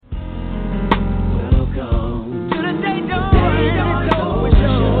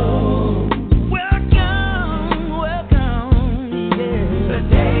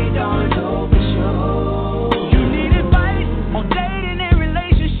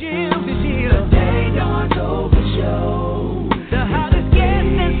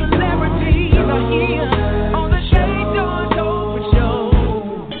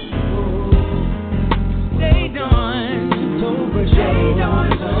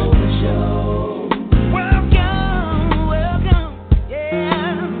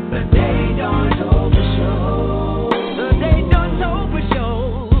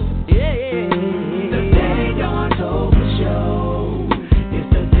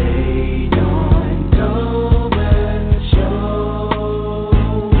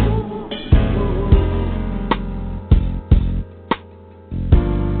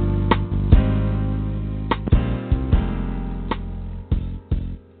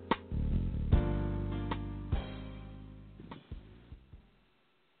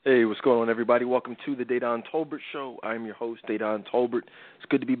Hey, what's going on, everybody? Welcome to the Dedan Tolbert Show. I'm your host, Dedan Tolbert. It's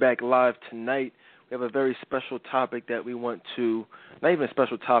good to be back live tonight. We have a very special topic that we want to, not even a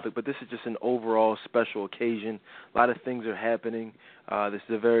special topic, but this is just an overall special occasion. A lot of things are happening. This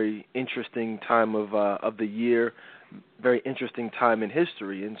is a very interesting time of the year, very interesting time in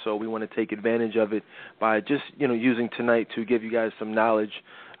history, and so we want to take advantage of it by just, using tonight to give you guys some knowledge,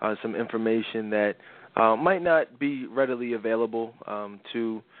 some information that might not be readily available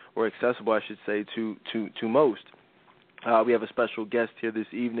or accessible, I should say, to most. We have a special guest here this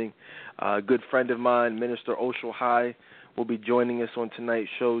evening. A good friend of mine, Minister Oshel High, will be joining us on tonight's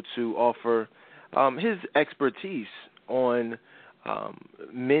show to offer his expertise on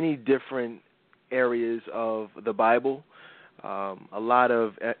many different areas of the Bible, a lot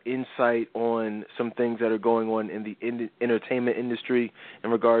of insight on some things that are going on in the entertainment industry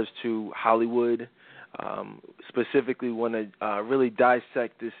in regards to Hollywood. Specifically want to really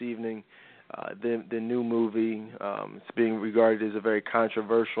dissect this evening the new movie. It's being regarded as a very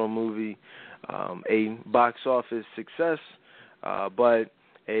controversial movie, a box office success, but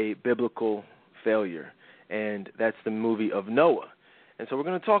a biblical failure, and that's the movie of Noah. And so we're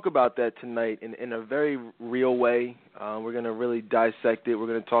going to talk about that tonight in a very real way. We're going to really dissect it. We're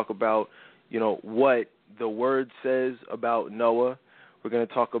going to talk about, what the Word says about Noah. We're going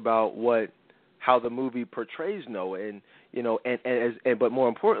to talk about how the movie portrays Noah, but more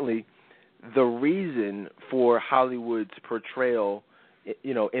importantly, the reason for Hollywood's portrayal,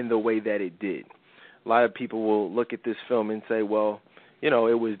 in the way that it did. A lot of people will look at this film and say, well, it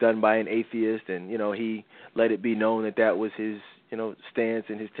was done by an atheist, and he let it be known that was his stance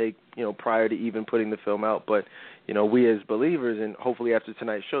and his take, prior to even putting the film out. But we as believers, and hopefully after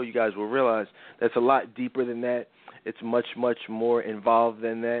tonight's show, you guys will realize that's a lot deeper than that. It's much, much more involved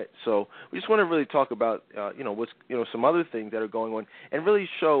than that. So we just want to really talk about, what's, some other things that are going on, and really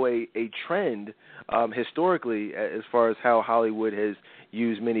show a trend historically as far as how Hollywood has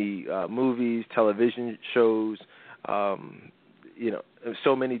used many movies, television shows,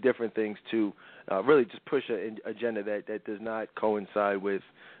 so many different things to really just push an agenda that does not coincide with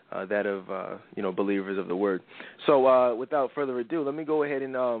that of, believers of the Word. So without further ado, let me go ahead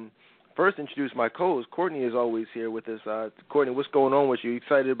and first introduce my co-host. Courtney is always here with us. Courtney, what's going on with you?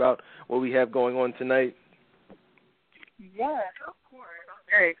 Excited about what we have going on tonight? Yes, of course. I'm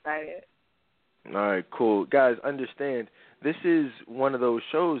very excited. All right, cool. Guys, understand, this is one of those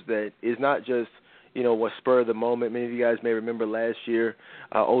shows that is not just, what spur of the moment. Many of you guys may remember last year,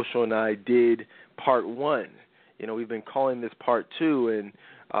 Oshel and I did part 1. We've been calling this part 2, and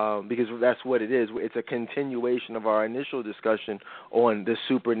because that's what it is. It's a continuation of our initial discussion on the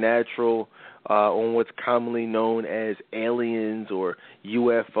supernatural, on what's commonly known as aliens or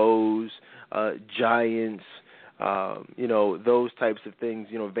UFOs, giants, those types of things,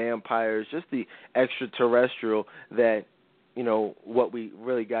 vampires, just the extraterrestrial that, what we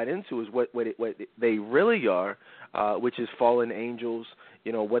really got into is what they really are, which is fallen angels,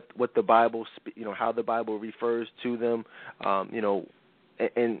 what the Bible, how the Bible refers to them,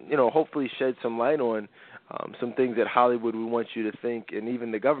 and hopefully shed some light on some things that Hollywood would want you to think, and even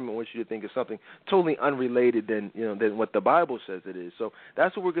the government wants you to think is something totally unrelated than what the Bible says it is. So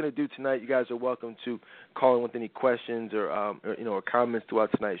that's what we're going to do tonight. You guys are welcome to call in with any questions or comments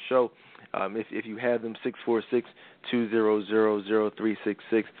throughout tonight's show. If you have them,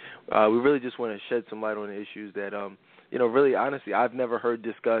 646-200-0366. We really just want to shed some light on the issues that, really honestly, I've never heard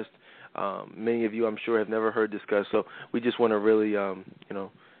discussed. Many of you, I'm sure, have never heard discussed. So we just want to really,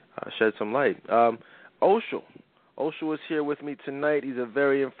 shed some light. Oshel is here with me tonight. He's a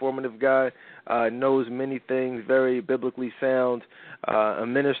very informative guy, knows many things, very biblically sound. A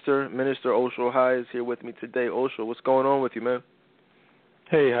minister Oshel High is here with me today. Oshel, what's going on with you, man?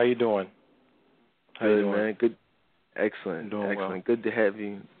 Hey, how you doing? Good, man. Good. Excellent. Doing Excellent. Well. Good to have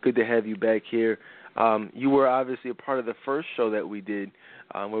you. Good to have you back here. You were obviously a part of the first show that we did,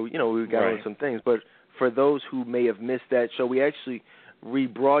 where we got on some things. But for those who may have missed that show, we actually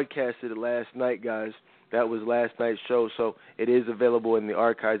rebroadcasted it last night, guys. That was last night's show, so it is available in the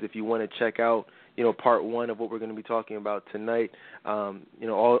archives if you want to check out, part 1 of what we're going to be talking about tonight.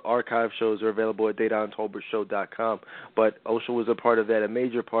 All archive shows are available at DadanTolbertShow.com. But Oshel was a part of that, a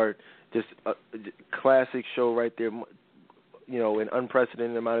major part. Just a classic show right there. An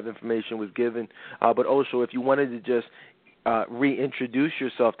unprecedented amount of information was given. But Oshel, if you wanted to just reintroduce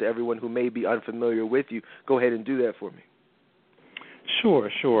yourself to everyone who may be unfamiliar with you, go ahead and do that for me. Sure.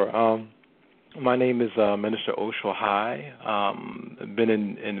 My name is Minister Oshel High. I've been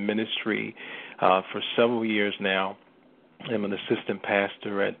in ministry for several years now. I'm an assistant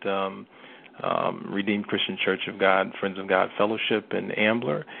pastor at Redeemed Christian Church of God, Friends of God Fellowship in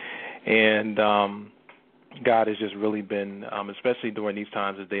Ambler. And God has just really been, especially during these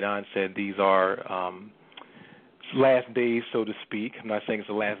times, as Dedan said, these are last days, so to speak. I'm not saying it's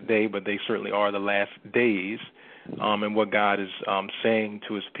the last day, but they certainly are the last days. And what God is saying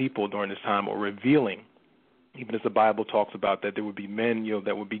to his people during this time, or revealing, even as the Bible talks about that there would be men,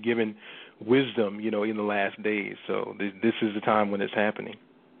 that would be given wisdom, in the last days. So this is the time when it's happening.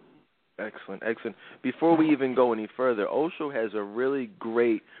 Excellent, excellent. Before we even go any further, Osho has a really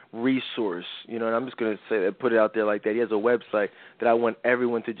great resource, and I'm just going to say that, put it out there like that. He has a website that I want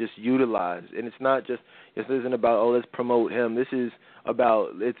everyone to just utilize, and it's not just, this isn't about, let's promote him. This is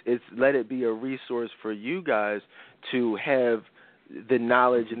about, it's let it be a resource for you guys to have the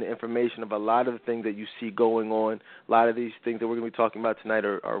knowledge and the information of a lot of the things that you see going on. A lot of these things that we're going to be talking about tonight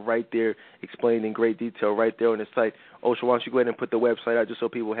are right there, explained in great detail right there on the site. Osho, why don't you go ahead and put the website out just so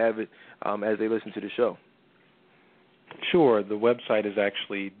people have it as they listen to the show? Sure. The website is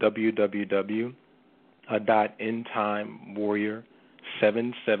actually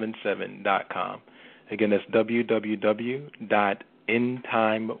www.endtimewarrior777.com. Again, that's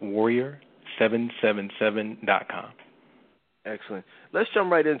www.endtimewarrior777.com. Excellent. Let's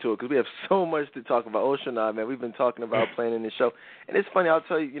jump right into it because we have so much to talk about. Osho and I, man, we've been talking about planning this show. And it's funny, I'll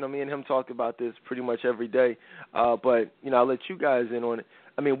tell you, me and him talk about this pretty much every day. But, I'll let you guys in on it.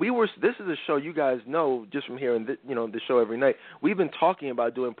 I mean, this is a show you guys know just from hearing, the show every night. We've been talking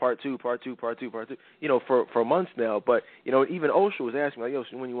about doing part two, for months now. But, even Osho was asking, like,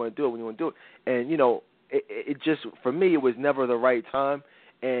 when you want to do it, And, it just, for me, it was never the right time.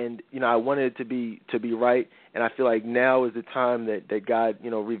 And, I wanted it to be right, and I feel like now is the time that God,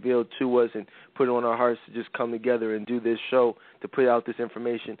 revealed to us and put it on our hearts to just come together and do this show, to put out this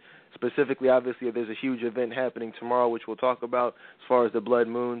information. Specifically, obviously, there's a huge event happening tomorrow, which we'll talk about as far as the blood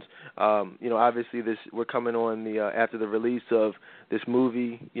moons. Obviously, we're coming on after the release of this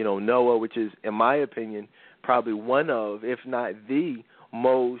movie, Noah, which is, in my opinion, probably one of, if not the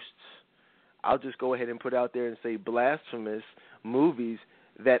most, I'll just go ahead and put out there and say blasphemous movies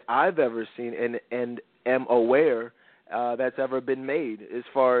that I've ever seen and am aware that's ever been made, as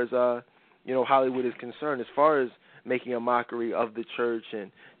far as Hollywood is concerned, as far as making a mockery of the church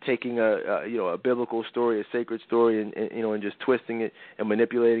and taking a biblical story, a sacred story, and just twisting it and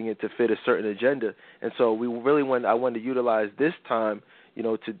manipulating it to fit a certain agenda. And so I wanted to utilize this time,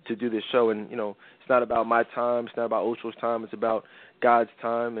 to do this show. And it's not about my time, it's not about Osho's time, it's about God's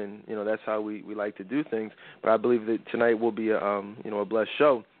time, and that's how we like to do things. But I believe that tonight will be a blessed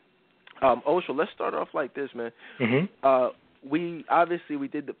show. Osho, let's start off like this, man. Mm-hmm. We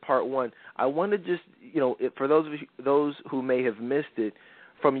did the part one. I want to just for those who may have missed it,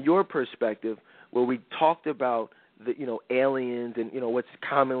 from your perspective, where we talked about the aliens and what's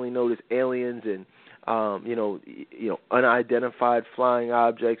commonly known as aliens and unidentified flying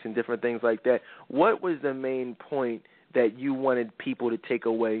objects and different things like that. What was the main point that you wanted people to take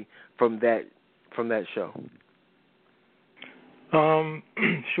away from that show?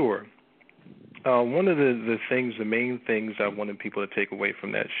 Sure. One of the main things I wanted people to take away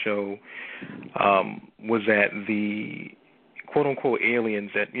from that show was that the quote-unquote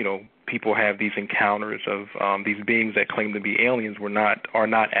aliens that, people have these encounters of these beings that claim to be aliens are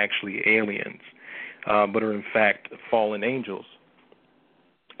not actually aliens, but are in fact fallen angels.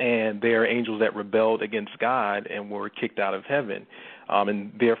 And they are angels that rebelled against God and were kicked out of heaven,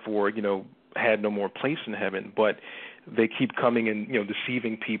 and therefore, had no more place in heaven. But they keep coming and,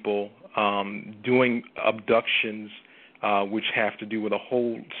 deceiving people, doing abductions, which have to do with a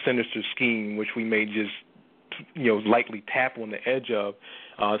whole sinister scheme, which we may just, lightly tap on the edge of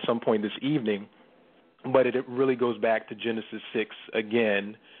some point this evening. But it really goes back to Genesis 6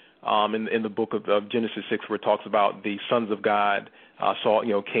 again, in the book of Genesis 6, where it talks about the sons of God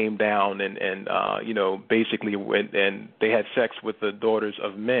came down and basically went and they had sex with the daughters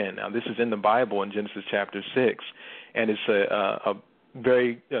of men. Now, this is in the Bible in Genesis chapter 6, and it's a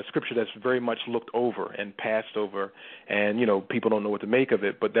very scripture that's very much looked over and passed over, and people don't know what to make of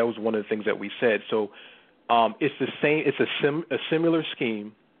it. But that was one of the things that we said. So it's the same. It's a similar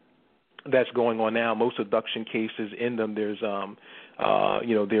scheme that's going on now. Most abduction cases, in them, there's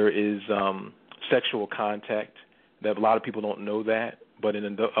there is sexual contact. That a lot of people don't know that, but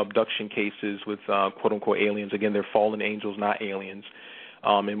in abduction cases with quote-unquote aliens, again, they're fallen angels, not aliens,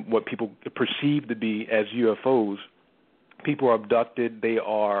 and what people perceive to be as UFOs, people are abducted, they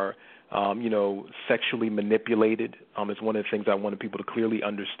are, sexually manipulated. It's one of the things I wanted people to clearly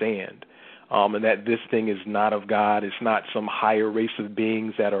understand, and that this thing is not of God, it's not some higher race of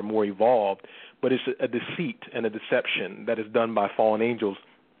beings that are more evolved, but it's a deceit and a deception that is done by fallen angels,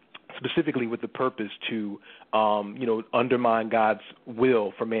 specifically with the purpose to, undermine God's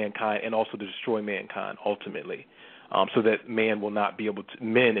will for mankind and also to destroy mankind ultimately, so that men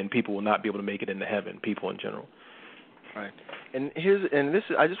and people will not be able to make it into heaven, people in general. Right.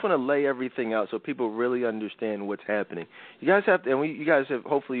 I just want to lay everything out so people really understand what's happening. You guys have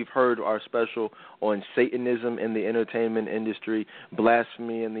hopefully you've heard our special on Satanism in the entertainment industry,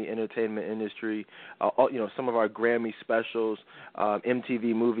 blasphemy in the entertainment industry, some of our Grammy specials,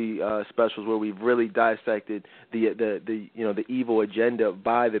 MTV movie specials where we've really dissected the evil agenda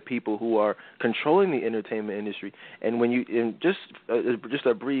by the people who are controlling the entertainment industry. And just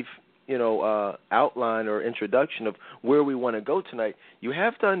a brief outline or introduction of where we want to go tonight, you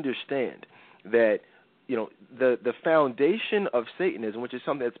have to understand that, the foundation of Satanism, which is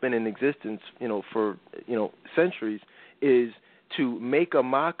something that's been in existence, for, centuries, is to make a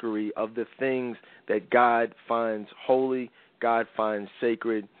mockery of the things that God finds holy, God finds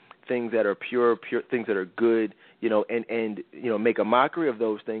sacred, things that are pure, things that are good, and make a mockery of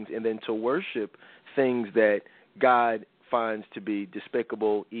those things, and then to worship things that God finds to be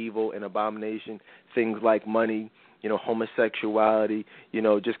despicable, evil, and abomination, things like money, homosexuality,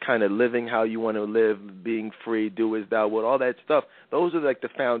 just kind of living how you want to live, being free, do as thou wilt, all that stuff. Those are like the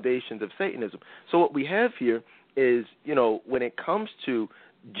foundations of Satanism. So what we have here is, when it comes to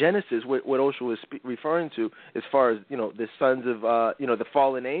Genesis, what Osho was referring to as far as, the sons of, the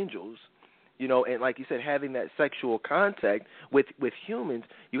fallen angels, and like you said, having that sexual contact with humans,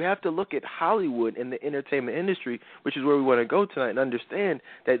 you have to look at Hollywood and the entertainment industry, which is where we want to go tonight, and understand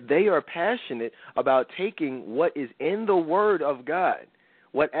that they are passionate about taking what is in the Word of God,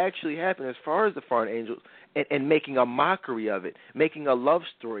 what actually happened as far as the fallen angels, and making a mockery of it, making a love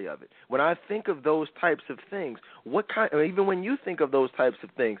story of it. When I think of those types of things, even when you think of those types of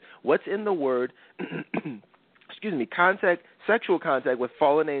things, what's in the Word, sexual contact with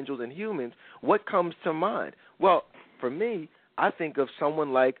fallen angels and humans, what comes to mind? Well, for me, I think of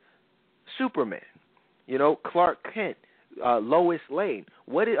someone like Superman, Clark Kent, Lois Lane.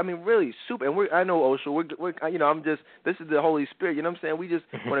 Really, and I know Osho. This is the Holy Spirit. You know what I'm saying? We just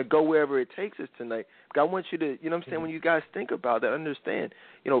want to go wherever it takes us tonight. But I want you to, when you guys think about that, understand,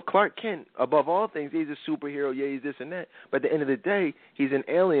 Clark Kent, above all things, he's a superhero. Yeah, he's this and that. But at the end of the day, he's an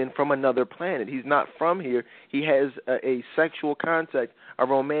alien from another planet. He's not from here. He has a sexual contact, a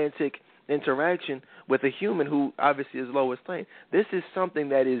romantic interaction with a human who obviously is Lois Lane. This is something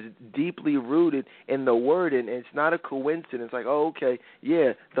that is deeply rooted in the Word, and it's not a coincidence. Like,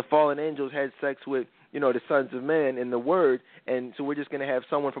 the fallen angels had sex with, the sons of man in the Word, and so we're just going to have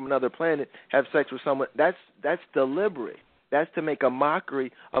someone from another planet have sex with someone. That's deliberate. That's to make a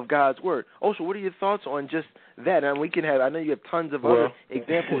mockery of God's Word. Also, what are your thoughts on just that? And I know you have tons of other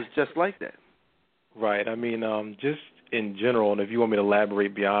examples just like that. Right. Just in general, and if you want me to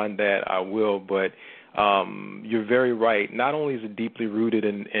elaborate beyond that, I will, but you're very right. Not only is it deeply rooted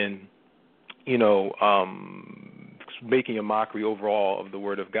in making a mockery overall of the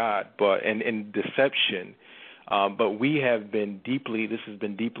Word of God, but and deception, but this has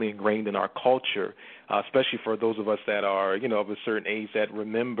been deeply ingrained in our culture, especially for those of us that are, of a certain age that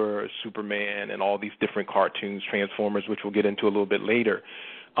remember Superman and all these different cartoons, Transformers, which we'll get into a little bit later.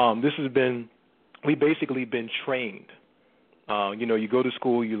 We've basically been trained. You go to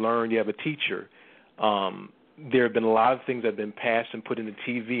school, you learn, you have a teacher. There have been a lot of things that have been passed and put into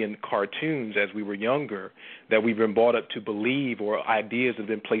TV and cartoons as we were younger that we've been brought up to believe, or ideas that have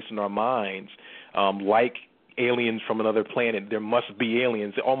been placed in our minds, like aliens from another planet. There must be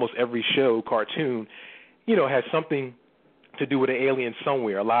aliens. Almost every show, cartoon, has something to do with an alien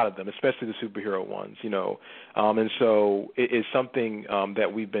somewhere, a lot of them, especially the superhero ones, and so it is something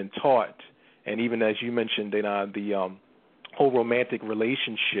that we've been taught. And even as you mentioned, Dana, the whole romantic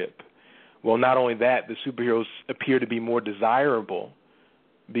relationship, well, not only that, the superheroes appear to be more desirable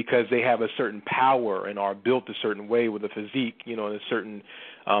because they have a certain power and are built a certain way with a physique, and a certain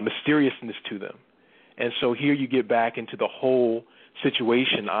mysteriousness to them. And so here you get back into the whole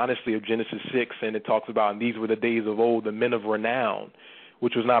situation, honestly, of Genesis 6, and it talks about, and these were the days of old, the men of renown,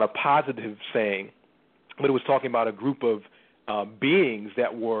 which was not a positive saying, but it was talking about a group of beings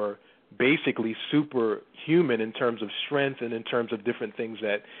that were basically superhuman in terms of strength and in terms of different things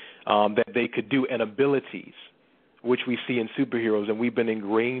that they could do, and abilities, which we see in superheroes. And we've been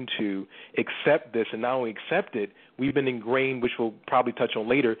ingrained to accept this, and not only accept it, we've been ingrained, which we'll probably touch on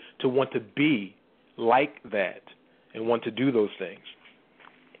later, to want to be like that and want to do those things.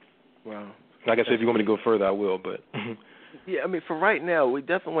 Wow. Like I said, if you want me to go further, I will, but... Yeah, for right now, we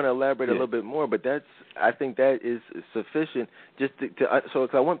definitely want to elaborate a little bit more, but I think that is sufficient just so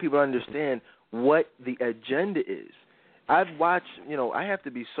I want people to understand what the agenda is. I've watched, I have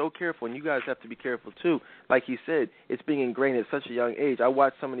to be so careful, and you guys have to be careful too. Like he said, it's being ingrained at such a young age. I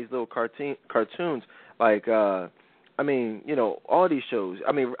watch some of these little cartoons, like, all these shows.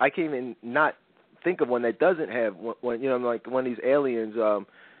 I mean, I can't even not think of one that doesn't have one, like one of these aliens,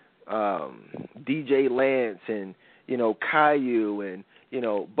 DJ Lance and, Caillou and,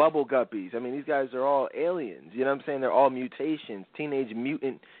 Bubble Guppies. I mean, these guys are all aliens. You know what I'm saying? They're all mutations, Teenage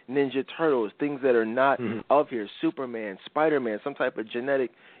Mutant Ninja Turtles, things that are not of here. Superman, Spider-Man, some type of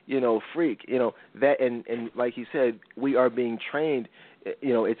genetic, freak. That and like he said, we are being trained.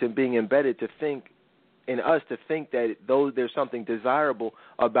 It's being embedded to think in us to think that there's something desirable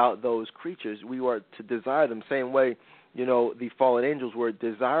about those creatures. We are to desire them same way. The fallen angels were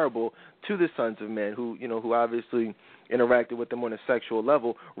desirable to the sons of men who obviously interacted with them on a sexual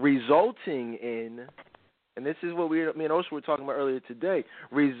level, resulting in, and this is what me and Osha were talking about earlier today,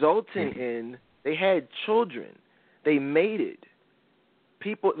 resulting in they had children. They mated.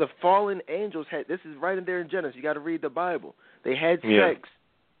 The fallen angels this is right in there in Genesis. You got to read the Bible. They had sex.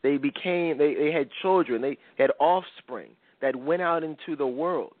 They had children. They had offspring that went out into the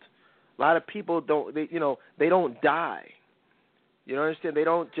world. A lot of people they don't die. You understand? They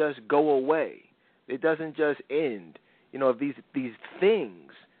don't just go away. It doesn't just end. These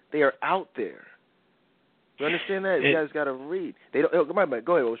things, they are out there. You understand that? You guys got to read. They don't. Go ahead,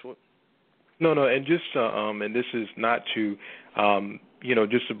 Osha. No, and just and this is not to,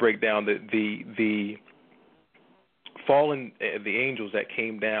 just to break down the fallen, the angels that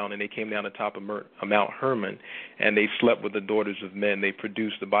came down, and they came down the top of Mount Hermon, and they slept with the daughters of men. They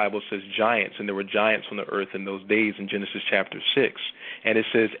produced, the Bible says, giants, and there were giants on the earth in those days in Genesis chapter 6. And it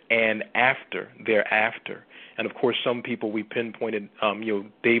says, and thereafter. And, of course, some people, we pinpointed,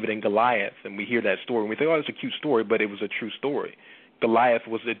 David and Goliath, and we hear that story, and we think, oh, it's a cute story, but it was a true story. Goliath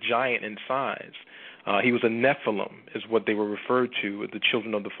was a giant in size. He was a Nephilim, is what they were referred to, the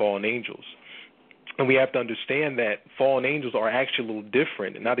children of the fallen angels. And we have to understand that fallen angels are actually a little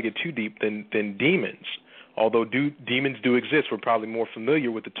different, and not to get too deep, than demons. Although demons do exist, we're probably more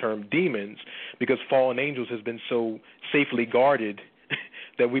familiar with the term demons because fallen angels has been so safely guarded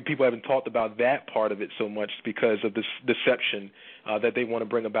that people haven't talked about that part of it so much because of this deception that they want to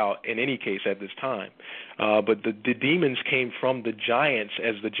bring about in any case at this time. But the demons came from the giants.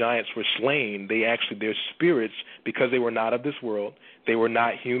 As the giants were slain, their spirits, because they were not of this world, they were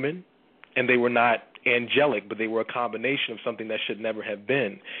not human, and they were not angelic, but they were a combination of something that should never have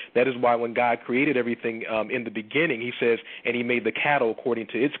been. That is why when God created everything in the beginning, he says, and he made the cattle according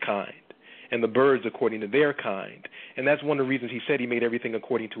to its kind, and the birds according to their kind. And that's one of the reasons he said he made everything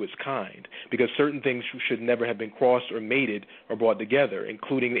according to its kind, because certain things should never have been crossed or mated or brought together,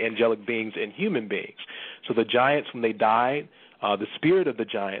 including the angelic beings and human beings. So the giants, when they died, the spirit of the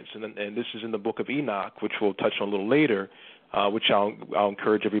giants, and this is in the book of Enoch, which we'll touch on a little later, which I'll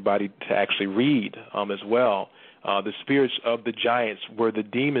encourage everybody to actually read as well. The spirits of the giants were the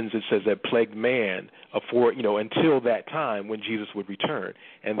demons, it says, that plagued man until that time when Jesus would return.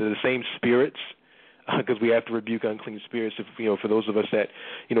 And they're the same spirits, because we have to rebuke unclean spirits. For those of us that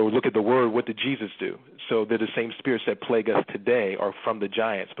look at the word, what did Jesus do? So they're the same spirits that plague us today are from the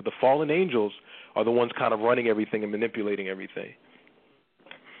giants. But the fallen angels are the ones kind of running everything and manipulating everything.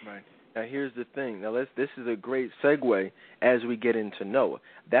 Right. Now, here's the thing. Now, this is a great segue as we get into Noah.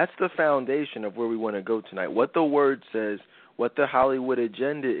 That's the foundation of where we want to go tonight. What the Word says, what the Hollywood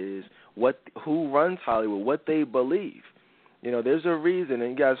agenda is, who runs Hollywood, what they believe. There's a reason,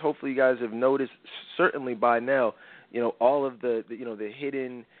 and hopefully you guys have noticed, certainly by now, all of the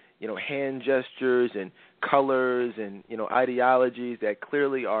hidden, hand gestures and colors and, ideologies that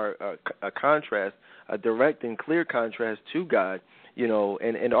clearly are a contrast, a direct and clear contrast to God.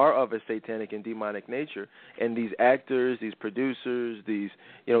 And are of a satanic and demonic nature. And these actors, these producers, these,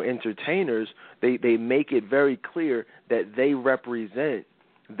 entertainers, they make it very clear that they represent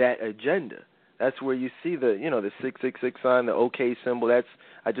that agenda. That's where you see the 666 sign, the OK symbol.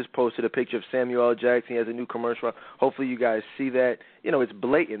 I just posted a picture of Samuel L. Jackson. He has a new commercial. Hopefully you guys see that. It's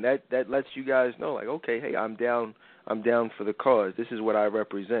blatant. That lets you guys know, like, okay, hey, I'm down for the cause. This is what I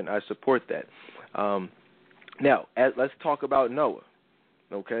represent. I support that. Now, let's talk about Noah.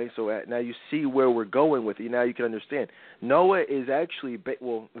 Okay, so now you see where we're going with it. Now you can understand. Noah is actually,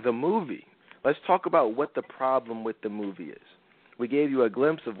 the movie. Let's talk about what the problem with the movie is. We gave you a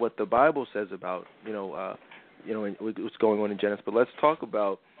glimpse of what the Bible says about, what's going on in Genesis. But let's talk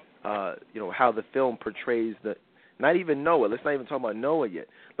about, how the film portrays not even Noah. Let's not even talk about Noah yet.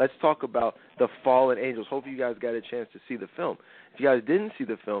 Let's talk about the fallen angels. Hopefully you guys got a chance to see the film. If you guys didn't see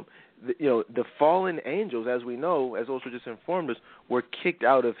the film, the fallen angels, as we know, as also just informed us, were kicked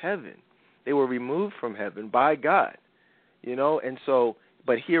out of heaven. They were removed from heaven by God. you know. And so,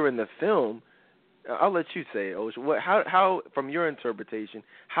 but here in the film, I'll let you say it, Osh. How, from your interpretation,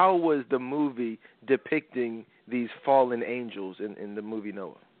 how was the movie depicting these fallen angels in the movie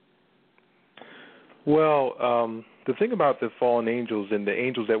Noah? Well, the thing about the fallen angels and the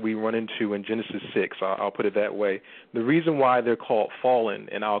angels that we run into in Genesis 6, I'll put it that way, the reason why they're called fallen,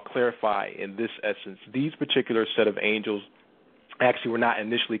 and I'll clarify in this essence, these particular set of angels actually were not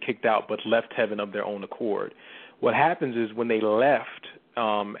initially kicked out but left heaven of their own accord. What happens is when they left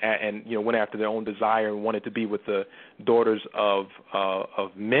and went after their own desire and wanted to be with the daughters of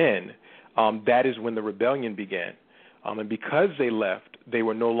men, that is when the rebellion began. And because they left, they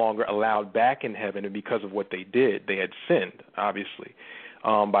were no longer allowed back in heaven, and because of what they did, they had sinned, obviously,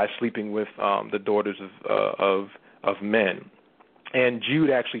 by sleeping with the daughters of men. And Jude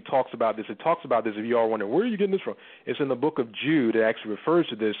actually talks about this. It talks about this, if you are wondering, where are you getting this from? It's in the book of Jude. It actually refers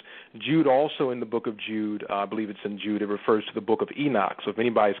to this. Jude also in the book of Jude, I believe it's in Jude, it refers to the book of Enoch. So if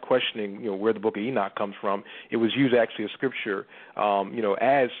anybody's questioning, where the book of Enoch comes from, it was used actually as scripture,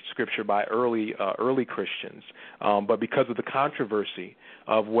 as scripture by early Christians. But because of the controversy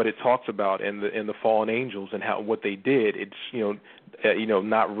of what it talks about and the fallen angels and what they did, it's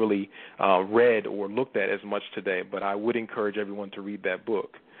not really read or looked at as much today. But I would encourage everyone to read that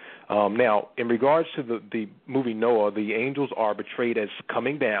book. Now, in regards to the movie Noah, the angels are portrayed as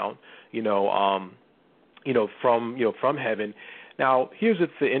coming down, from heaven. Now, here's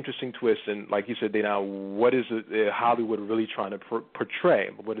the interesting twist, and like you said, Dana, what is Hollywood really trying to portray?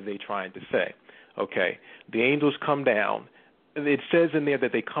 What are they trying to say? Okay, the angels come down. It says in there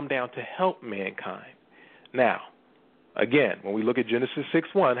that they come down to help mankind. Now, again, when we look at Genesis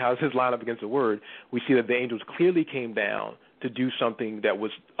 6:1, how does this line up against the word? We see that the angels clearly came down to do something that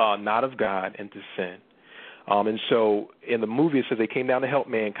was not of God and to sin. And so in the movie it says they came down to help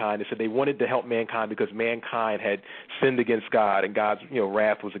mankind. It said they wanted to help mankind because mankind had sinned against God and God's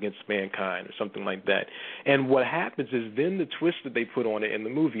wrath was against mankind or something like that. And what happens is then the twist that they put on it in the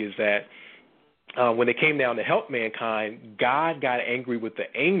movie is that when they came down to help mankind, God got angry with the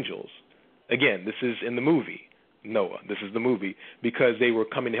angels. Again, this is in the movie Noah. This is the movie, because they were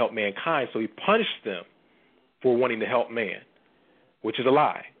coming to help mankind, so he punished them for wanting to help man, which is a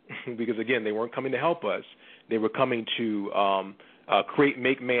lie, because, again, they weren't coming to help us. They were coming to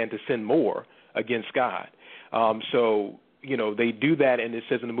make man to sin more against God. So they do that, and it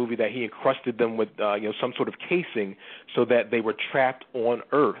says in the movie that he encrusted them with some sort of casing so that they were trapped on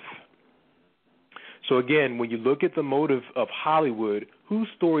earth. So, again, when you look at the motive of Hollywood, whose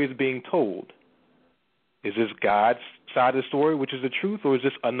story is being told? Is this God's side of the story, which is the truth, or is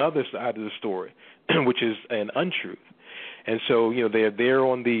this another side of the story, which is an untruth? And so, they're there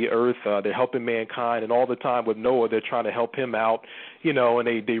on the earth, they're helping mankind, and all the time with Noah, they're trying to help him out, and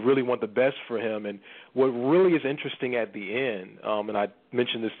they really want the best for him. And what really is interesting at the end, and I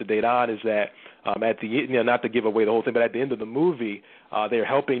mentioned this to Dedan, is that at the end, not to give away the whole thing, but at the end of the movie, they're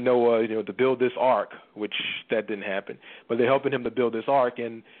helping Noah, to build this ark, which that didn't happen, but they're helping him to build this ark,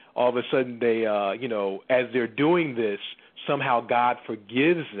 and all of a sudden they, as they're doing this, somehow God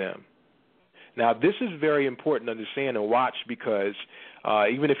forgives them. Now, this is very important to understand and watch, because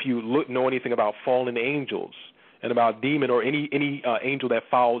even if you know anything about fallen angels and about demon or any angel that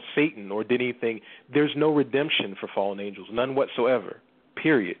followed Satan or did anything, there's no redemption for fallen angels, none whatsoever,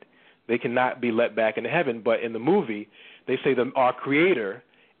 period. They cannot be let back into heaven. But in the movie, they say that our Creator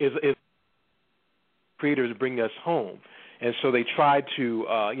is bringing us home. And so they try to,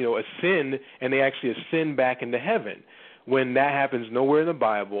 ascend, and they actually ascend back into heaven. When that happens nowhere in the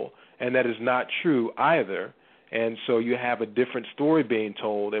Bible, and that is not true either. And so you have a different story being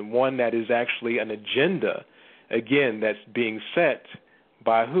told, and one that is actually an agenda, again, that's being set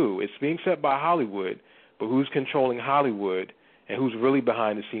by who? It's being set by Hollywood, but who's controlling Hollywood and who's really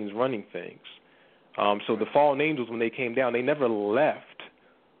behind the scenes running things? So the fallen angels, when they came down, they never left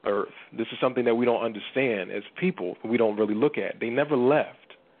Earth. This is something that we don't understand as people, we don't really look at. They never left.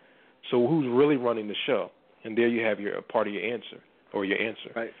 So who's really running the show? And there you have your part of your answer, or your answer.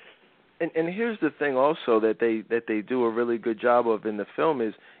 Right. And here's the thing also that they do a really good job of in the film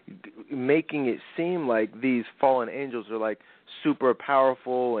is making it seem like these fallen angels are like super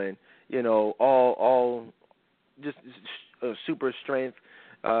powerful and all just super strength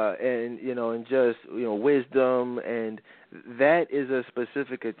and just wisdom, and that is a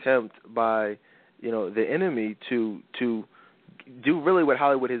specific attempt by the enemy to do really what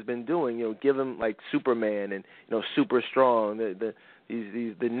Hollywood has been doing, give them like Superman and super strong, the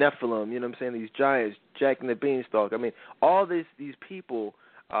Nephilim, these giants, Jack and the Beanstalk. I mean, all these people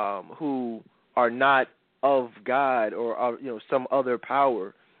who are not of God or are, some other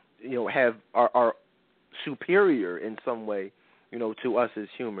power, are superior in some way, to us as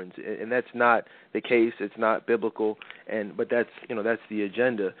humans, and that's not the case. It's not biblical, but that's that's the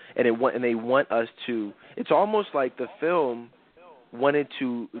agenda, and they want us to. It's almost like the film wanted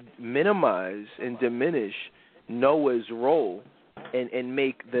to minimize and diminish Noah's role, and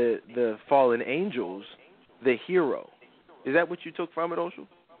make the fallen angels the hero. Is that what you took from it, Oshel?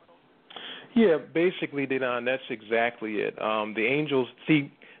 Yeah, basically, Dedan, that's exactly it. The angels,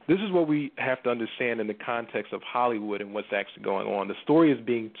 see, this is what we have to understand in the context of Hollywood and what's actually going on. The story is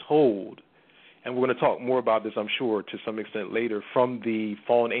being told, and we're going to talk more about this, I'm sure, to some extent later, from the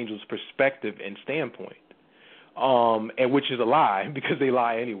fallen angels' perspective and standpoint, and which is a lie, because they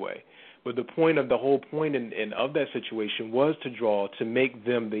lie anyway. But the whole point of that situation was to make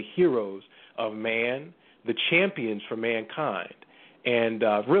them the heroes of man, the champions for mankind. And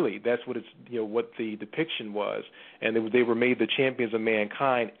really, that's what what the depiction was. And they were made the champions of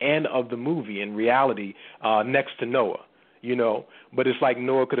mankind and of the movie in reality, next to Noah. But it's like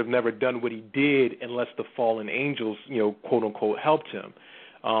Noah could have never done what he did unless the fallen angels, quote unquote, helped him.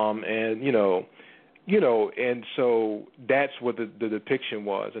 And so that's what the depiction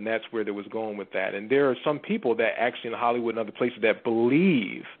was, and that's where they was going with that. And there are some people that actually in Hollywood and other places that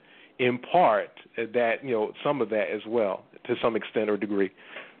believe, in part, that some of that as well, to some extent or degree.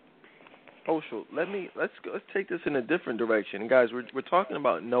 Oshel, let's take this in a different direction, and guys. We're talking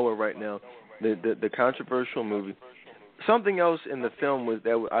about Noah right now, the controversial movie. Something else in the film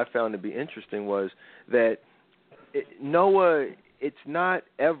that I found to be interesting was that Noah. It's not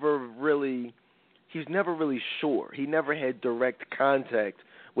ever really. He's never really sure. He never had direct contact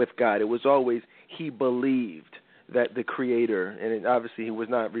with God. It was always he believed that the Creator, and obviously he was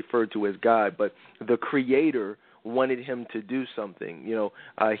not referred to as God, but the Creator wanted him to do something.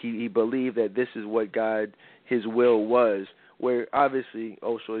 He believed that this is what God, his will was, where obviously,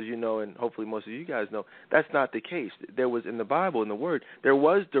 also as you know, and hopefully most of you guys know, that's not the case. There was, in the Bible, in the Word, there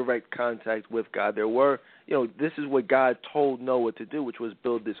was direct contact with God. There were, this is what God told Noah to do, which was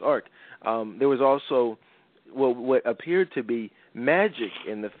build this ark. There was also what appeared to be magic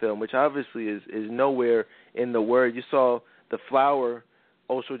in the film, which obviously is nowhere in the Word. You saw the flower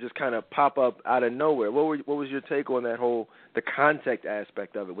also just kind of pop up out of nowhere. What was your take on that the contact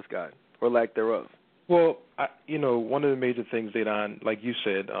aspect of it with God, or lack thereof? Well, one of the major things, Dedan, like you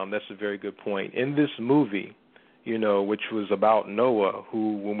said, that's a very good point. In this movie, which was about Noah,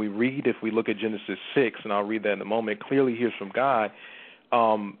 who, when if we look at Genesis 6, and I'll read that in a moment, clearly hears from God,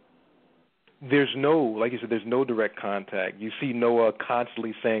 there's no direct contact. You see Noah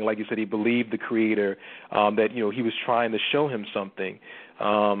constantly saying, like you said, he believed the Creator, that, he was trying to show him something.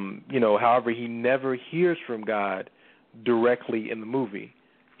 However, he never hears from God directly in the movie.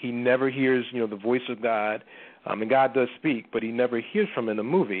 He never hears, the voice of God, and God does speak, but he never hears from him in the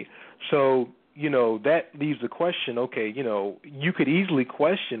movie. So, that leaves the question, okay, you could easily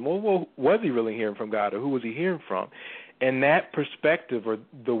question, well, was he really hearing from God, or who was he hearing from? And that perspective, or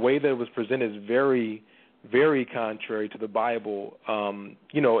the way that it was presented, is very, very contrary to the Bible. And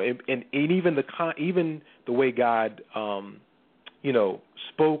even the way God,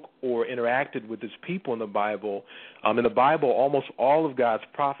 spoke or interacted with his people in the Bible. In the Bible, almost all of God's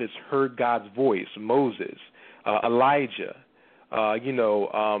prophets heard God's voice. Moses, Elijah,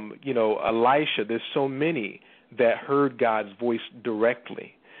 Elisha. There's so many that heard God's voice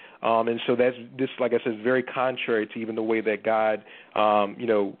directly. And so that's this, like I said, is very contrary to even the way that God,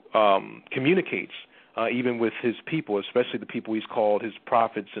 communicates, even with his people, especially the people he's called his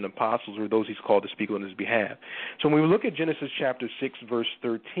prophets and apostles, or those he's called to speak on his behalf. So when we look at Genesis chapter 6, verse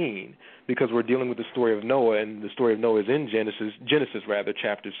 13, because we're dealing with the story of Noah, and the story of Noah is in Genesis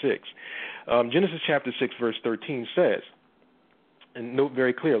chapter 6. Genesis chapter 6, verse 13 says, and note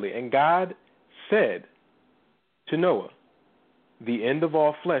very clearly, and God said to Noah, the end of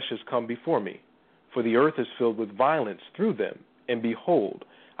all flesh has come before me, for the earth is filled with violence through them, and behold,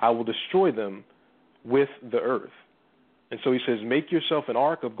 I will destroy them with the earth. And so he says, make yourself an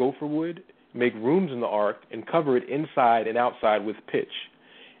ark of gopher wood, make rooms in the ark, and cover it inside and outside with pitch.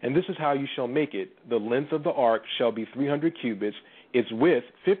 And this is how you shall make it. The length of the ark shall be 300 cubits, its width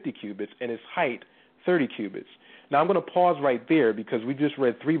 50 cubits, and its height 30 cubits. Now I'm going to pause right there, because we just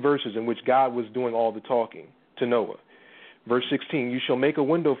read 3 verses in which God was doing all the talking to Noah. Verse 16, you shall make a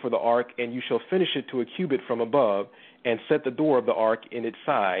window for the ark, and you shall finish it to a cubit from above, and set the door of the ark in its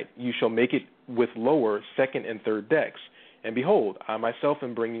side. You shall make it with lower, second, and third decks. And behold, I myself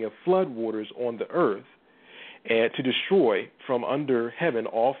am bringing of flood waters on the earth, and to destroy from under heaven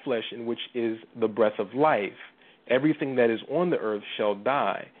all flesh in which is the breath of life. Everything that is on the earth shall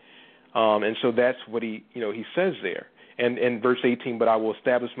die. And so that's what he says there. And in verse 18, but I will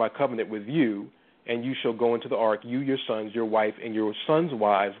establish my covenant with you and you shall go into the ark, you, your sons, your wife, and your sons'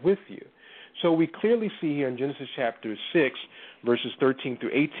 wives with you. So we clearly see here in Genesis chapter 6, verses 13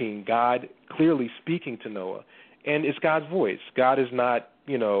 through 18, God clearly speaking to Noah. And it's God's voice. God is not,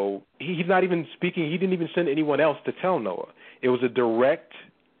 he's not even speaking. He didn't even send anyone else to tell Noah. It was a direct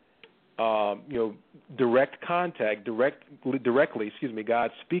contact, directly,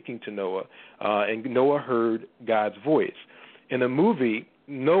 God speaking to Noah, and Noah heard God's voice. In the movie,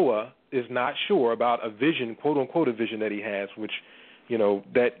 Noah is not sure about a vision, quote unquote, a vision that he has, which,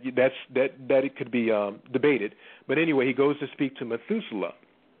 that it could be debated. But anyway, he goes to speak to Methuselah,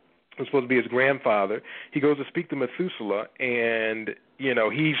 who's supposed to be his grandfather. He goes to speak to Methuselah, and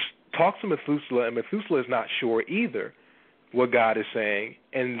he talks to Methuselah, and Methuselah is not sure either what God is saying,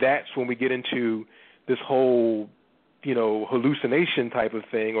 and that's when we get into this whole, hallucination type of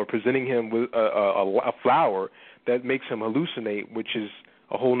thing, or presenting him with a flower that makes him hallucinate, which is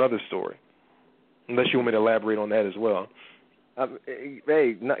a whole other story. Unless you want me to elaborate on that as well.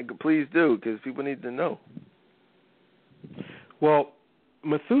 Please do, because people need to know. Well,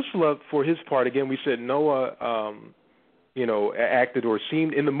 Methuselah, for his part, again, we said Noah, acted or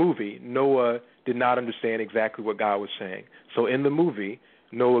seemed in the movie, Noah did not understand exactly what God was saying. So in the movie,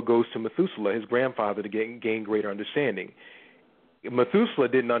 Noah goes to Methuselah, his grandfather, to gain greater understanding. Methuselah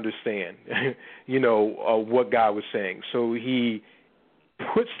didn't understand, what God was saying. So he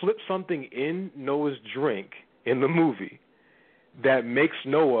slipped something in Noah's drink in the movie that makes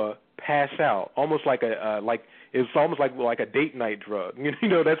Noah pass out, almost like it's almost like a date night drug.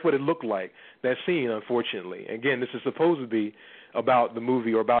 That's what it looked like, that scene, unfortunately. Again, this is supposed to be about the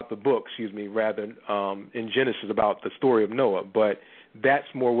movie, or about the book, rather, in Genesis, about the story of Noah. But that's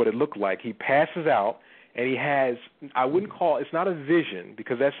more what it looked like. He passes out, and he has, it's not a vision,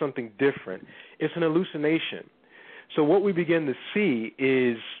 because that's something different. It's an hallucination. So what we begin to see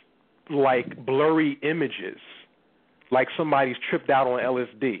is like blurry images, like somebody's tripped out on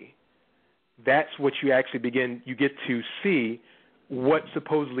LSD. That's what you get to see what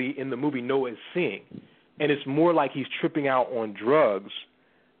supposedly in the movie Noah is seeing. And it's more like he's tripping out on drugs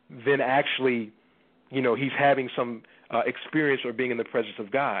than actually, he's having some experience or being in the presence of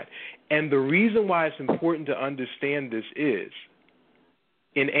God. And the reason why it's important to understand this is,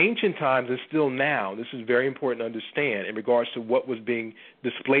 in ancient times and still now, this is very important to understand in regards to what was being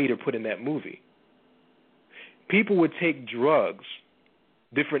displayed or put in that movie. People would take drugs,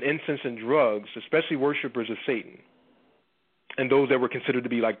 different incense and drugs, especially worshipers of Satan, and those that were considered to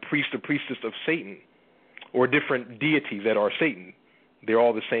be like priest or priestess of Satan, or different deities that are Satan. They're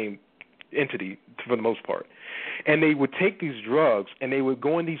all the same entity for the most part. And they would take these drugs, and they would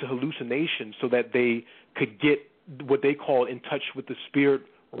go in these hallucinations so that they could get what they call in touch with the spirit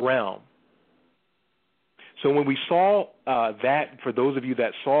realm. So when we saw that, for those of you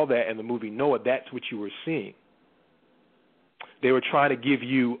that saw that in the movie Noah, that's what you were seeing. They were trying to give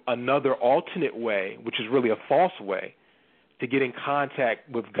you another alternate way, which is really a false way, to get in contact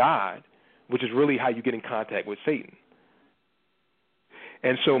with God, which is really how you get in contact with Satan.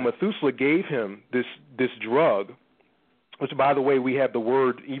 And so Methuselah gave him this drug, which, by the way, we have the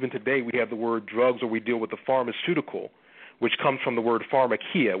word, even today, we have the word drugs, or we deal with the pharmaceutical, which comes from the word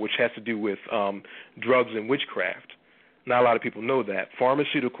pharmakia, which has to do with drugs and witchcraft. Not a lot of people know that.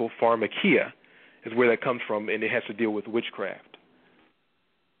 Pharmaceutical, pharmakia, is where that comes from, and it has to deal with witchcraft.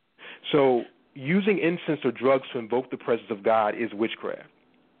 So using incense or drugs to invoke the presence of God is witchcraft.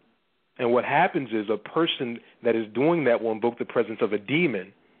 And what happens is a person that is doing that will invoke the presence of a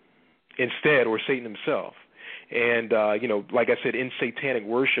demon instead, or Satan himself. And, like I said, in satanic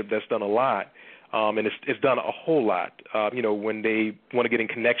worship, that's done a lot, and it's done a whole lot, when they want to get in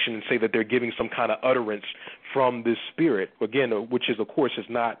connection and say that they're giving some kind of utterance from this spirit, again, which is, of course, is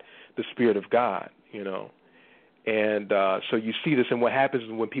not the Spirit of God, And so you see this, and what happens is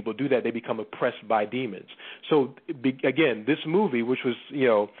when people do that, they become oppressed by demons. So, again, this movie, which was,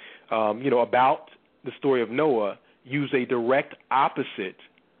 about the story of Noah, used a direct opposite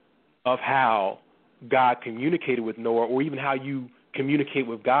of how God communicated with Noah, or even how you communicate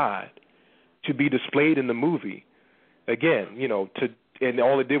with God, to be displayed in the movie. Again, and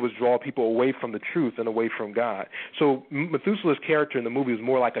all it did was draw people away from the truth and away from God. So Methuselah's character in the movie was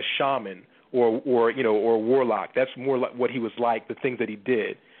more like a shaman, or a warlock. That's more like what he was like, the things that he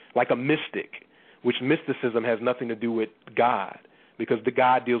did, like a mystic, which mysticism has nothing to do with God, because the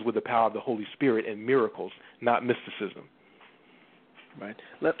God deals with the power of the Holy Spirit and miracles, not mysticism. Right.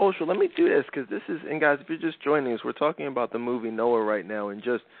 Oshel, let me do this, because this is, and guys, if you're just joining us, we're talking about the movie Noah right now, and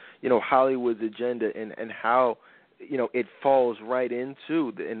just, Hollywood's agenda, and how, it falls right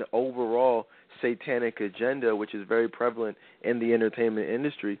into the overall satanic agenda, which is very prevalent in the entertainment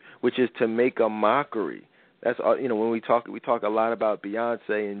industry, which is to make a mockery. That's when we talk a lot about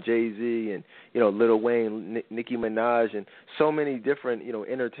Beyonce and Jay-Z and Lil Wayne, Nicki Minaj, and so many different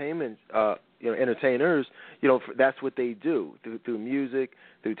entertainment entertainers. That's what they do through music,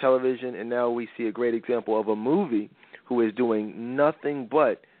 through television, and now we see a great example of a movie who is doing nothing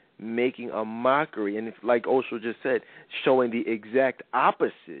but making a mockery, and like Oshel just said, showing the exact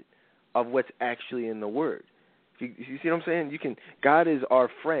opposite of what's actually in the Word. You see what I'm saying? God is our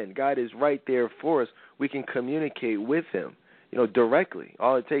friend. God is right there for us. We can communicate with Him, directly.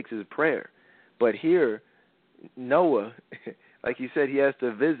 All it takes is prayer. But here, Noah, like you said, he has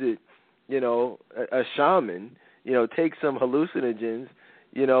to visit, a shaman, take some hallucinogens,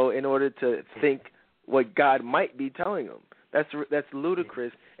 in order to think what God might be telling him. That's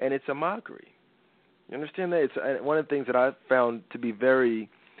ludicrous, and it's a mockery. You understand that? It's one of the things that I've found to be very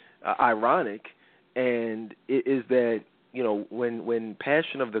ironic. And it is that, when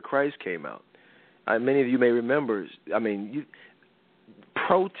Passion of the Christ came out, many of you may remember,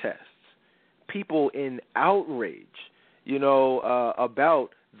 protests, people in outrage, about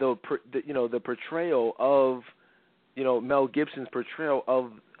the portrayal of, Mel Gibson's portrayal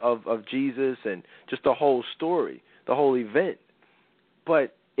of Jesus and just the whole story, the whole event.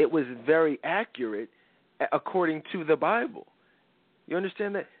 But it was very accurate according to the Bible. You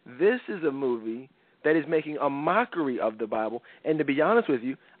understand that? This is a movie that is making a mockery of the Bible. And to be honest with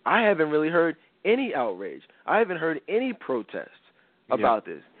you, I haven't really heard any outrage. I haven't heard any protests about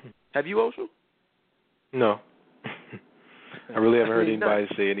this. Have you, Oshel? No. I really haven't heard anybody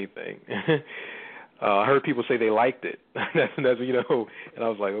say anything. I heard people say they liked it. that's and I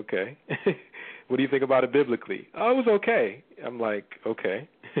was like, okay. What do you think about it biblically? Oh, it was okay. I'm like, okay.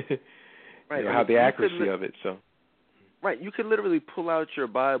 Right. Have the accuracy of it. So. Right. You could literally pull out your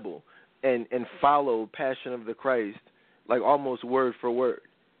Bible and follow Passion of the Christ, like almost word for word.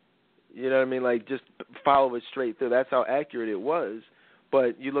 You know what I mean? Like just follow it straight through. That's how accurate it was.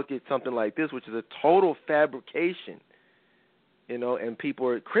 But you look at something like this, which is a total fabrication, and people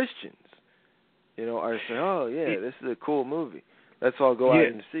are Christians, are saying, oh, yeah, this is a cool movie. Let's all go out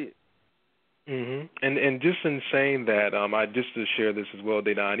and see it. Mm-hmm. And just in saying that, I just to share this as well,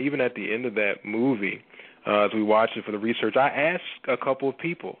 Dedan, even at the end of that movie, as we watched it for the research, I asked a couple of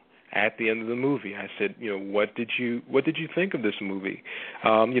people at the end of the movie. I said, what did you think of this movie?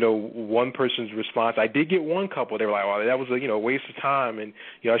 One person's response, I did get one couple. They were like, oh, that was a waste of time, and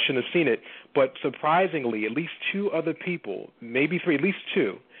I shouldn't have seen it. But surprisingly, at least two other people, maybe three, at least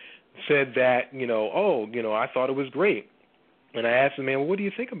two, said that, I thought it was great. And I asked the man, well, what do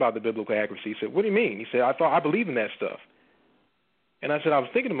you think about the biblical accuracy? He said, what do you mean? He said, I believe in that stuff. And I said, I was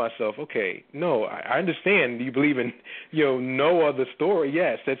thinking to myself, okay, no, I understand you believe in, no other story.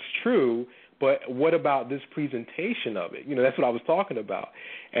 Yes, that's true. But what about this presentation of it? That's what I was talking about.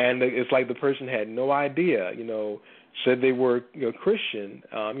 And it's like the person had no idea, said they were Christian,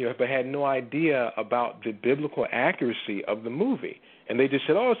 but had no idea about the biblical accuracy of the movie. And they just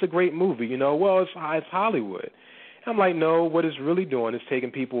said, oh, it's a great movie. Well, it's Hollywood. I'm like, no, what it's really doing is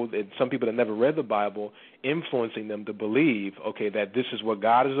taking people, some people that never read the Bible, influencing them to believe, okay, that this is what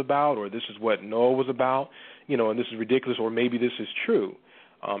God is about, or this is what Noah was about, and this is ridiculous, or maybe this is true.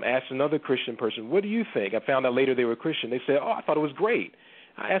 Asked another Christian person, what do you think? I found out later they were Christian. They said, oh, I thought it was great.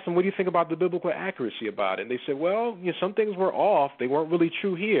 I asked them, what do you think about the biblical accuracy about it? And they said, well, some things were off. They weren't really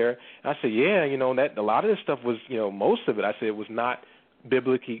true here. And I said, yeah, that a lot of this stuff was, most of it, I said it was not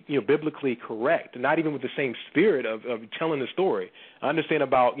biblically correct, not even with the same spirit of telling the story. I understand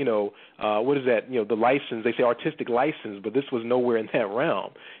about, what is that, the license, they say artistic license, but this was nowhere in that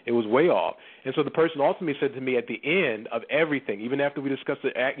realm. It was way off. And so the person ultimately said to me at the end of everything, even after we discussed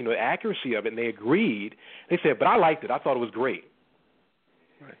the accuracy of it, and they agreed, they said, but I liked it. I thought it was great.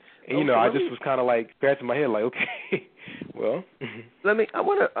 Right. And, I just was kind of like scratching my head like, okay, well. I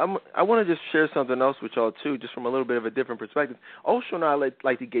want to just share something else with y'all, too, just from a little bit of a different perspective. Oshel and I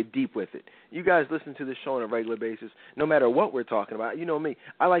like to get deep with it. You guys listen to this show on a regular basis, no matter what we're talking about. You know me.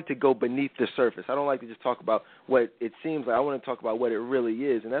 I like to go beneath the surface. I don't like to just talk about what it seems like. I want to talk about what it really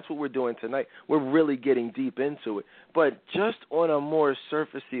is, and that's what we're doing tonight. We're really getting deep into it. But just on a more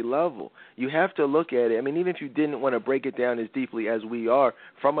surfacey level, you have to look at it. I mean, even if you didn't want to break it down as deeply as we are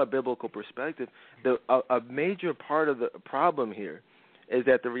from a biblical perspective, a major part of the problem here is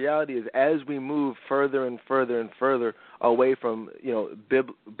that the reality is as we move further and further and further away from,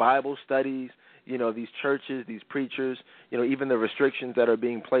 Bible studies, these churches, these preachers, even the restrictions that are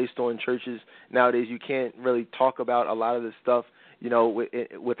being placed on churches nowadays, you can't really talk about a lot of this stuff,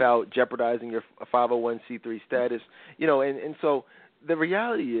 without jeopardizing your 501c3 status, and so the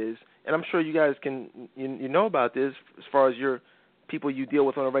reality is and I'm sure you guys can you know about this as far as your people you deal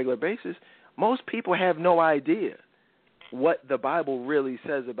with on a regular basis. Most people have no idea what the Bible really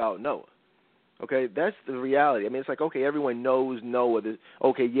says about Noah. Okay, that's the reality. I mean, it's like, okay, everyone knows Noah.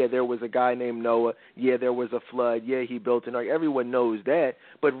 Okay, yeah, there was a guy named Noah. Yeah, there was a flood. Yeah, he built an ark. Everyone knows that.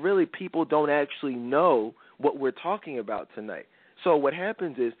 But really, people don't actually know what we're talking about tonight. So what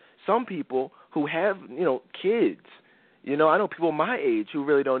happens is some people who have, kids, I know people my age who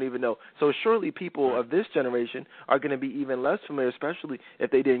really don't even know. So surely people of this generation are going to be even less familiar, especially if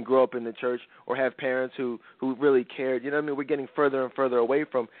they didn't grow up in the church or have parents who really cared. You know what I mean? We're getting further and further away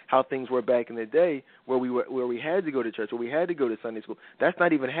from how things were back in the day where we had to go to church, where we had to go to Sunday school. That's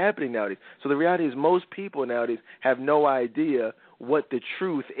not even happening nowadays. So the reality is most people nowadays have no idea what the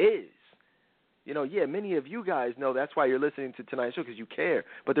truth is. Many of you guys know that's why you're listening to tonight's show, because you care.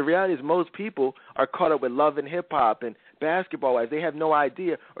 But the reality is most people are caught up with love and hip-hop and basketball as they have no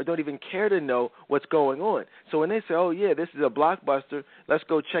idea or don't even care to know what's going on. So when they say, oh, yeah, this is a blockbuster, let's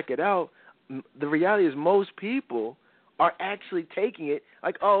go check it out, the reality is most people are actually taking it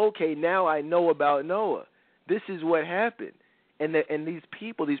like, oh, okay, now I know about Noah. This is what happened. And these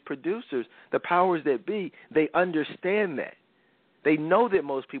people, these producers, the powers that be, they understand that. They know that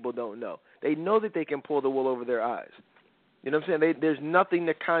most people don't know. They know that they can pull the wool over their eyes. You know what I'm saying? There's nothing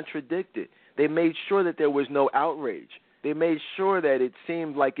to contradict it. They made sure that there was no outrage. They made sure that it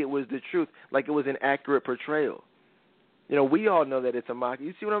seemed like it was the truth, like it was an accurate portrayal. We all know that it's a mock.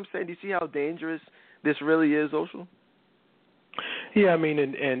 You see what I'm saying? Do you see how dangerous this really is, Oshel? Yeah, I mean,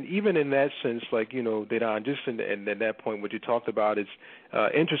 and even in that sense, like, Dedan, just in that point, what you talked about is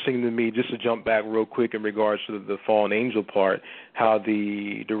interesting to me, just to jump back real quick in regards to the fallen angel part, how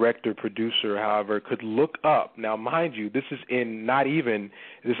the director, producer, however, could look up. Now, mind you, this is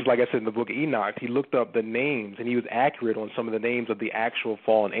like I said in the book of Enoch, he looked up the names, and he was accurate on some of the names of the actual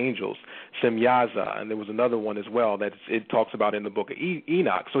fallen angels, Semyaza, and there was another one as well that it talks about in the book of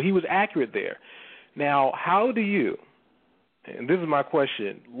Enoch. So he was accurate there. Now, how do you, and this is my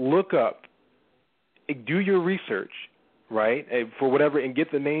question, look up, do your research, right, for whatever, and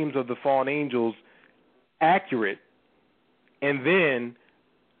get the names of the fallen angels accurate, and then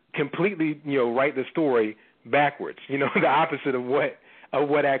completely, write the story backwards, the opposite of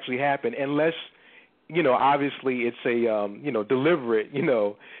what actually happened, unless, obviously it's a, deliberate,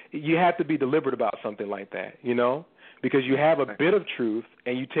 you have to be deliberate about something like that, because you have a bit of truth,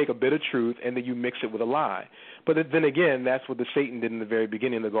 and you take a bit of truth, and then you mix it with a lie. But then again, that's what Satan did in the very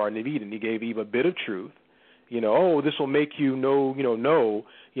beginning of the Garden of Eden. He gave Eve a bit of truth. This will make you know,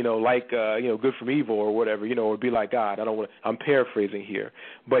 good from evil or whatever, or be like God. I'm paraphrasing here.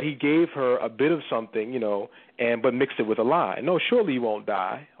 But he gave her a bit of something, but mixed it with a lie. No, surely you won't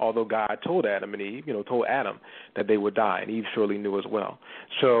die, although God told Adam and Eve, told Adam that they would die, and Eve surely knew as well.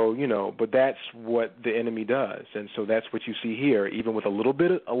 So, but that's what the enemy does. And so that's what you see here, even with a little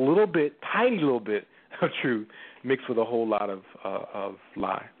bit, tiny little bit of truth mixed with a whole lot of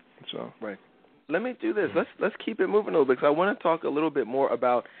lie. So right. Let me do this. Let's keep it moving a little bit, because I want to talk a little bit more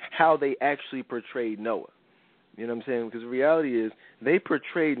about how they actually portrayed Noah. You know what I'm saying? Because the reality is they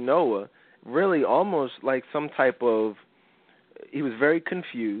portrayed Noah really almost like some type of, he was very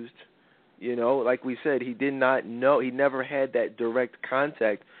confused. Like we said, he did not know, he never had that direct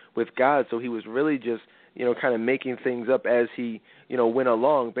contact with God, so he was really just, kind of making things up as he, went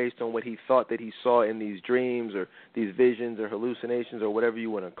along based on what he thought that he saw in these dreams or these visions or hallucinations or whatever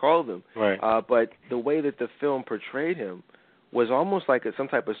you want to call them. Right. But the way that the film portrayed him was almost like some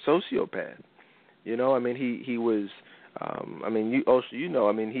type of sociopath. He was, he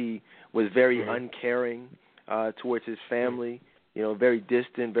was very uncaring towards his family, very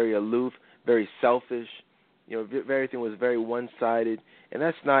distant, very aloof, very selfish. Everything was very one-sided, and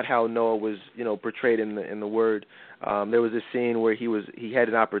that's not how Noah was, portrayed in the Word. There was a scene where he had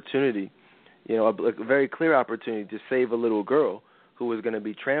an opportunity, a very clear opportunity to save a little girl who was going to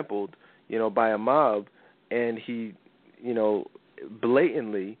be trampled, by a mob, and he,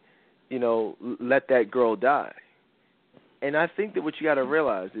 blatantly, let that girl die. And I think that what you got to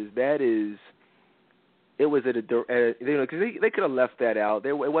realize is it was because they could have left that out.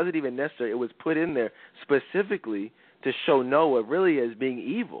 It wasn't even necessary. It was put in there specifically to show Noah really as being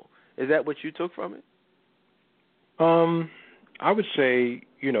evil. Is that what you took from it? I would say,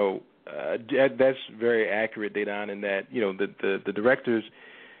 that's very accurate, Dedan, in that, the directors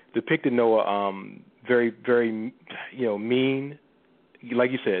depicted Noah very, very, mean.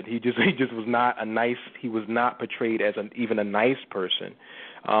 Like you said, he just was not a nice. He was not portrayed as even a nice person.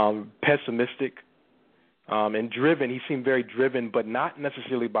 Pessimistic. And driven, he seemed very driven, but not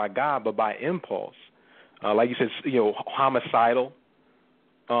necessarily by God, but by impulse. Like you said, homicidal.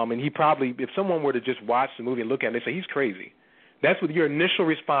 And he probably, if someone were to just watch the movie and look at it, they say, he's crazy. That's what your initial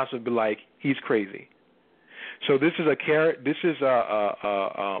response would be like, he's crazy. So this is a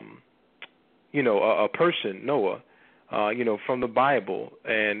person, Noah, from the Bible,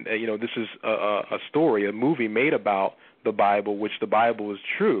 and this is a story, a movie made about the Bible, which the Bible is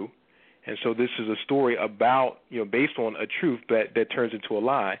true, and so this is a story about, based on a truth that turns into a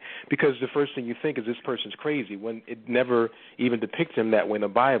lie, because the first thing you think is this person's crazy when it never even depicts him that way in the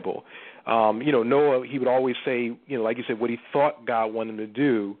Bible. Noah, he would always say, like you said, what he thought God wanted him to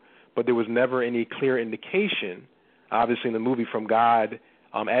do, but there was never any clear indication, obviously in the movie, from God,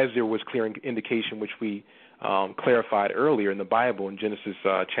 as there was clear indication, which we clarified earlier in the Bible in Genesis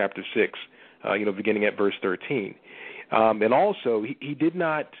chapter 6, beginning at verse 13. And also, he did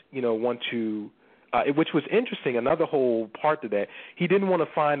not, want to, which was interesting, another whole part to that, he didn't want to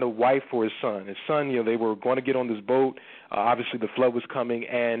find a wife for his son. His son, they were going to get on this boat. Obviously, the flood was coming,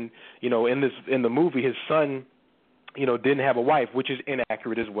 and, in the movie, his son, didn't have a wife, which is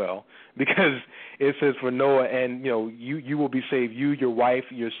inaccurate as well, because it says for Noah, and, you will be saved, you, your wife,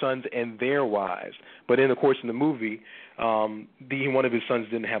 your sons, and their wives. But in, of course, in the movie, one of his sons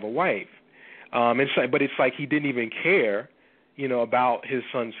didn't have a wife. But it's like he didn't even care, about his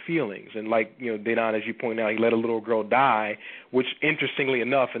son's feelings. And like, Dedan, as you point out, he let a little girl die, which interestingly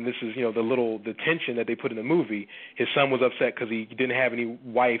enough, and this is, the tension that they put in the movie, his son was upset because he didn't have any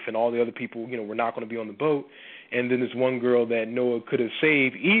wife and all the other people, were not going to be on the boat. And then this one girl that Noah could have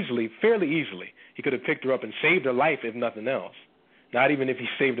saved fairly easily. He could have picked her up and saved her life, if nothing else. Not even if he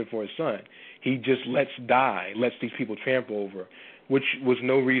saved her for his son. He just lets these people trample over her, which was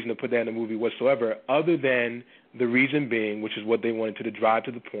no reason to put that in the movie whatsoever, other than the reason being, which is what they wanted to drive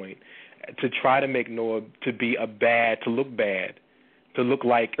to the point, to try to make Noah to look bad, to look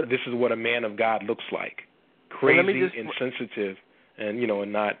like this is what a man of God looks like, crazy, insensitive, and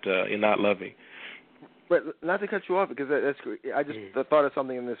and not loving. But not to cut you off, because that's I just thought of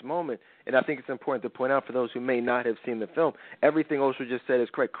something in this moment, and I think it's important to point out for those who may not have seen the film. Everything Osher just said is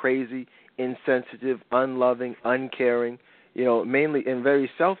correct: crazy, insensitive, unloving, uncaring. Mainly and very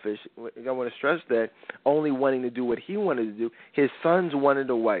selfish. I want to stress that, only wanting to do what he wanted to do. His sons wanted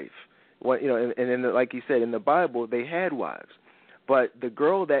a wife. And like he said, in the Bible, they had wives. But the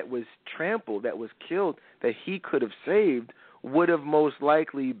girl that was trampled, that was killed, that he could have saved, would have most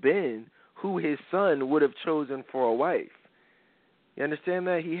likely been who his son would have chosen for a wife. You understand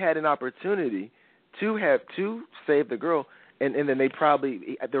that? He had an opportunity to save the girl, and then they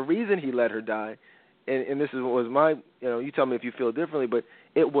probably, the reason he let her die, and this is what was my, you tell me if you feel differently, but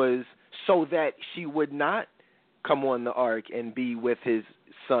it was so that she would not come on the ark and be with his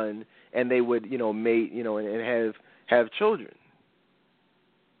son, and they would, mate, and have children.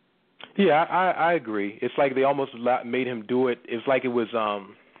 Yeah, I agree. It's like they almost made him do it. It's like it was,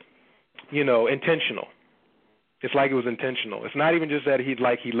 intentional. It's like it was intentional. It's not even just that he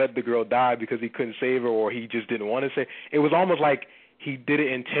let the girl die because he couldn't save her or he just didn't want to save. It was almost like he did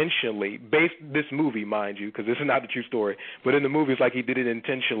it intentionally, based this movie, mind you, because this is not the true story. But in the movie, it's like he did it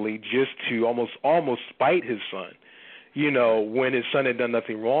intentionally just to almost spite his son, when his son had done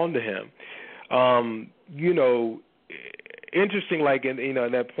nothing wrong to him. Interesting, like in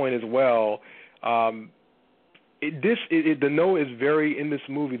that point as well. The Noah is very, in this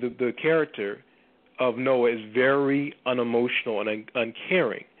movie, the character of Noah is very unemotional and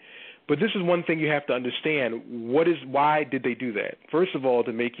uncaring. But this is one thing you have to understand. Why did they do that? First of all,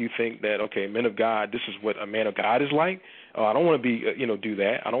 to make you think that, okay, men of God, this is what a man of God is like. Oh, I don't want to be, do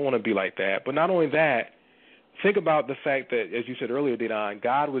that. I don't want to be like that. But not only that, think about the fact that, as you said earlier, Dedan,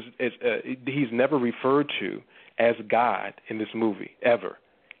 God he's never referred to as God in this movie, ever.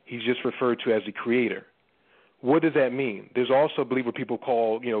 He's just referred to as the creator. What does that mean? There's also a believer people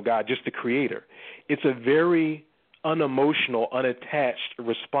call, God just the creator. It's a very unemotional, unattached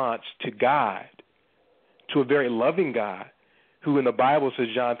response to God, to a very loving God, who in the Bible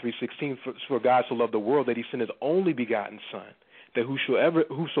says, John 3:16, for God so loved the world that he sent his only begotten Son, that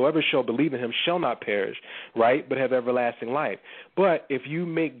whosoever shall believe in him shall not perish, right, but have everlasting life. But if you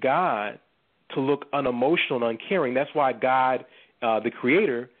make God to look unemotional and uncaring, that's why God, the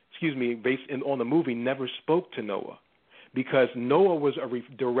creator, based on the movie, never spoke to Noah, because Noah was a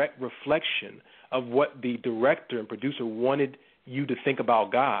direct reflection of what the director and producer wanted you to think about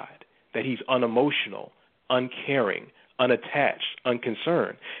God, that he's unemotional, uncaring, unattached,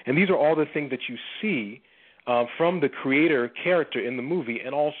 unconcerned. And these are all the things that you see from the creator character in the movie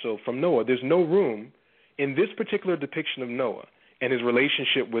and also from Noah. There's no room in this particular depiction of Noah and his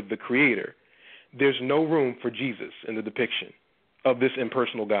relationship with the creator. There's no room for Jesus in the depiction of this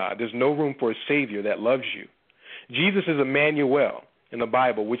impersonal God. There's no room for a Savior that loves you. Jesus is Emmanuel. in the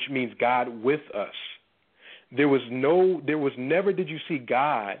Bible, which means God with us. There was never did you see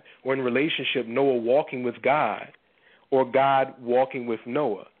God or in relationship Noah walking with God or God walking with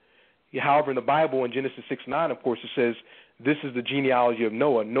Noah. However, in the Bible, in Genesis 6:9, of course, it says, this is the genealogy of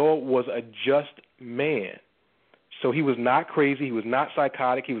Noah. Noah was a just man. So he was not crazy. He was not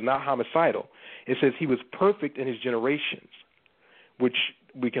psychotic. He was not homicidal. It says he was perfect in his generations, which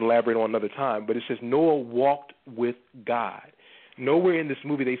we can elaborate on another time. But it says Noah walked with God. Nowhere in this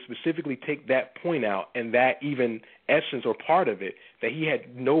movie they specifically take that point out and that even essence or part of it, that he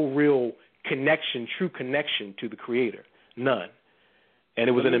had no real connection, true connection to the Creator. None. And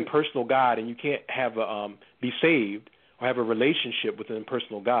it was an impersonal God, and you can't have be saved or have a relationship with an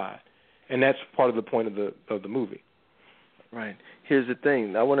impersonal God. And that's part of the point of the movie. Right. Here's the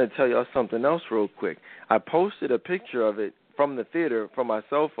thing. I want to tell y'all something else real quick. I posted a picture of it from the theater from my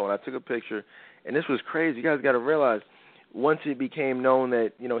cell phone. I took a picture, and this was crazy. You guys got to realize, once it became known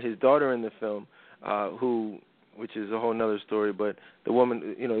that, his daughter in the film, which is a whole nother story, but the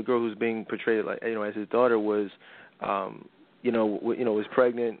woman, the girl who's being portrayed like, as his daughter was, was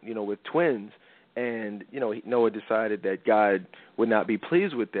pregnant, with twins, and, Noah decided that God would not be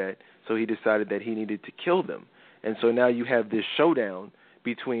pleased with that, so he decided that he needed to kill them. And so now you have this showdown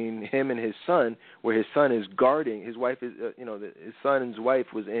between him and his son, where his son is guarding, his wife is, his son's wife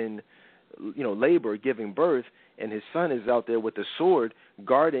was in, labor, giving birth, and his son is out there with a sword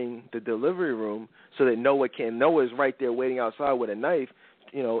guarding the delivery room so that Noah is right there waiting outside with a knife,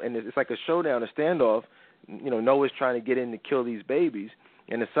 and it's like a showdown, a standoff. Noah's trying to get in to kill these babies,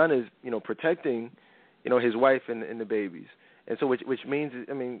 and the son is, protecting, his wife and the babies. And so, which means,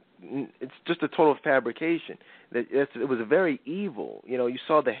 it's just a total fabrication. It was very evil. You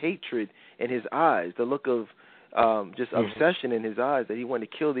saw the hatred in his eyes, the look of just obsession in his eyes that he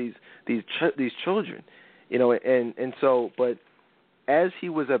wanted to kill these children. And so, but as he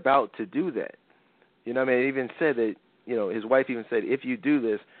was about to do that, it even said that, his wife even said, if you do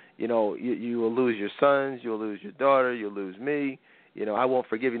this, you will lose your sons, you'll lose your daughter, you'll lose me. I won't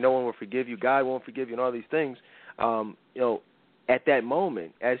forgive you. No one will forgive you. God won't forgive you, and all these things. At that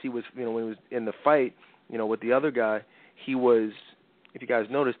moment, as he was, when he was in the fight, with the other guy, he was, if you guys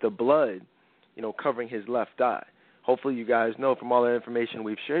noticed, the blood, covering his left eye. Hopefully you guys know from all the information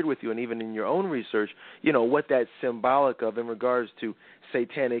we've shared with you, and even in your own research, what that's symbolic of in regards to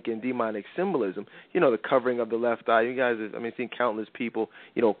satanic and demonic symbolism. The covering of the left eye. You guys have, seen countless people,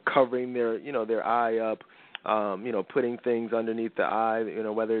 covering their eye up, putting things underneath the eye,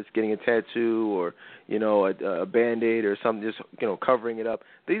 whether it's getting a tattoo or, a Band-Aid or something, just, covering it up.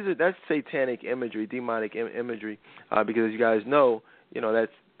 That's satanic imagery, demonic imagery, because as you guys know,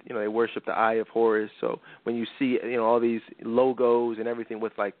 that's, they worship the Eye of Horus. So when you see, all these logos and everything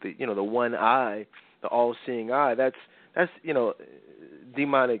with like the, the one eye, the all-seeing eye, that's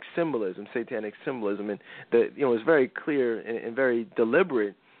demonic symbolism, satanic symbolism, and it's very clear and very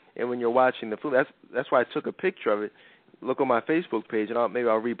deliberate. And when you're watching the film, that's why I took a picture of it. Look on my Facebook page, and maybe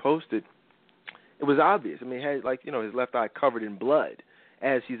I'll repost it. It was obvious. He had his left eye covered in blood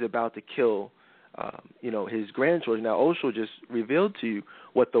as he's about to kill, his grandchildren. Now, Osho just revealed to you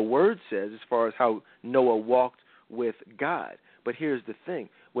what the word says as far as how Noah walked with God. But here's the thing: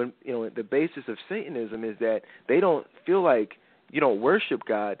 when the basis of Satanism is that they don't feel like you don't worship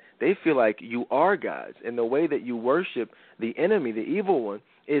God; they feel like you are gods. And the way that you worship the enemy, the evil one,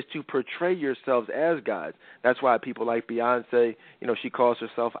 is to portray yourselves as gods. That's why people like Beyonce, she calls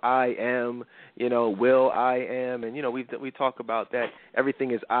herself I am, Will I am, and we talk about that.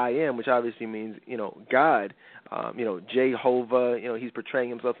 Everything is I am, which obviously means God. Jehovah, he's portraying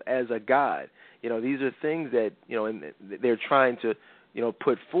himself as a god. These are things that and they're trying to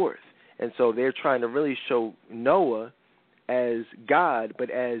put forth, and so they're trying to really show Noah as God, but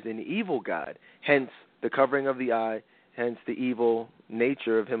as an evil God. Hence the covering of the eye. Hence the evil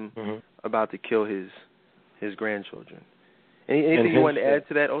nature of him about to kill his grandchildren. Anything you want to add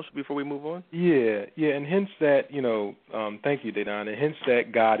to that, Osho, before we move on? Yeah, and hence that, thank you, Dedan, and hence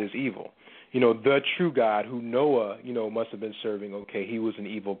that God is evil. The true God who Noah, must have been serving, he was an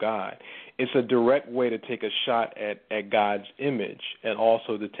evil God. It's a direct way to take a shot at God's image and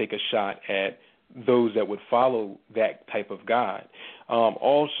also to take a shot at those that would follow that type of God.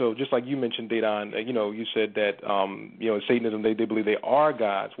 Also, just like you mentioned, Dedan, you said that, Satanism, they believe they are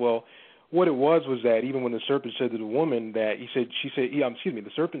gods. Well, what it was that even when the serpent said to the woman that the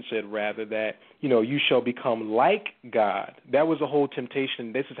serpent said rather that, you shall become like God. That was the whole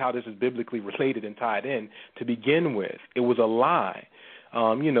temptation. This is how this is biblically related and tied in to begin with. It was a lie.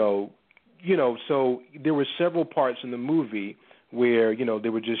 So there were several parts in the movie where,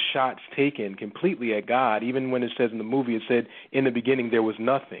 there were just shots taken completely at God. Even when it says in the movie, it said, in the beginning there was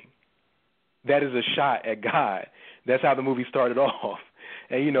nothing. That is a shot at God. That's how the movie started off.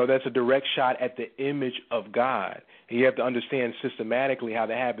 And, that's a direct shot at the image of God. And you have to understand systematically how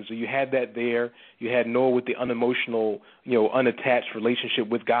that happens. So you had that there. You had Noah with the unemotional, unattached relationship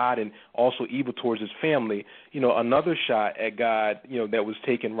with God and also evil towards his family. Another shot at God, that was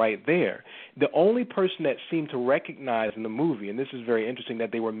taken right there. The only person that seemed to recognize in the movie, and this is very interesting,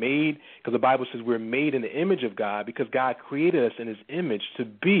 that they were made, because the Bible says we're made in the image of God because God created us in his image to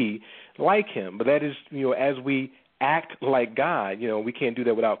be like him. But that is, as we act like God, we can't do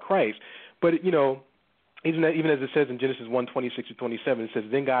that without Christ. But, even as it says in Genesis 1:26-27, it says,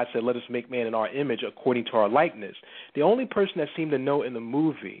 then God said, let us make man in our image according to our likeness. The only person that seemed to know in the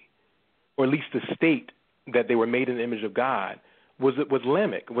movie, or at least the state that they were made in the image of God, was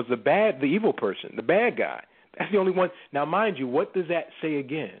Lamech, was the evil person, the bad guy. That's the only one. Now, mind you, what does that say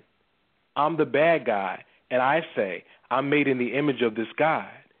again? I'm the bad guy, and I say I'm made in the image of this God.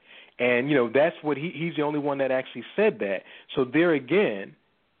 And, that's what he's the only one that actually said that. So there again,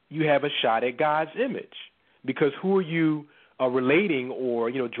 you have a shot at God's image. Because who are you relating or,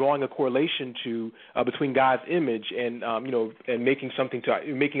 drawing a correlation to between God's image and, and making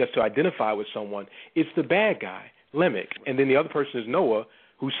us to identify with someone? It's the bad guy, Lamech. And then the other person is Noah,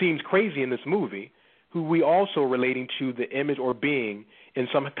 who seems crazy in this movie, who we also are relating to the image or being in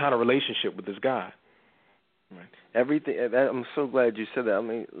some kind of relationship with this God. Right. Everything. I'm so glad you said that. I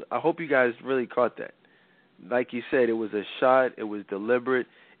mean, I hope you guys really caught that. Like you said, it was a shot. It was deliberate.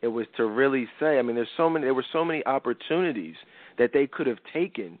 It was to really say. I mean, there were so many opportunities that they could have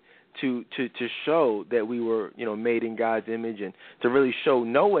taken to show that we were, made in God's image, and to really show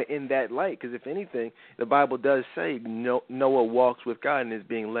Noah in that light. Because if anything, the Bible does say Noah walks with God and is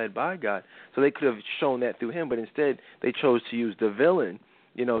being led by God. So they could have shown that through him, but instead they chose to use the villain.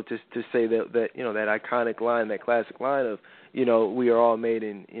 To say that that iconic line, that classic line of, we are all made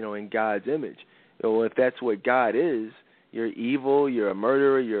in, in God's image. If that's what God is, you're evil, you're a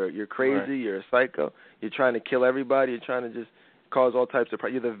murderer, you're crazy, right. You're a psycho, you're trying to kill everybody, you're trying to just cause all types of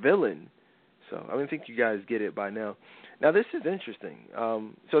problems. You're the villain. So I think you guys get it by now. Now this is interesting.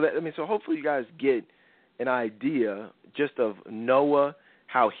 So hopefully you guys get an idea just of Noah,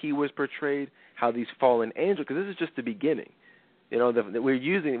 how he was portrayed, how these fallen angels, because this is just the beginning. This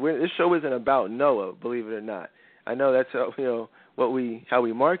show isn't about Noah, believe it or not. I know that's how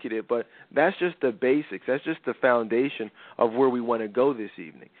we market it, but that's just the basics. That's just the foundation of where we want to go this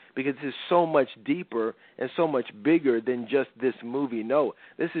evening, because it's so much deeper and so much bigger than just this movie. Noah.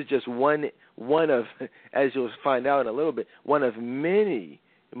 This is just one of, as you'll find out in a little bit, one of many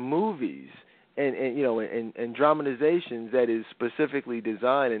movies and dramatizations that is specifically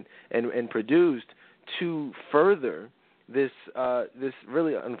designed and produced to further this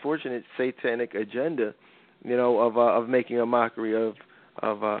really unfortunate satanic agenda, of making a mockery of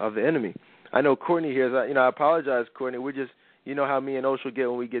the enemy. I know Courtney here. I apologize, Courtney. We're just, how me and Oshel get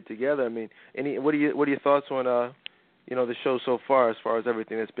when we get together. I mean, what are your thoughts on the show so far, as far as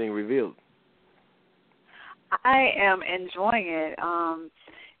everything that's being revealed? I am enjoying it.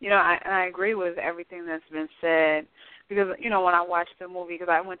 I agree with everything that's been said, because when I watched the movie, because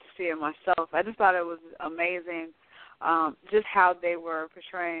I went to see it myself, I just thought it was amazing. Just how they were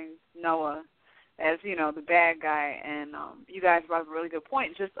portraying Noah as, the bad guy. And you guys brought up a really good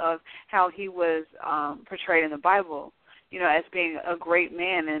point, just of how he was portrayed in the Bible, as being a great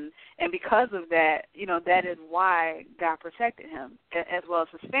man. And because of that, that is why God protected him, as well as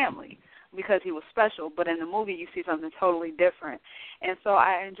his family, because he was special. But in the movie, you see something totally different. And so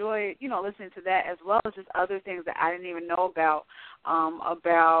I enjoy, listening to that, as well as just other things that I didn't even know about,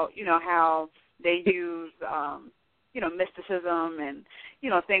 how they use mysticism and,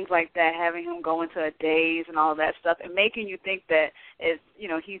 things like that, having him go into a daze and all that stuff, and making you think that it's,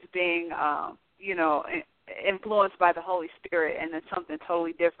 he's being, influenced by the Holy Spirit, and it's something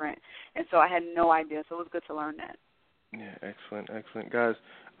totally different. And so I had no idea, so it was good to learn that. Yeah, excellent. Guys,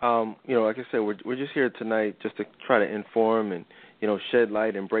 like I said, we're just here tonight just to try to inform and, shed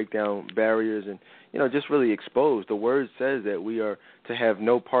light and break down barriers and, just really expose. The Word says that we are to have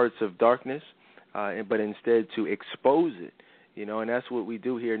no parts of darkness, but instead to expose it, and that's what we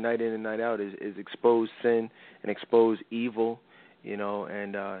do here night in and night out is expose sin and expose evil,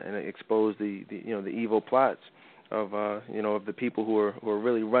 and expose the evil plots of of the people who are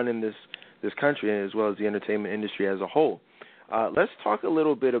really running this country, as well as the entertainment industry as a whole. Let's talk a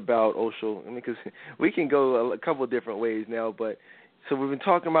little bit about Oshel, because we can go a couple of different ways now, but so we've been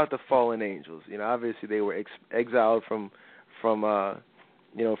talking about the fallen angels. Obviously they were exiled from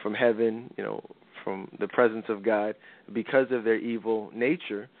heaven, from the presence of God because of their evil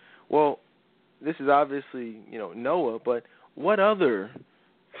nature. Well, this is obviously, Noah, but what other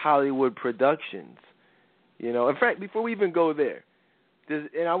Hollywood productions, in fact, before we even go there,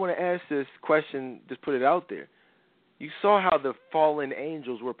 and I want to ask this question, just put it out there. You saw how the fallen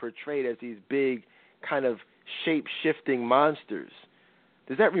angels were portrayed as these big kind of shape-shifting monsters.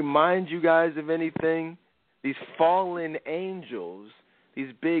 Does that remind you guys of anything? These fallen angels,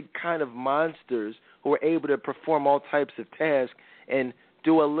 these big kind of monsters who were able to perform all types of tasks and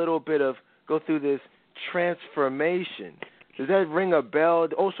do a little bit of, go through this transformation. Does that ring a bell?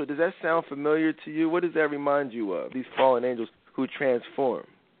 Also, does that sound familiar to you? What does that remind you of, these fallen angels who transform?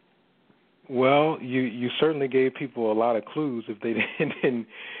 Well, you certainly gave people a lot of clues if they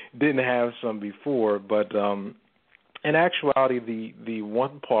didn't have some before. But in actuality, the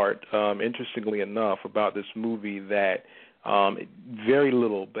one part, interestingly enough, about this movie that very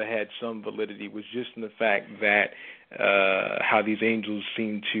little but had some validity was just in the fact that how these angels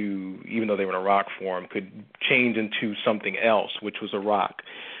seemed to, even though they were in a rock form, could change into something else, which was a rock.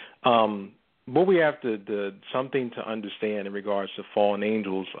 What we have something to understand in regards to fallen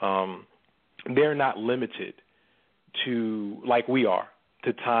angels, they're not limited to, like we are,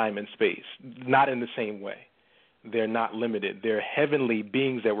 to time and space, not in the same way. They're not limited. They're heavenly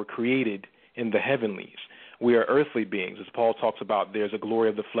beings that were created in the heavenlies. We are earthly beings, as Paul talks about. There's a glory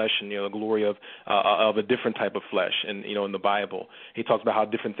of the flesh and a glory of a different type of flesh, and in the Bible, he talks about how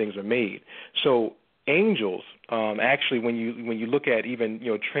different things are made. So angels, actually, when you look at even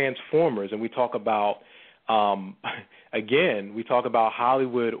Transformers, and we talk about again, we talk about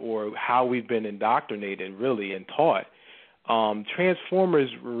Hollywood or how we've been indoctrinated, really, and taught. Transformers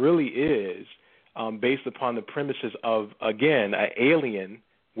really is based upon the premises of, again, an alien,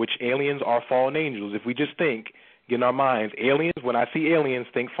 which aliens are fallen angels. If we just think, get in our minds, aliens, when I see aliens,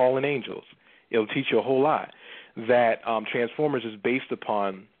 think fallen angels. It'll teach you a whole lot. That Transformers is based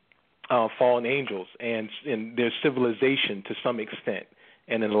upon fallen angels and their civilization to some extent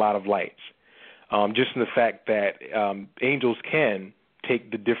and in a lot of lights. Just in the fact that angels can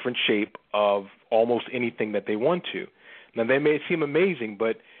take the different shape of almost anything that they want to. Now, they may seem amazing,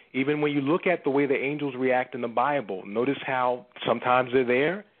 but even when you look at the way the angels react in the Bible, notice how sometimes they're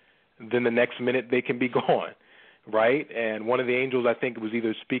there, then the next minute they can be gone, right? And one of the angels, I think, was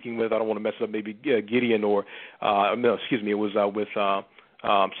either speaking with, I don't want to mess it up, maybe Gideon or, it was with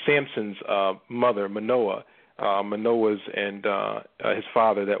Samson's mother, Manoah. Manoah's and his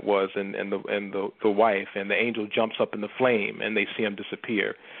father that was, and the wife, and the angel jumps up in the flame, and they see him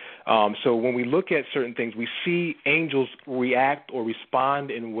disappear. So when we look at certain things, we see angels react or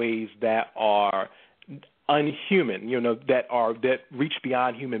respond in ways that are unhuman, that reach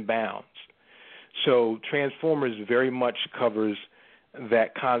beyond human bounds. So Transformers very much covers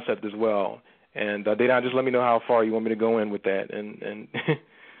that concept as well. And Dedan, just let me know how far you want me to go in with that. And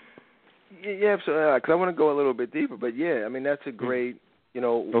Yeah, absolutely. Because I want to go a little bit deeper, but yeah, I mean that's a great,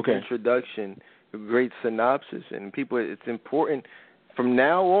 introduction, a great synopsis, and people, it's important from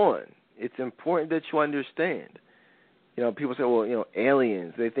now on. It's important that you understand. People say, well,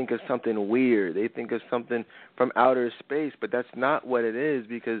 aliens. They think of something weird. They think of something from outer space, but that's not what it is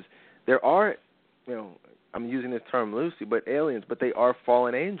because there are, I'm using this term loosely, but aliens, but they are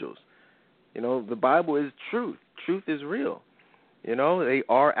fallen angels. The Bible is truth. Truth is real. They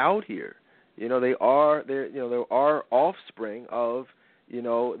are out here. They are offspring of,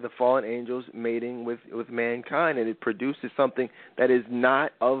 the fallen angels mating with mankind, and it produces something that is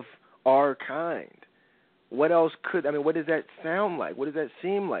not of our kind. What else what does that sound like? What does that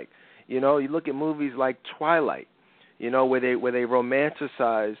seem like? You look at movies like Twilight, where they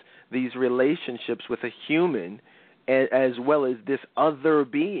romanticize these relationships with a human as well as this other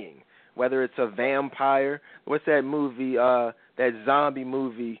being, whether it's a vampire. What's that movie, that zombie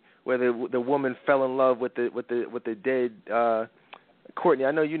movie where the woman fell in love with the dead Courtney?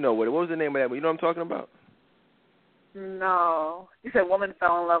 I know you know what was the name of that movie? You know what I'm talking about? No. You said woman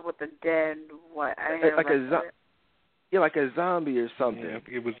fell in love with the dead. What? I didn't hear like a zombie or something. Yeah,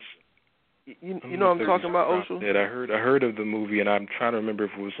 it was. You know what I'm talking about, Oshel? I heard of the movie, and I'm trying to remember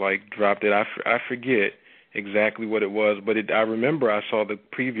if it was like Drop Dead. I forget exactly what it was, but I remember I saw the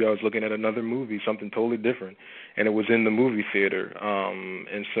preview. I was looking at another movie, something totally different, and it was in the movie theater.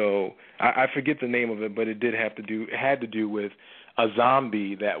 And so I forget the name of it, but it had to do with a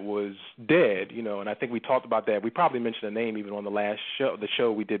zombie that was dead, and I think we talked about that. We probably mentioned the name even on the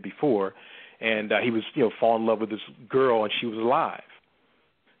show we did before, and he was, fall in love with this girl, and she was alive.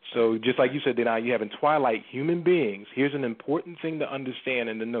 So just like you said, now you have in Twilight human beings. Here's an important thing to understand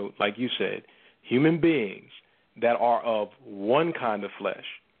and to note, like you said, human beings that are of one kind of flesh,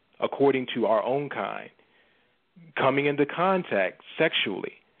 according to our own kind, coming into contact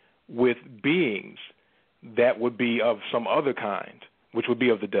sexually with beings that would be of some other kind, which would be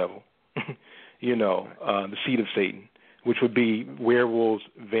of the devil, the seed of Satan, which would be werewolves,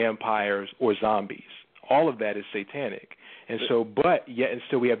 vampires, or zombies. All of that is satanic. And so, but yet and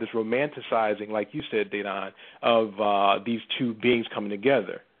still we have this romanticizing, like you said, Dedan, of these two beings coming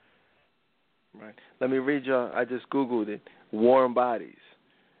together. Right. Let me read you. I just Googled it. Warm Bodies.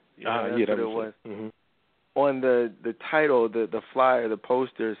 That's what it was. Mm-hmm. On the title, the flyer, the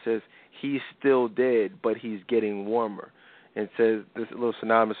poster says, "He's still dead, but he's getting warmer." And it says, this little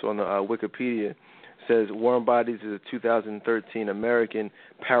synopsis on the Wikipedia says, Warm Bodies is a 2013 American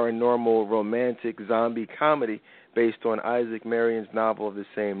paranormal romantic zombie comedy based on Isaac Marion's novel of the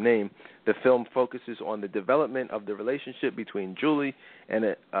same name. The film focuses on the development of the relationship between Julie,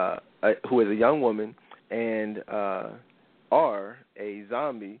 and who is a young woman, and R, a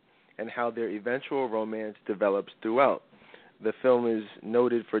zombie, and how their eventual romance develops throughout. The film is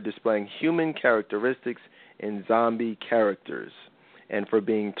noted for displaying human characteristics in zombie characters and for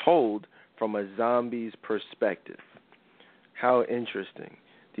being told from a zombie's perspective. How interesting.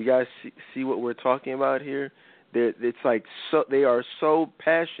 Do you guys see what we're talking about here? It's like they are so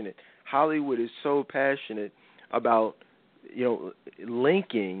passionate. Hollywood is so passionate about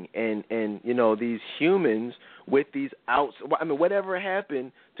linking and these humans with these whatever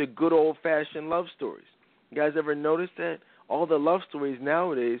happened to good old-fashioned love stories? You guys ever notice that? All the love stories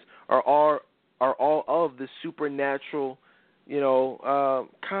nowadays are all of the supernatural,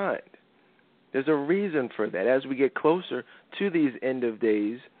 kind. There's a reason for that. As we get closer to these end of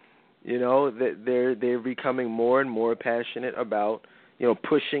days, that they're becoming more and more passionate about,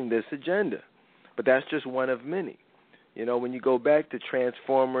 pushing this agenda. But that's just one of many. When you go back to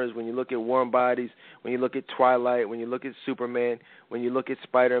Transformers, when you look at Warm Bodies, when you look at Twilight, when you look at Superman, when you look at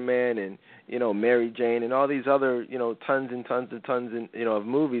Spider-Man and, Mary Jane and all these other, tons and tons and tons of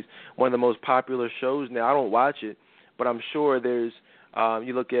movies, one of the most popular shows now. I don't watch it, but I'm sure there's,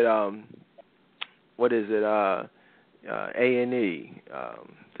 you look at, what is it, A&E,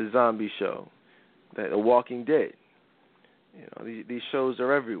 the zombie show, The Walking Dead. These shows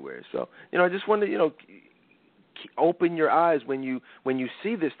are everywhere. So, I just wanted to, open your eyes when you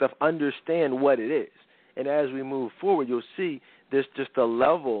see this stuff, understand what it is. And as we move forward, you'll see there's just a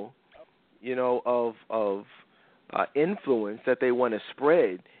level, of influence that they want to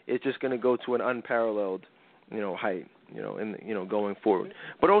spread. It's just going to go to an unparalleled, height, going forward.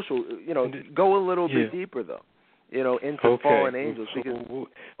 But also, go a little bit deeper, though, into fallen angels. Because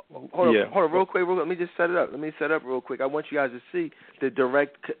hold on, real quick. Let me just set it up. Let me set up real quick. I want you guys to see the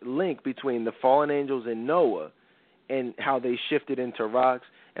direct link between the fallen angels and Noah, and how they shifted into rocks,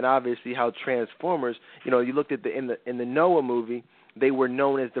 and obviously how Transformers. You looked at in the Noah movie, they were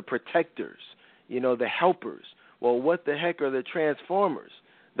known as the protectors, the helpers. Well, what the heck are the Transformers?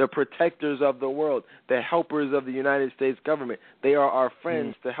 The protectors of the world, the helpers of the United States government. They are our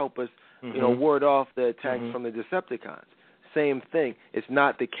friends to help us, ward off the attacks from the Decepticons. Same thing. It's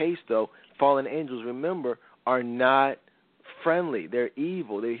not the case, though. Fallen angels, remember, are not friendly. They're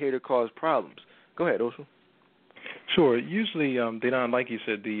evil. They're here to cause problems. Go ahead, Oshel. Sure. Usually, Dedan, like you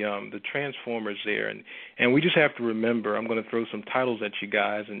said, the Transformers there, and we just have to remember. I'm going to throw some titles at you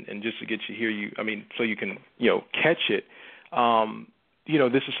guys, and just to get you here, so you can catch it.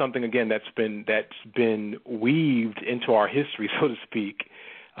 This is something again that's been weaved into our history, so to speak.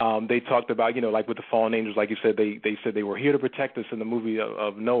 They talked about like with the fallen angels, like you said, they said they were here to protect us in the movie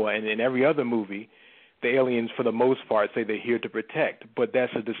of Noah, and in every other movie, the aliens for the most part say they're here to protect, but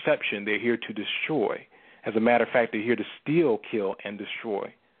that's a deception. They're here to destroy. As a matter of fact, they're here to steal, kill, and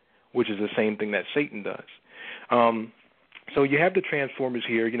destroy, which is the same thing that Satan does. So you have the Transformers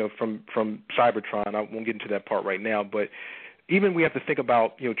here, from Cybertron. I won't get into that part right now, but even we have to think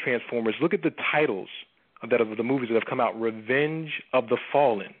about, Transformers. Look at the titles of the movies that have come out. Revenge of the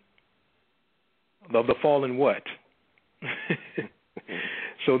Fallen. Of the Fallen what?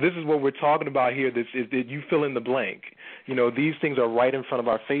 So this is what we're talking about here. This is that you fill in the blank. These things are right in front of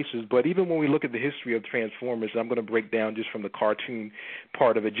our faces. But even when we look at the history of Transformers, I'm going to break down just from the cartoon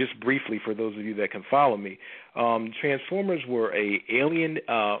part of it, just briefly for those of you that can follow me. Transformers were a alien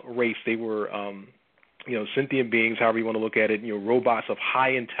race. They were, sentient beings, however you want to look at it. Robots of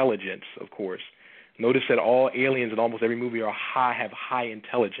high intelligence, of course. Notice that all aliens in almost every movie have high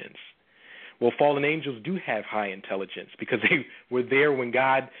intelligence. Well, fallen angels do have high intelligence because they were there when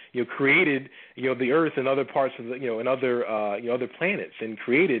God, created, the earth and other parts of and other planets and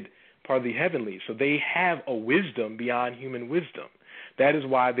created part of the heavenly. So they have a wisdom beyond human wisdom. That is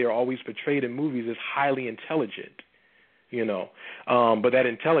why they're always portrayed in movies as highly intelligent. But that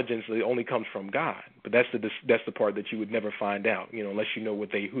intelligence only comes from God. But that's the part that you would never find out, unless you know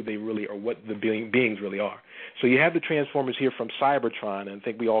who they really are, what the beings really are. So you have the Transformers here from Cybertron, and I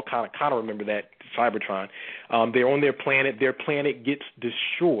think we all kind of remember that, Cybertron. They're on their planet. Their planet gets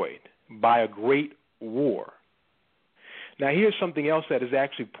destroyed by a great war. Now, here's something else that is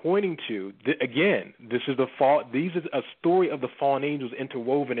actually pointing to, again, this is these is a story of the fallen angels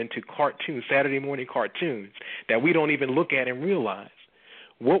interwoven into cartoons, Saturday morning cartoons, that we don't even look at and realize.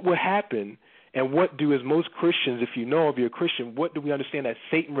 What would happen, and what do, as most Christians, if you know, if you're a Christian, what do we understand? That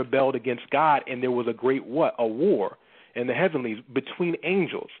Satan rebelled against God, and there was a great a war in the heavenlies between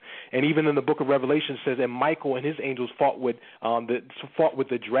angels. And even in the book of Revelation says that Michael and his angels fought with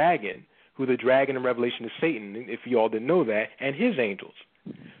the dragon, who the dragon in Revelation is Satan, if you all didn't know that, and his angels.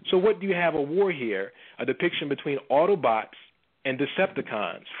 So what do you have? A war here, a depiction between Autobots and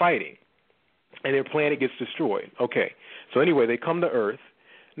Decepticons fighting, and their planet gets destroyed. Okay, so anyway, they come to Earth.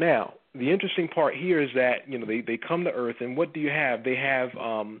 Now, the interesting part here is that, they come to Earth, and what do you have? They have,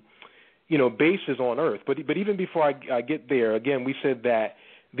 bases on Earth. But even before I get there, again, we said that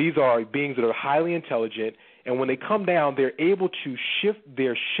these are beings that are highly intelligent, and when they come down, they're able to shift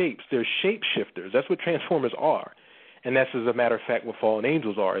their shapes. They're shapeshifters. That's what Transformers are. And that's, as a matter of fact, what fallen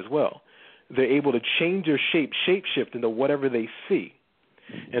angels are as well. They're able to change their shapeshift into whatever they see.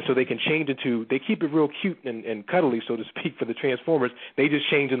 And so they can change they keep it real cute and cuddly, so to speak, for the Transformers. They just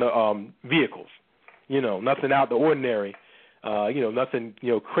change into vehicles. Nothing out of the ordinary. Nothing,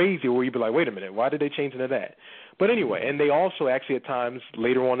 crazy where you'd be like, wait a minute, why did they change into that? But anyway, and they also actually at times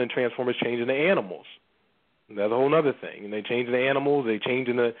later on in Transformers change into animals. That's a whole other thing. And they change into animals, they change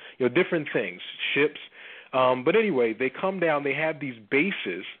into different things, ships. But anyway, they come down. They have these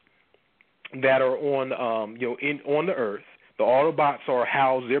bases that are on on the Earth. The Autobots are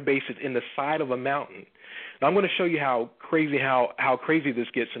housed. Their base is in the side of a mountain. Now I'm going to show you how crazy this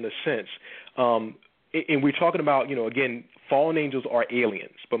gets in a sense. And we're talking about again, fallen angels are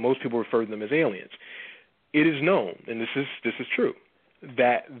aliens, but most people refer to them as aliens. It is known, and this is true,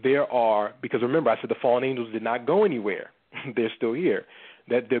 that there are, because remember I said the fallen angels did not go anywhere. They're still here.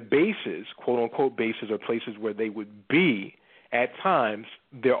 That their bases, quote-unquote bases, are places where they would be at times.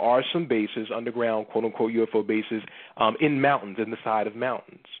 There are some bases, underground, quote-unquote UFO bases, in mountains, in the side of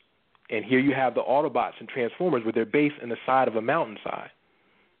mountains. And here you have the Autobots and Transformers with their base in the side of a mountainside,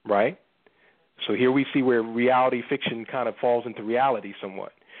 right? So here we see where reality fiction kind of falls into reality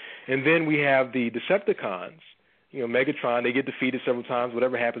somewhat. And then we have the Decepticons, Megatron. They get defeated several times.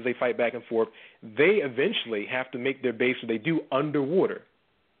 Whatever happens, they fight back and forth. They eventually have to make their base, they do, underwater.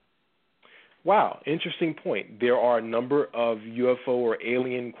 Wow, interesting point. There are a number of UFO or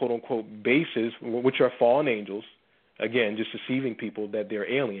alien, quote-unquote, bases, which are fallen angels, again, just deceiving people that they're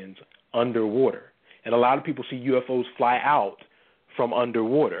aliens, underwater. And a lot of people see UFOs fly out from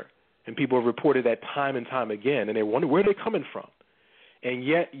underwater. And people have reported that time and time again, and they wonder where they're coming from. And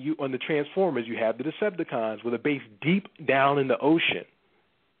yet, on the Transformers, you have the Decepticons with a base deep down in the ocean,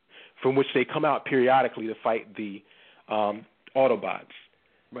 from which they come out periodically to fight the Autobots.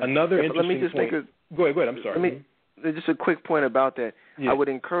 Right. Another interesting point. Go ahead. I'm sorry. Just a quick point about that. Yeah. I would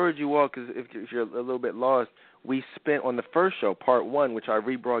encourage you all, because if you're a little bit lost, we spent on the first show, part one, which I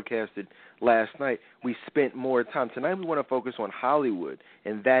rebroadcasted last night, we spent more time. Tonight we want to focus on Hollywood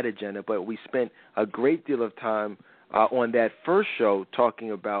and that agenda, but we spent a great deal of time on that first show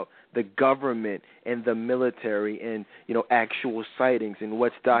talking about the government and the military and, actual sightings and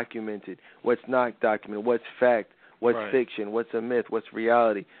what's documented, what's not documented, what's fact, what's fiction, what's a myth, what's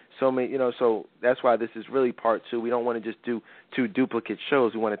reality. So many, so that's why this is really part two. We don't want to just do two duplicate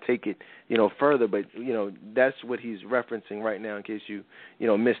shows. We want to take it, further. But, that's what he's referencing right now in case you,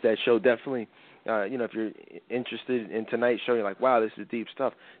 missed that show. Definitely, if you're interested in tonight's show, you're like, wow, this is deep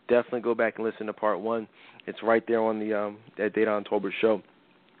stuff. Definitely go back and listen to part one. It's right there on the at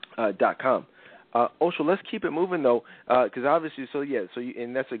DataOnTolbertShow.com. Osho, let's keep it moving though, because obviously,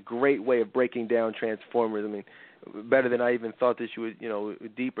 and that's a great way of breaking down Transformers. I mean, better than I even thought that you would,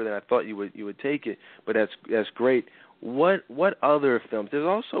 deeper than I thought you would take it. But that's great. What other films? There's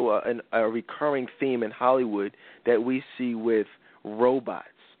also a recurring theme in Hollywood that we see with robots.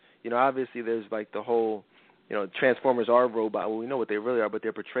 Obviously there's like the whole, Transformers are robots. Well, we know what they really are, but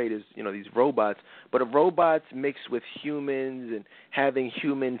they're portrayed as, these robots. But robots mixed with humans and having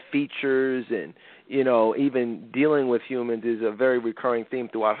human features and, even dealing with humans is a very recurring theme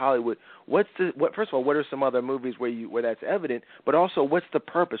throughout Hollywood. First of all, what are some other movies where that's evident? But also, what's the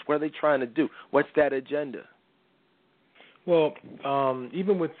purpose? What are they trying to do? What's that agenda? Well,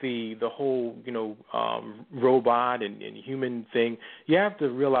 even with the whole robot and human thing, you have to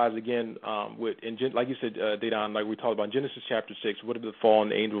realize again like you said, Dedan, like we talked about in Genesis chapter 6, what are the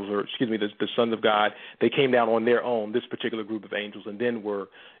fallen angels, or excuse me, the sons of God? They came down on their own, this particular group of angels, and then were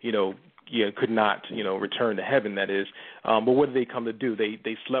could not return to heaven. That is, but what did they come to do?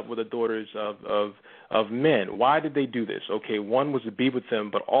 They slept with the daughters of men. Why did they do this? Okay, one was to be with them,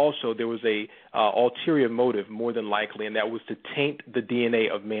 but also there was a ulterior motive, more than likely, and that was to taint the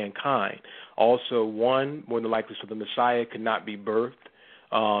DNA of mankind. Also, one, more than likely, so the Messiah could not be birthed,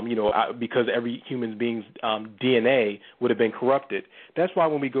 because every human being's DNA would have been corrupted. That's why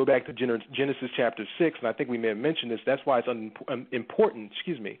when we go back to Genesis chapter 6, and I think we may have mentioned this, that's why it's important,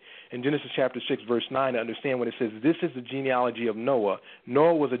 in Genesis chapter 6, verse 9, to understand when it says, this is the genealogy of Noah.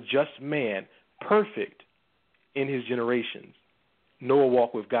 Noah was a just man, perfect in his generations. Noah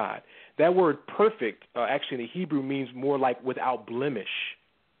walked with God. That word perfect, actually in the Hebrew, means more like without blemish.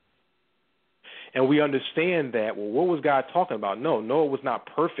 And we understand that, well, what was God talking about? No, Noah was not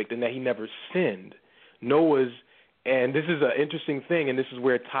perfect in that he never sinned. And this is an interesting thing, and this is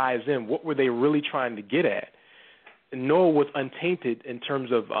where it ties in. What were they really trying to get at? Noah was untainted in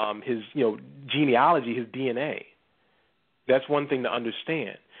terms of his genealogy, his DNA. That's one thing to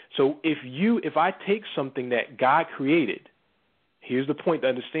understand. So if I take something that God created, here's the point to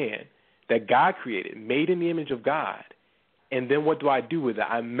understand, that God created, made in the image of God, and then what do I do with it?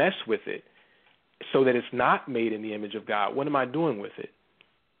 I mess with it so that it's not made in the image of God. What am I doing with it?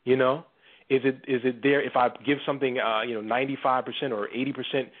 Is it there? If I give something 95% or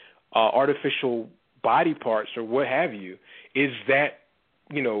 80% artificial body parts or what have you, is that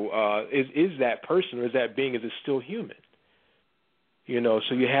is that person or is that being, is it still human?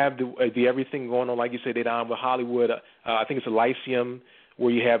 So you have the everything going on, like you said, Dedan, with Hollywood. I think it's Elysium,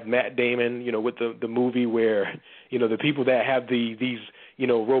 where you have Matt Damon, with the movie where, the people that have these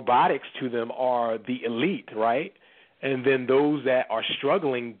robotics to them are the elite, right? And then those that are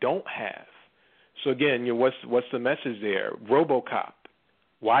struggling don't have. So again, what's the message there? RoboCop.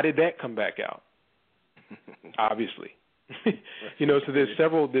 Why did that come back out? Obviously. So there's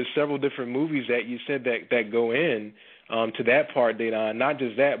several different movies that you said that go in to that part, Dedan. Not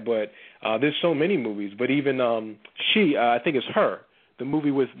just that, but there's so many movies. But even I think it's Her, the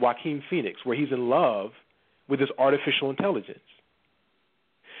movie with Joaquin Phoenix, where he's in love with this artificial intelligence.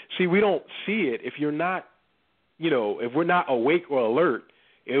 See, we don't see it if you're not, if we're not awake or alert.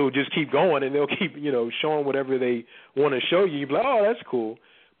 It'll just keep going, and they'll keep, showing whatever they want to show you. You'll be like, oh, that's cool.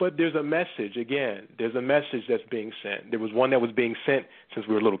 But there's a message, again. There's a message that's being sent. There was one that was being sent since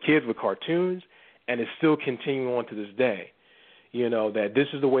we were little kids with cartoons, and it's still continuing on to this day, that this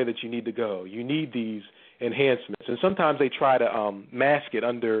is the way that you need to go. You need these enhancements. And sometimes they try to mask it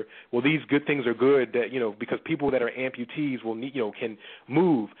under, well, these good things are good, that, because people that are amputees will need, can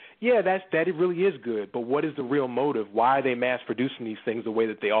move. Yeah, that it really is good, but what is the real motive? Why are they mass producing these things the way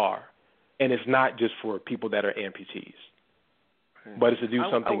that they are? And it's not just for people that are amputees, but it's to do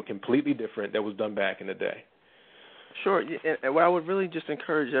something completely different that was done back in the day. Sure. And what I would really just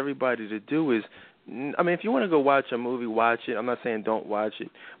encourage everybody to do is, if you want to go watch a movie, watch it. I'm not saying don't watch it,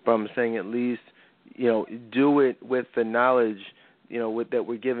 but I'm saying at least, do it with the knowledge, that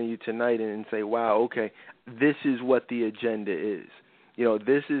we're giving you tonight, and say, wow, okay, this is what the agenda is.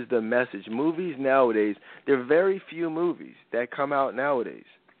 This is the message. Movies nowadays, there are very few movies that come out nowadays,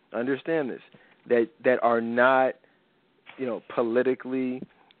 understand this, that are not, politically,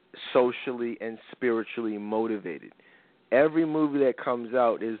 socially, and spiritually motivated. Every movie that comes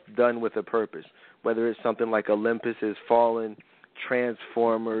out is done with a purpose, whether it's something like Olympus Has Fallen,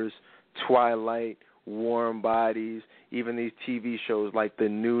 Transformers, Twilight, Warm Bodies, even these TV shows like The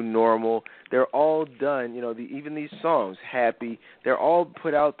New Normal. They're all done, even these songs, Happy, they're all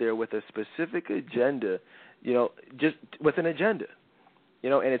put out there with a specific agenda, just with an agenda.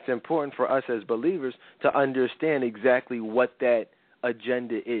 And it's important for us as believers to understand exactly what that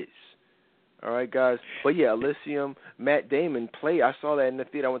agenda is. All right, guys? But, yeah, Elysium, Matt Damon I saw that in the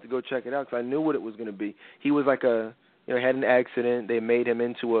theater. I went to go check it out because I knew what it was going to be. He was like had an accident. They made him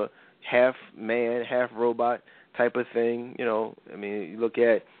into a half man, half robot type of thing. You look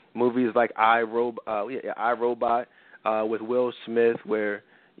at movies like iRobot with Will Smith, where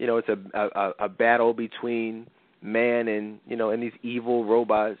it's a battle between man and and these evil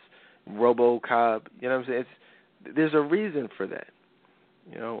robots, RoboCop. You know what I'm saying? There's a reason for that.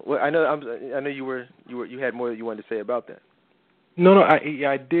 Well, I know you had more that you wanted to say about that. No,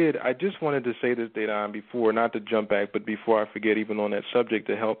 I did. I just wanted to say this, Dedan, before, not to jump back, but before I forget, even on that subject,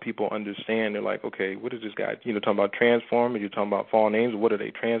 to help people understand. They're like, okay, what is this guy? Talking about Transformers? You're talking about fallen angels? What are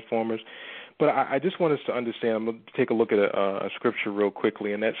they, Transformers? But I just want us to understand. I'm going to take a look at a scripture real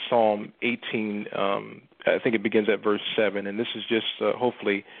quickly, and that's Psalm 18. I think it begins at verse 7, and this is just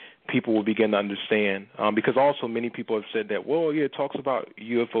hopefully people will begin to understand. Because also many people have said that, well, yeah, it talks about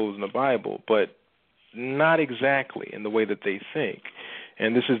UFOs in the Bible, but not exactly in the way that they think.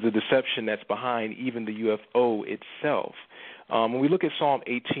 And this is the deception that's behind even the UFO itself. When we look at Psalm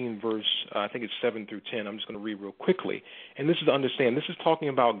 18, verse, I think it's 7 through 10, I'm just going to read real quickly. And this is to understand, this is talking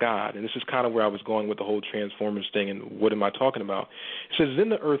about God, and this is kind of where I was going with the whole Transformers thing and what am I talking about. It says, then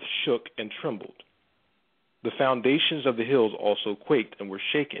the earth shook and trembled. The foundations of the hills also quaked and were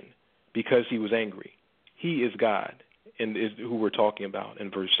shaken because he was angry. He is God, and is who we're talking about in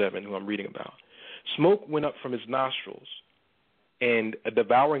verse 7, who I'm reading about. Smoke went up from his nostrils, and a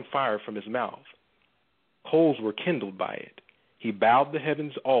devouring fire from his mouth. Coals were kindled by it. He bowed the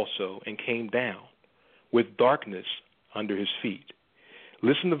heavens also and came down with darkness under his feet.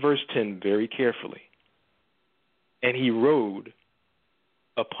 Listen to verse 10 very carefully. And he rode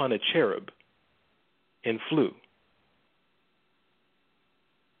upon a cherub and flew.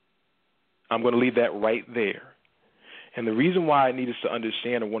 I'm going to leave that right there. And the reason why I needed to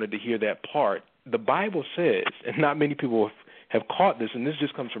understand and wanted to hear that part, the Bible says, and not many people have caught this, and this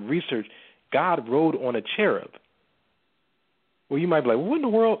just comes from research, God rode on a cherub. Well, you might be like, what in the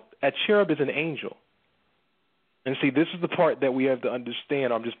world? A cherub is an angel. And see, this is the part that we have to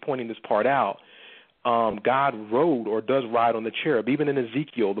understand. I'm just pointing this part out. God rode or does ride on the cherub. Even in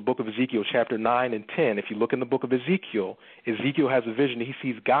Ezekiel, the book of Ezekiel, chapter 9 and 10, if you look in the book of Ezekiel, Ezekiel has a vision. He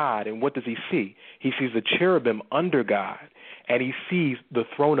sees God, and what does he see? He sees the cherubim under God, and he sees the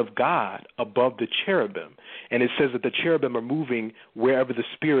throne of God above the cherubim. And it says that the cherubim are moving wherever the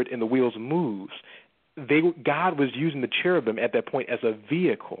Spirit in the wheels moves. God was using the cherubim at that point as a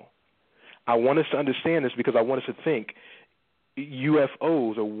vehicle. I want us to understand this because I want us to think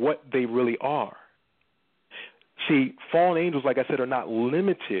UFOs are what they really are. See, fallen angels, like I said, are not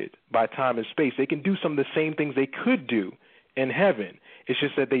limited by time and space. They can do some of the same things they could do in heaven. It's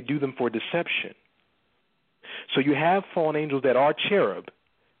just that they do them for deception. So you have fallen angels that are cherub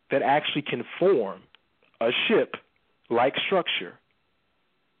that actually can form a ship-like structure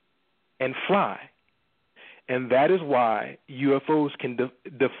and fly. And that is why UFOs can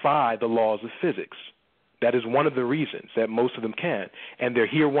defy the laws of physics. That is one of the reasons that most of them can. And they're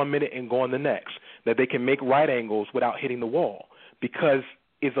here 1 minute and gone the next. That they can make right angles without hitting the wall because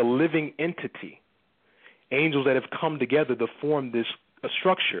it's a living entity. Angels that have come together to form this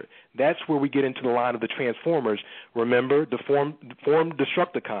structure. That's where we get into the line of the Transformers. Remember, the form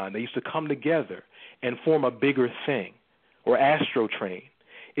Destructicon. They used to come together and form a bigger thing. Or Astro Train.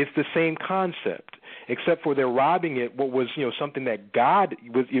 It's the same concept, except for they're robbing it. What was something that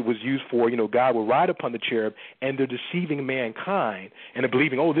it was used for. God will ride upon the cherub, and they're deceiving mankind and they're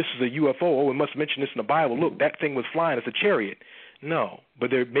believing, oh, this is a UFO. Oh, we must mention this in the Bible. Look, that thing was flying. It's a chariot. No, but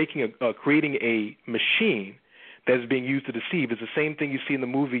they're making creating a machine that's being used to deceive. It's the same thing you see in the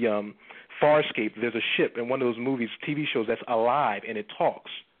movie Farscape. There's a ship in one of those movies, TV shows that's alive and it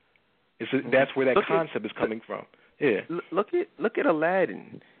talks. That's where that concept is coming from. Yeah. Look at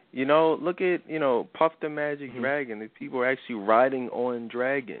Aladdin. Look at Puff the Magic Dragon. The people are actually riding on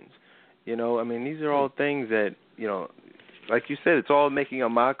dragons. These are all things that like you said, it's all making a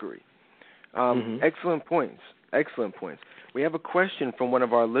mockery. Excellent points. Excellent points. We have a question from one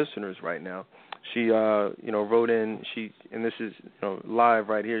of our listeners right now. She wrote in. And this is live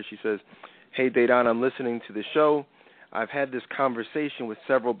right here. She says, "Hey, Dedan, I'm listening to the show. I've had this conversation with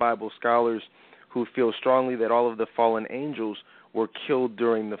several Bible scholars who feel strongly that all of the fallen angels were killed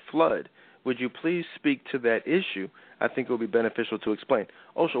during the flood. Would you please speak to that issue? I think it will be beneficial to explain."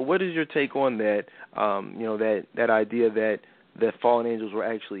 Also, what is your take on that, that idea that the fallen angels were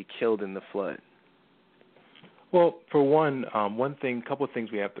actually killed in the flood? Well, for one couple of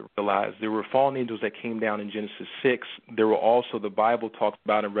things we have to realize. There were fallen angels that came down in Genesis 6. There were also, the Bible talks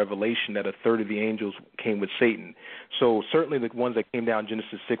about in Revelation that a third of the angels came with Satan. So certainly the ones that came down in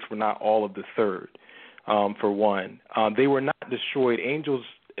Genesis 6 were not all of the third, for one. They were not destroyed. Angels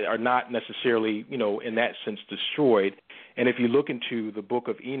are not necessarily, in that sense destroyed. And if you look into the book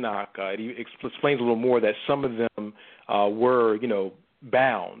of Enoch, it explains a little more that some of them were,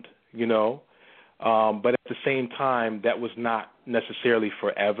 bound, but at the same time, that was not necessarily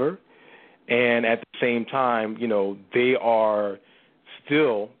forever. And at the same time, they are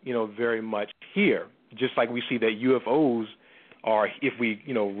still, very much here. Just like we see that UFOs are, if we,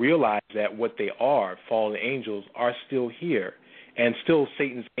 realize that what they are, fallen angels, are still here. And still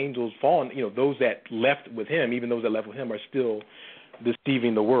Satan's angels fallen, those that left with him, even those that left with him, are still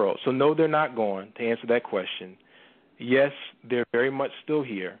deceiving the world. So no, they're not gone, to answer that question. Yes, they're very much still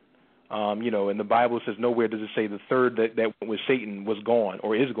here. And the Bible says nowhere does it say the third that went with Satan was gone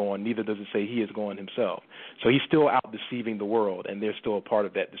or is gone. Neither does it say he is gone himself. So he's still out deceiving the world, and they're still a part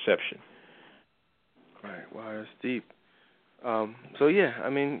of that deception. Right. Wow, that's deep.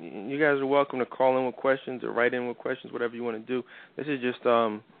 You guys are welcome to call in with questions or write in with questions, whatever you want to do. This is just,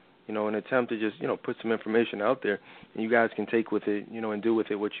 an attempt to just, put some information out there, and you guys can take with it, and do with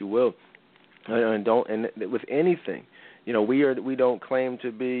it what you will. And with anything, we don't claim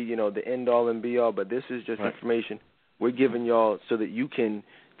to be, the end all and be all, but this is just right. information we're giving y'all so that you can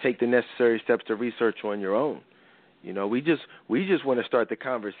take the necessary steps to research on your own. We just want to start the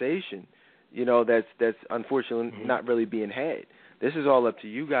conversation, that's unfortunately not really being had. This is all up to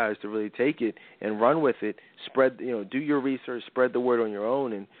you guys to really take it and run with it. Spread, do your research, spread the word on your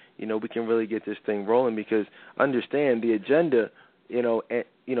own, and we can really get this thing rolling. Because understand the agenda,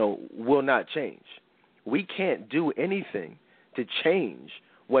 will not change. We can't do anything to change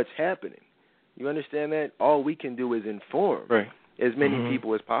what's happening. You understand that? All we can do is inform as many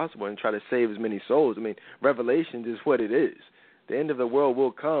people as possible and try to save as many souls. I mean, Revelations is what it is. The end of the world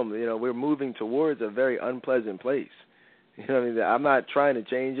will come. We're moving towards a very unpleasant place. I'm not trying to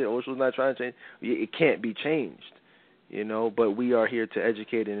change it. Osho's not trying to change it. It can't be changed, but we are here to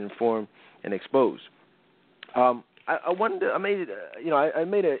educate and inform and expose. I made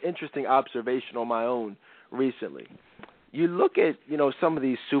an interesting observation on my own recently. You look at, some of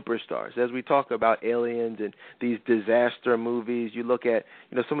these superstars, as we talk about aliens and these disaster movies, you look at,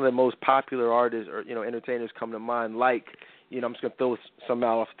 some of the most popular artists or, entertainers come to mind, like, I'm just going to throw some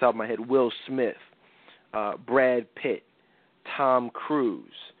out off the top of my head, Will Smith, Brad Pitt, Tom Cruise,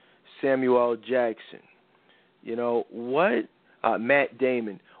 Samuel L. Jackson, Matt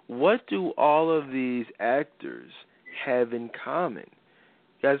Damon. What do all of these actors have in common?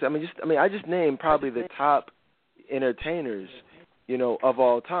 Guys, I just named probably the top entertainers, of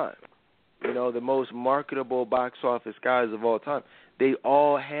all time. The most marketable box office guys of all time. They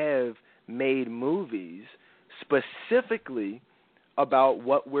all have made movies specifically about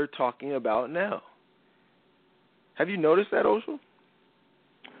what we're talking about now. Have you noticed that, Osho?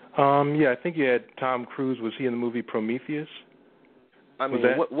 I think you had Tom Cruise. Was he in the movie Prometheus? Tom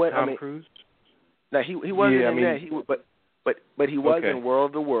Cruise? No, he wasn't in that. But he was in War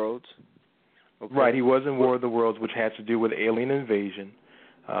of the Worlds. Okay. Right, he was in War of the Worlds, which has to do with alien invasion,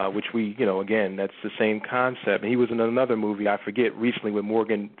 which we, again, that's the same concept. And he was in another movie, I forget, recently with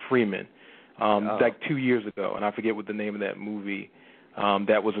Morgan Freeman, like 2 years ago, and I forget what the name of that movie.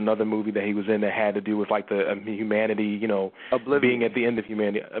 That was another movie that he was in that had to do with like the humanity, Oblivion. Being at the end of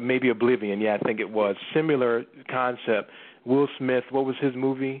humanity. Maybe Oblivion, I think it was. Similar concept. Will Smith, what was his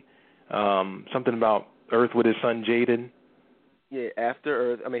movie? Something about Earth with his son Jaden. Yeah,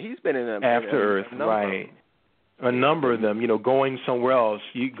 After Earth. He's been in After Earth, right. A number of them, going somewhere else,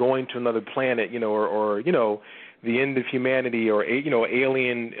 going to another planet, or the end of humanity or,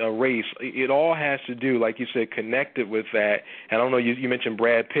 alien race. It all has to do, like you said, connected with that. And I don't know, you mentioned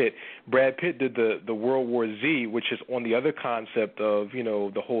Brad Pitt. Brad Pitt did the World War Z, which is on the other concept of,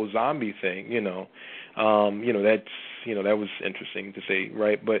 the whole zombie thing, that's, that was interesting to say,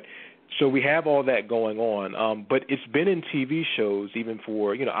 right? But so we have all that going on, but it's been in TV shows even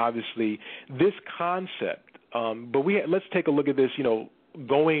for, obviously this concept. But let's take a look at this,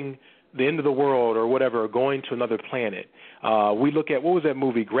 going the end of the world or whatever, or going to another planet. We look at, what was that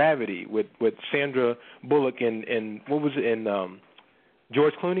movie, Gravity, with Sandra Bullock and what was it, in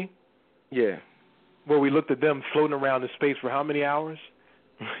George Clooney? Yeah. Where we looked at them floating around in space for how many hours?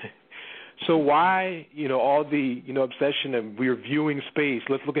 So why, all the, obsession of we're viewing space?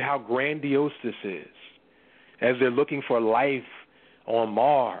 Let's look at how grandiose this is as they're looking for life on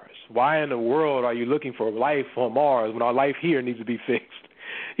Mars. Why in the world are you looking for life on Mars when our life here needs to be fixed?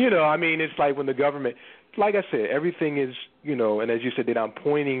 It's like when the government, like I said, everything is, and as you said, that I'm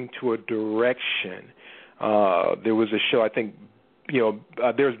pointing to a direction. There was a show, I think,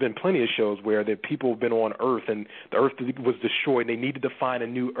 there's been plenty of shows where the people have been on Earth and the Earth was destroyed and they needed to find a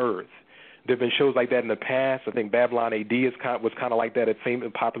new Earth. There have been shows like that in the past. I think Babylon AD was kind of like that, a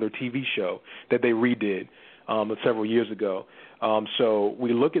famous popular TV show that they redid several years ago. So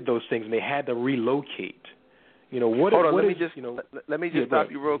we look at those things and they had to relocate. Hold on, let me just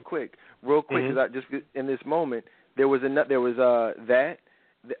stop you real quick. Because I just in this moment Elysium.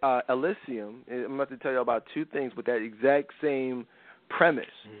 I'm about to tell you about two things with that exact same premise.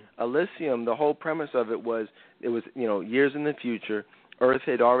 Elysium, the whole premise of it was years in the future. Earth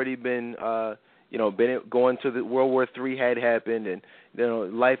had already been going to the World War III had happened, and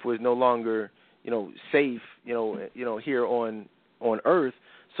life was no longer safe here on Earth.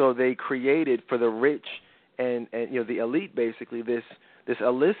 So they created for the rich and the elite basically this this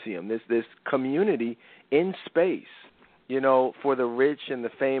Elysium, this community in space, for the rich and the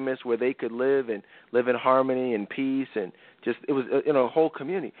famous, where they could live in harmony and peace, and just it was a whole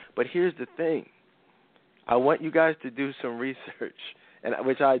community. But here's the thing: I want you guys to do some research, and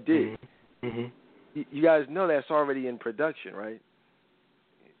which I did. Mm-hmm. You guys know that's already in production, right?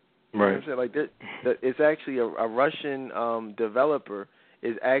 Right. You know what I'm saying? Like it's actually a Russian developer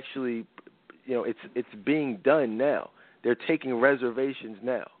is actually, it's being done now. They're taking reservations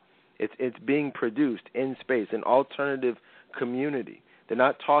now. It's being produced in space, an alternative community. They're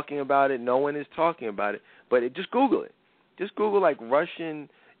not talking about it. No one is talking about it. But just Google it. Just Google like Russian,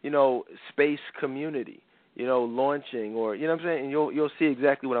 space community, launching, or what I'm saying, and you'll see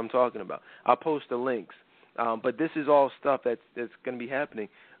exactly what I'm talking about. I'll post the links. But this is all stuff that's going to be happening.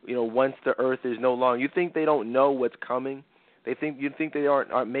 Once the Earth is no longer. You think they don't know what's coming? You think they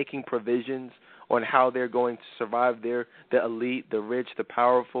aren't making provisions on how they're going to survive? The elite, the rich, the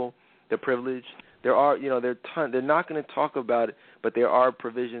powerful, the privileged. There are, they're not going to talk about it, but there are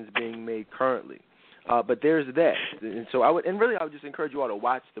provisions being made currently. But there's that, and so I would just encourage you all to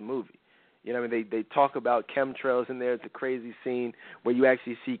watch the movie. They talk about chemtrails in there. It's a crazy scene where you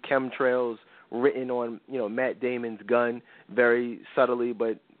actually see chemtrails written on, Matt Damon's gun, very subtly,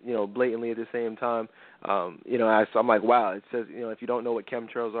 but blatantly at the same time. I'm like, wow. It says, if you don't know what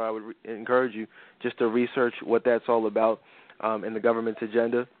chemtrails are, I would encourage you just to research what that's all about in the government's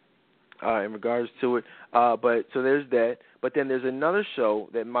agenda in regards to it. But so there's that. But then there's another show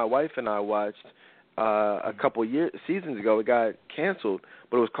that my wife and I watched a couple seasons ago. It got canceled,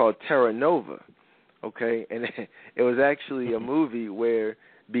 but it was called Terra Nova. Okay, and it was actually a movie where,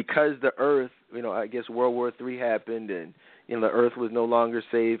 because the Earth, I guess World War III happened, and the Earth was no longer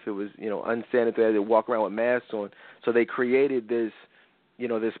safe. It was, unsanitary. They had to walk around with masks on. So they created this,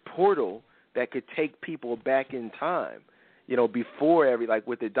 this portal that could take people back in time, before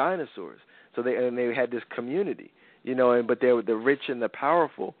with the dinosaurs. So they had this community, but the rich and the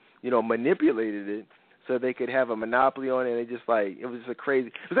powerful, manipulated it so they could have a monopoly on it. And it was just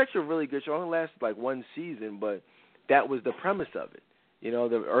it was actually a really good show. It only lasted one season, but that was the premise of it.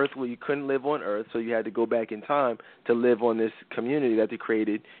 The Earth, you couldn't live on Earth, so you had to go back in time to live on this community that they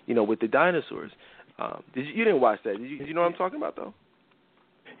created, with the dinosaurs. You didn't watch that? Did you know what I'm talking about, though?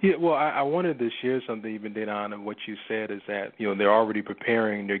 Yeah, well, I wanted to share something, even Dedan, of what you said is that, they're already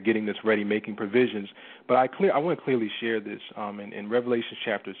preparing, they're getting this ready, making provisions. But I want to clearly share this. In Revelation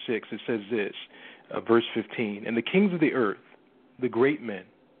chapter 6, it says this, verse 15, "And the kings of the earth, the great men,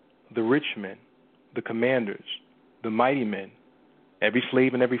 the rich men, the commanders, the mighty men, every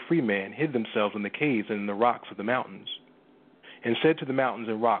slave and every free man hid themselves in the caves and in the rocks of the mountains, and said to the mountains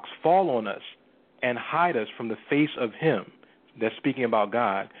and rocks, Fall on us and hide us from the face of him," that's speaking about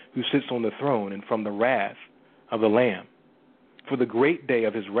God, "who sits on the throne, and from the wrath of the Lamb. For the great day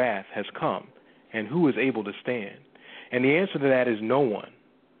of his wrath has come, and who is able to stand?" And the answer to that is no one.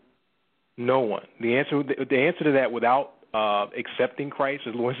 No one. The answer to that, without accepting Christ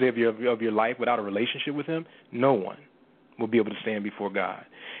as Lord and Savior of your life, without a relationship with him, no one will be able to stand before God.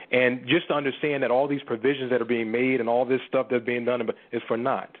 And just to understand that all these provisions that are being made and all this stuff that's being done is for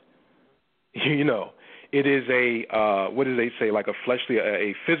naught. It is what do they say, like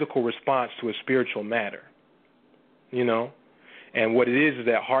a physical response to a spiritual matter. And what it is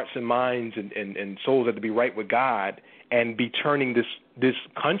that hearts and minds and souls have to be right with God and be turning this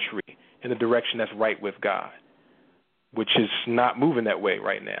country in the direction that's right with God, which is not moving that way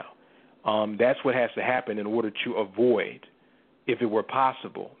right now. That's what has to happen in order to avoid, if it were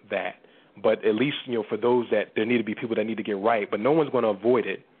possible, that. But at least, for those that there need to be people that need to get right, but no one's going to avoid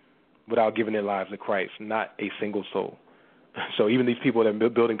it without giving their lives to Christ, not a single soul. So even these people that are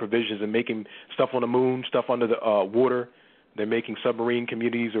building provisions and making stuff on the moon, stuff under the water, they're making submarine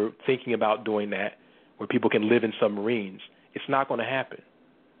communities or thinking about doing that where people can live in submarines. It's not going to happen.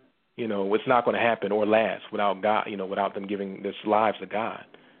 It's not going to happen or last without God, without them giving their lives to God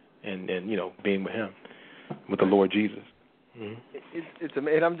and being with him, with the Lord Jesus. Mm-hmm. It's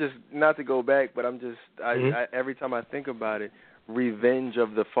and I'm just, not to go back, but I'm just, I every time I think about it, revenge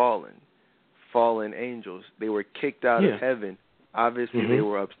of the fallen angels. They were kicked out of heaven. Obviously, they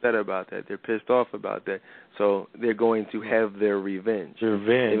were upset about that. They're pissed off about that. So they're going to have their revenge.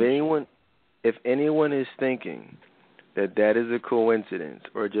 If anyone is thinking that is a coincidence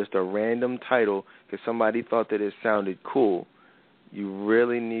or just a random title because somebody thought that it sounded cool, you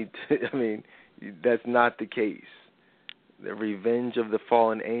really need to, that's not the case. The revenge of the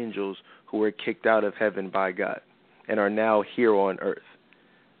fallen angels who were kicked out of heaven by God and are now here on earth.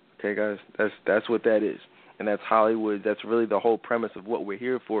 Okay, guys, that's what that is. And that's Hollywood. That's really the whole premise of what we're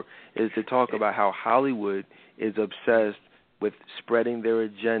here for, is to talk about how Hollywood is obsessed with spreading their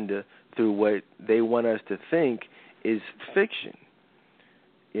agenda through what they want us to think is fiction.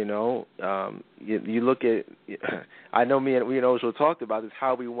 You know, you look at, I know me and we also talked about this,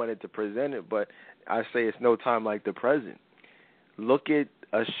 how we wanted to present it, but I say it's no time like the present. Look at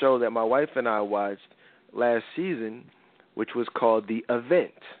a show that my wife and I watched last season, which was called The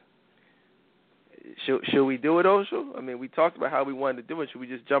Event. Should we do it, Osho? I mean, we talked about how we wanted to do it. Should we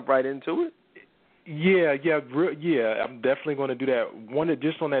just jump right into it? Yeah. I'm definitely going to do that.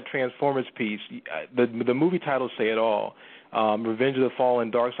 Just on that Transformers piece, the movie titles say it all. Revenge of the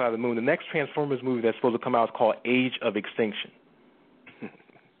Fallen, Dark Side of the Moon. The next Transformers movie that's supposed to come out is called Age of Extinction.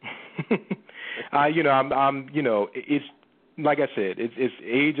 It's like I said, it's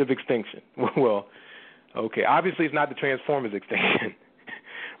Age of Extinction. Well, okay, obviously it's not the Transformers extinction,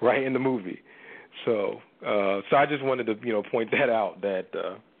 right, in the movie. So I just wanted to point that out, that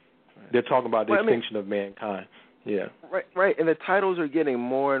they're talking about the extinction of mankind. Yeah. Right, and the titles are getting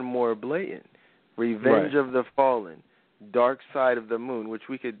more and more blatant. Revenge of the Fallen, Dark Side of the Moon, which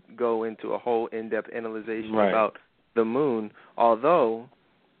we could go into a whole in-depth analysis about the moon. Although,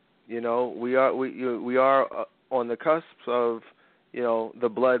 we are on the cusp of, the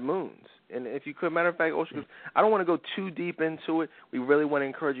blood moons. And if you could, matter of fact, Osho, I don't want to go too deep into it. We really want to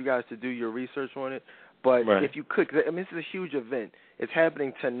encourage you guys to do your research on it. But if you could, I mean, this is a huge event. It's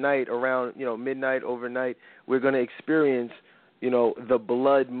happening tonight around, midnight, overnight. We're going to experience, the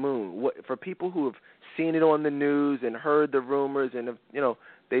blood moon. For people who have seen it on the news and heard the rumors and,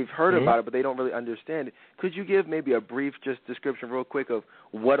 they've heard about it, but they don't really understand it. Could you give maybe a brief just description real quick of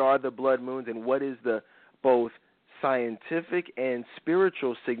what are the blood moons and what is the both scientific and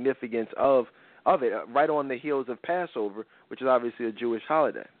spiritual significance of it, right on the heels of Passover, which is obviously a Jewish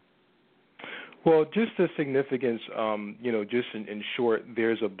holiday? Well, just the significance, just in short,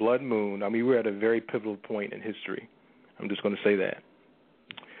 there's a blood moon. I mean, we're at a very pivotal point in history. I'm just going to say that.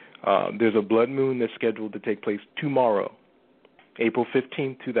 There's a blood moon that's scheduled to take place tomorrow, April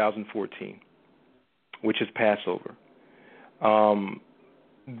 15th, 2014, which is Passover.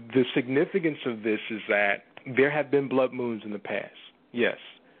 The significance of this is that there have been blood moons in the past, yes,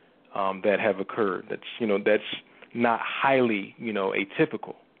 that have occurred. That's not highly,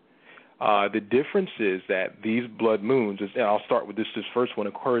 atypical. The difference is that these blood moons, and I'll start with this first one,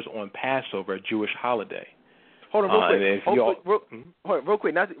 occurs on Passover, a Jewish holiday. Hold on, real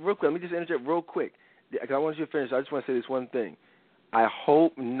quick. Let me just interject real quick, because I want you to finish. I just want to say this one thing. I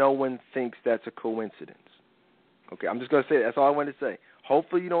hope no one thinks that's a coincidence. Okay, I'm just going to say that. That's all I wanted to say.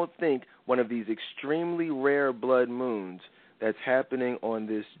 Hopefully you don't think one of these extremely rare blood moons that's happening on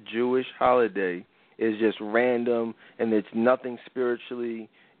this Jewish holiday is just random and it's nothing spiritually,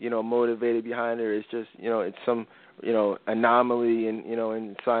 motivated behind it. It's just, it's some, anomaly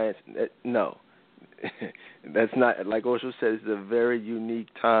in science. No. That's not, like Osho said, it's a very unique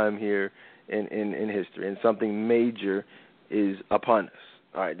time here in history, and something major is upon us.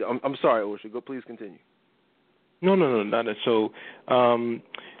 All right, I'm sorry, Osho. Please continue. No, not that. So,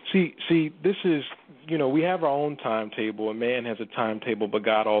 see, this is, we have our own timetable. A man has a timetable, but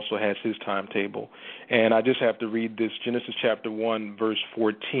God also has his timetable. And I just have to read this, Genesis chapter 1, verse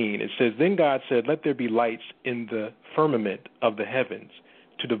 14. It says, "Then God said, let there be lights in the firmament of the heavens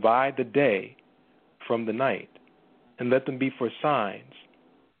to divide the day from the night, and let them be for signs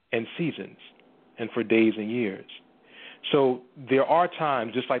and seasons and for days and years." So there are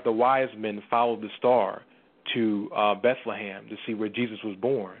times, just like the wise men followed the star to Bethlehem to see where Jesus was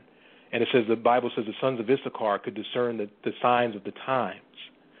born. And it says, the Bible says the sons of Issachar could discern the signs of the times.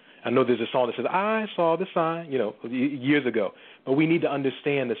 I know there's a song that says, I saw the sign, years ago. But we need to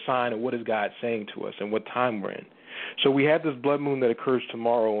understand the sign of what is God saying to us and what time we're in. So we have this blood moon that occurs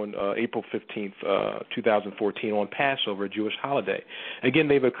tomorrow on April 15th, 2014 on Passover, a Jewish holiday. Again,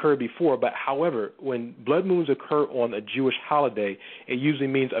 they've occurred before, but however, when blood moons occur on a Jewish holiday, it usually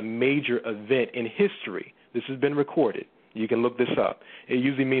means a major event in history. This has been recorded. You can look this up. It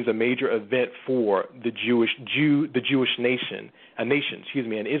usually means a major event for the Jewish nation, and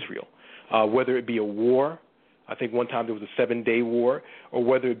Israel, whether it be a war. I think one time there was a 7-day war, or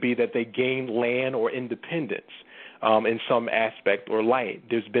whether it be that they gained land or independence in some aspect or light.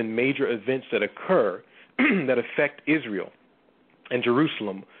 There's been major events that occur that affect Israel and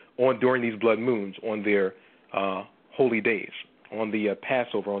Jerusalem during these blood moons on their holy days, on the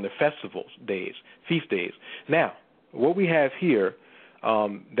Passover, on the festivals days, feast days. Now, what we have here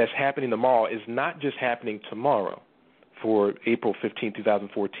that's happening tomorrow is not just happening tomorrow for April 15,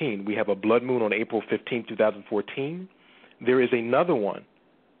 2014. We have a blood moon on April 15, 2014. There is another one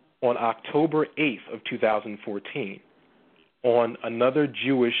on October 8th of 2014 on another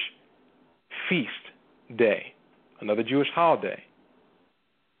Jewish feast day, another Jewish holiday.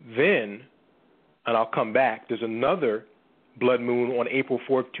 Then, and I'll come back, there's another blood moon on April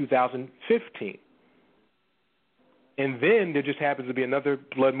 4th, 2015. And then there just happens to be another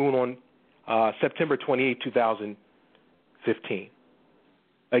blood moon on September 28, 2015.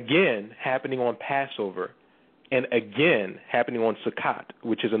 Again, happening on Passover, and again happening on Sukkot,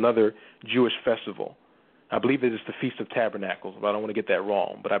 which is another Jewish festival. I believe it is the Feast of Tabernacles, but I don't want to get that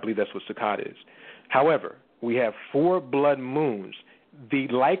wrong, but I believe that's what Sukkot is. However, we have 4 blood moons. The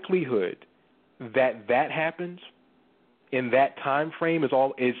likelihood that that happens in that time frame is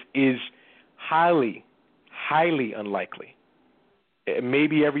highly, highly unlikely.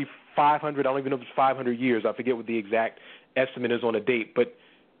 Maybe every 500, I don't even know if it's 500 years. I forget what the exact estimate is on a date, but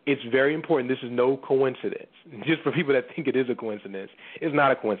it's very important. This is no coincidence. Just for people that think it is a coincidence, it's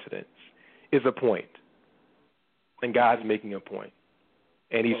not a coincidence. It's a point. And God's making a point.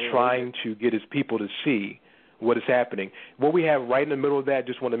 And he's trying to get his people to see what is happening. What we have right in the middle of that,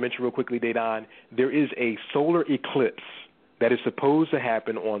 just want to mention real quickly, Dedan, there is a solar eclipse that is supposed to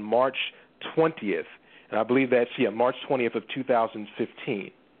happen on March 20th. And I believe that's, March 20th of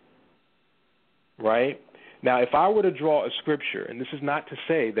 2015. Right? Now, if I were to draw a scripture, and this is not to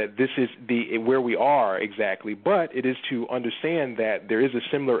say that this is where we are exactly, but it is to understand that there is a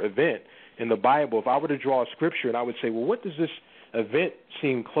similar event in the Bible. If I were to draw a scripture and I would say, well, what does this event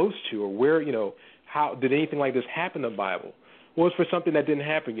seem close to, or where, how did anything like this happen in the Bible? Well, it's for something that didn't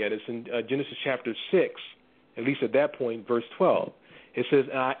happen yet. It's in Genesis chapter 6, at least at that point, verse 12. It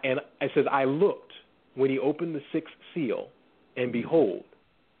says, I looked when he opened the 6th seal, and behold,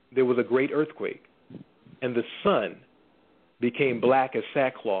 there was a great earthquake. And the sun became black as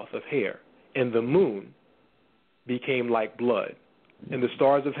sackcloth of hair, and the moon became like blood, and the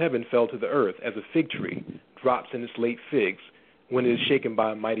stars of heaven fell to the earth as a fig tree drops in its late figs when it is shaken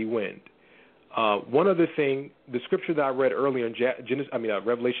by a mighty wind. One other thing, the scripture that I read earlier in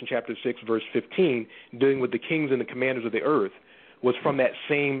Revelation chapter 6, verse 15, dealing with the kings and the commanders of the earth, was from that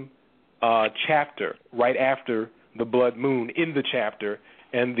same chapter, right after the blood moon in the chapter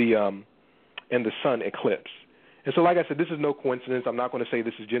and the sun eclipse. And so, like I said, this is no coincidence. I'm not going to say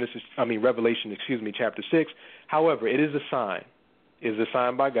this is Revelation, chapter 6. However, it is a sign. It is a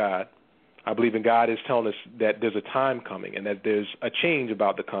sign by God. I believe in God is telling us that there's a time coming and that there's a change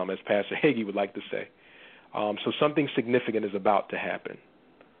about to come, as Pastor Hagee would like to say. So something significant is about to happen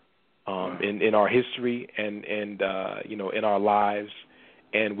in our history and in our lives,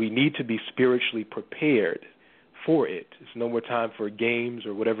 and we need to be spiritually prepared for it. It's no more time for games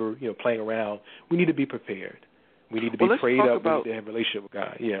or whatever, playing around. We need to be prepared. We need to be prayed up. We need to have a relationship with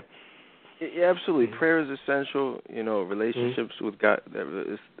God. Yeah, absolutely. Mm-hmm. Prayer is essential. Relationships with God.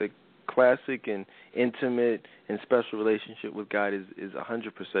 It's the classic and intimate and special relationship with God is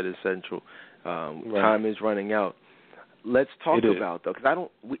 100% essential. Right. Time is running out. Let's talk about though, because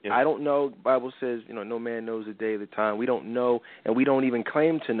I don't know. The Bible says, no man knows the day or the time. We don't know, and we don't even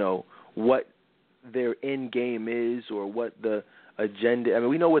claim to know what their end game is or what the agenda. I mean,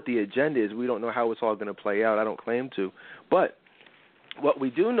 we know what the agenda is. We don't know how it's all going to play out. I don't claim to, but what we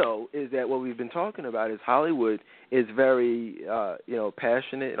do know is that what we've been talking about is Hollywood is very,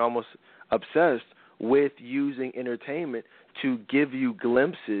 passionate and almost obsessed with using entertainment to give you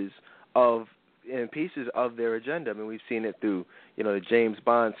glimpses of and pieces of their agenda. I mean, we've seen it through, the James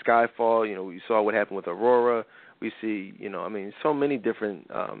Bond, Skyfall. We saw what happened with Aurora. We see, so many different,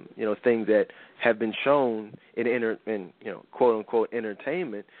 things that have been shown in quote unquote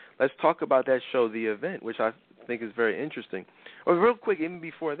entertainment. Let's talk about that show, The Event, which I think is very interesting. Or real quick, even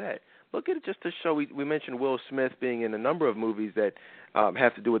before that, look at it just to show. We mentioned Will Smith being in a number of movies that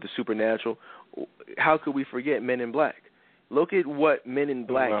have to do with the supernatural. How could we forget Men in Black? Look at what Men in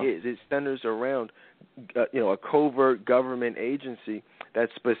Black is. It centers around, a covert government agency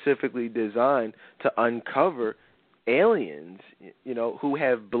that's specifically designed to uncover aliens, who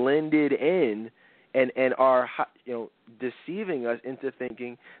have blended in and are, deceiving us into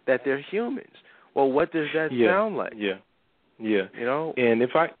thinking that they're humans. Well, what does that sound like? Yeah. And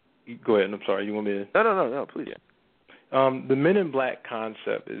if I go ahead, I'm sorry, you want me to? No, please. Yeah. The Men in Black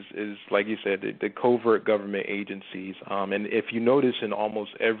concept is like you said, the covert government agencies. And if you notice in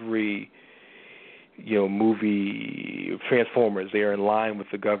almost every movie, Transformers, they are in line with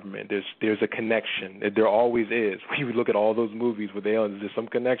the government. There's a connection. There always is. We look at all those movies with aliens, there's some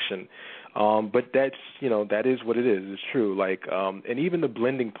connection. But that is what it is. It's true. Like, and even the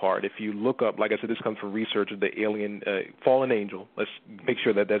blending part, if you look up, like I said, this comes from research of the alien, fallen angel. Let's make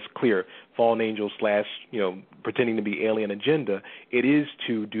sure that that's clear. Fallen angel / pretending to be alien agenda. It is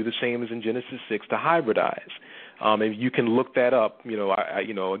to do the same as in Genesis 6, to hybridize. And you can look that up.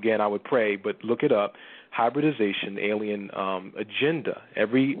 Again, I would pray, but look it up. Hybridization, alien agenda.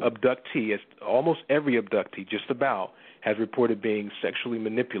 Almost every abductee, just about, has reported being sexually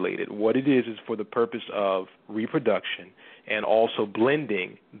manipulated. What it is for the purpose of reproduction and also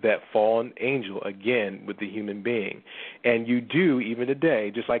blending that fallen angel, again, with the human being. And you do, even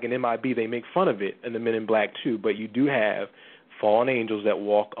today, just like in MIB, they make fun of it, and the Men in Black too, but you do have fallen angels that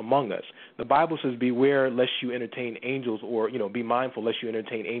walk among us. The Bible says, beware lest you entertain angels, or, be mindful lest you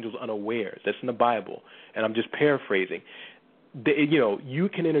entertain angels unawares. That's in the Bible, and I'm just paraphrasing. You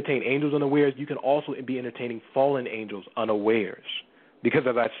can entertain angels unawares. You can also be entertaining fallen angels unawares, because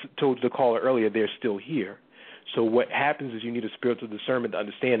as I told the caller earlier, they're still here. So what happens is you need a spiritual discernment to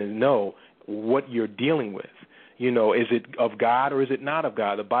understand and know what you're dealing with. Is it of God or is it not of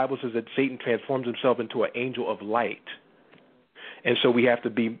God? The Bible says that Satan transforms himself into an angel of light. And so we have to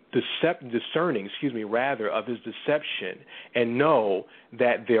be discerning, of his deception, and know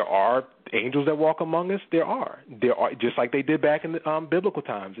that there are angels that walk among us. There are, just like they did back in the biblical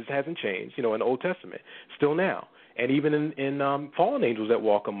times. This hasn't changed, in the Old Testament, still now. And even in fallen angels that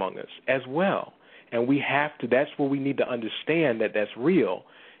walk among us as well. And we have to, that's where we need to understand that that's real.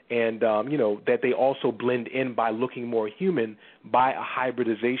 And, that they also blend in by looking more human by a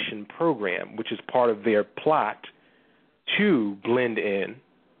hybridization program, which is part of their plot to blend in,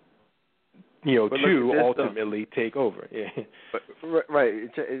 to ultimately take over. Yeah. Right.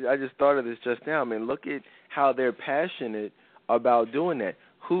 I just thought of this just now. I mean, look at how they're passionate about doing that.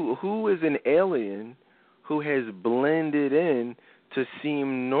 Who is an alien who has blended in to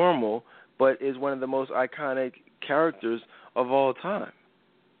seem normal, but is one of the most iconic characters of all time?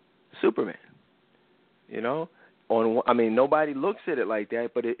 Superman. Nobody looks at it like that,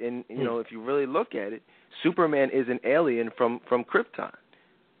 but if you really look at it, Superman is an alien from Krypton.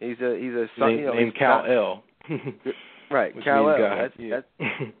 He's a son, named Kal-El. Right, Kal-El. That's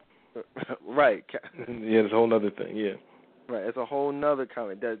right. Yeah, it's a whole other thing. Yeah. Right, it's a whole nother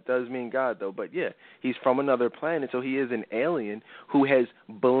comment. That does mean God, though. But yeah, he's from another planet, so he is an alien who has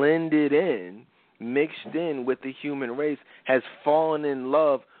blended in, mixed in with the human race, has fallen in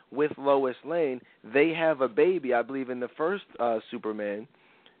love with Lois Lane. They have a baby, I believe, in the first Superman.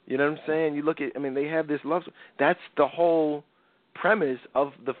 You know what I'm saying? You look at, they have this love. That's the whole premise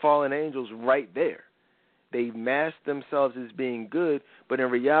of the fallen angels right there. They mask themselves as being good, but in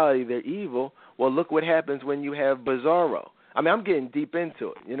reality they're evil. Well, look what happens when you have Bizarro. I'm getting deep into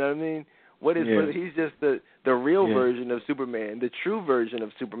it. You know what I mean? He's just the real version of Superman, the true version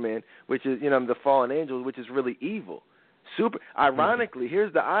of Superman, which is, the fallen angels, which is really evil. Ironically,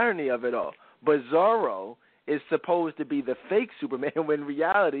 here's the irony of it all. Bizarro is supposed to be the fake Superman when in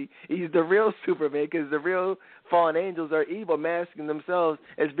reality he's the real Superman, because the real fallen angels are evil, masking themselves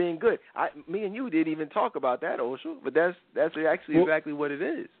as being good. Me and you didn't even talk about that, Osho, but that's actually exactly what it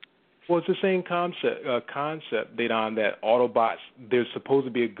is. Well, it's the same concept, Dedan, that Autobots, they're supposed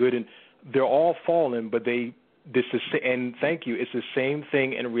to be a good, and they're all fallen, but and thank you, it's the same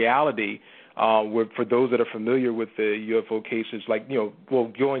thing in reality. For those that are familiar with the UFO cases,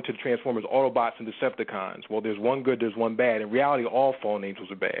 going to the Transformers, Autobots and Decepticons. Well, there's one good, there's one bad. In reality, all fallen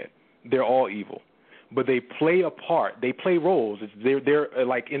angels are bad. They're all evil. But they play a part. They play roles. They're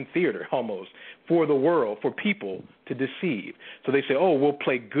like in theater almost for the world, for people to deceive. So they say, oh, we'll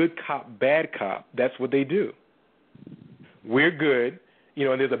play good cop, bad cop. That's what they do. We're good.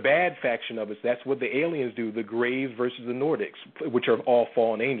 And there's a bad faction of us. That's what the aliens do, the Greys versus the Nordics, which are all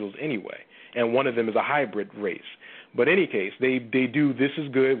fallen angels anyway. And one of them is a hybrid race. But in any case, they do, this is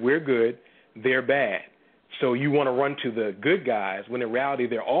good, we're good, they're bad. So you want to run to the good guys when in reality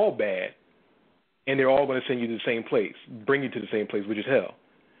they're all bad, and they're all going to send you to the same place, bring you to the same place, which is hell.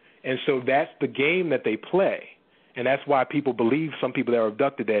 And so that's the game that they play. And that's why people believe, some people that are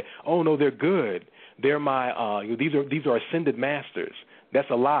abducted, that, oh, no, they're good. They're my, these are ascended masters. That's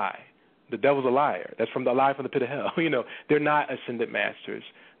a lie. The devil's a liar. That's from the lie from the pit of hell. They're not ascended masters.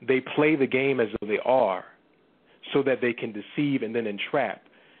 They play the game as though they are, so that they can deceive and then entrap.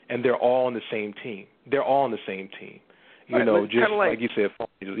 And they're all on the same team. They're all on the same team. Just like you said,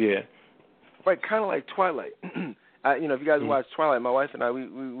 yeah. Right, kind of like Twilight. If you guys watch Twilight, my wife and I,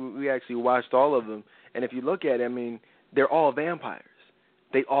 we actually watched all of them. And if you look at it, they're all vampires.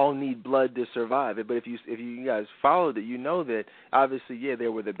 They all need blood to survive. But if you guys followed it, you know that obviously,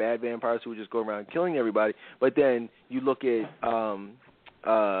 there were the bad vampires who would just go around killing everybody. But then you look at,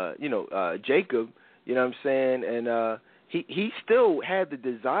 Jacob, you know what I'm saying, and he still had the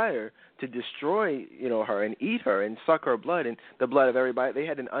desire to destroy, her and eat her and suck her blood and the blood of everybody. They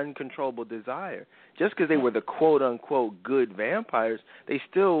had an uncontrollable desire. Just because they were the quote-unquote good vampires, they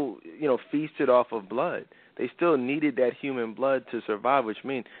still, feasted off of blood. They still needed that human blood to survive, which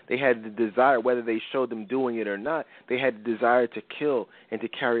means they had the desire, whether they showed them doing it or not, they had the desire to kill and to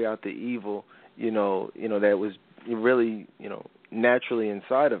carry out the evil, that was really, naturally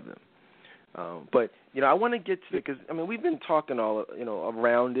inside of them. But I want to get to it because we've been talking all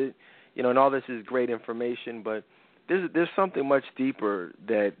around it, and all this is great information, but there's something much deeper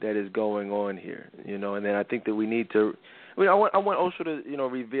that is going on here, and then I think that we need to. I want Osho to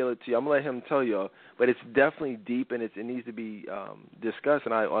reveal it to you. I'm gonna let him tell you, but it's definitely deep and it needs to be discussed.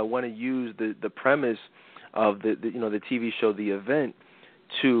 And I want to use the premise of the TV show, The Event,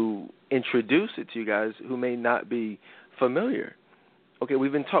 to introduce it to you guys who may not be familiar. Okay,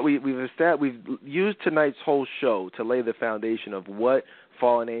 we've used tonight's whole show to lay the foundation of what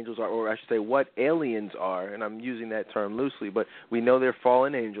fallen angels are, or I should say what aliens are, and I'm using that term loosely, but we know they're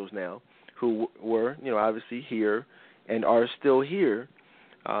fallen angels now who were, obviously here and are still here.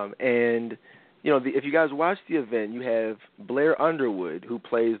 And, if you guys watch The Event, you have Blair Underwood, who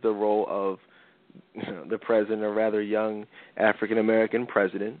plays the role of the president, a rather young African-American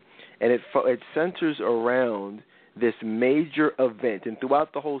president, and it centers around this major event, and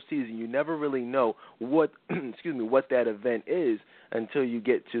throughout the whole season, you never really know what that event is until you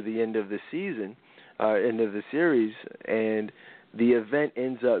get to the end of the season, end of the series, and the event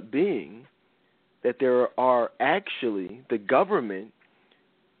ends up being that there are actually the government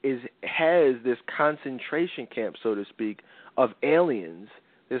has this concentration camp, so to speak, of aliens,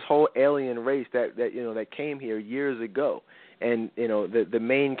 this whole alien race that came here years ago, and the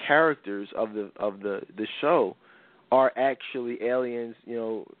main characters of the show are actually aliens,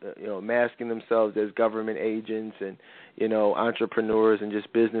 masking themselves as government agents and, entrepreneurs and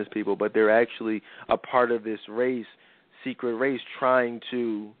just business people, but they're actually a part of this race, secret race, trying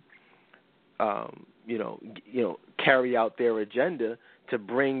to, carry out their agenda to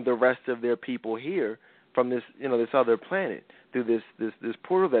bring the rest of their people here from this, this other planet through this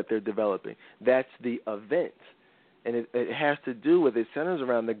portal that they're developing. That's the event, and it has to do with, it centers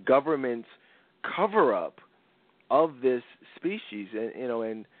around the government's cover-up of this species,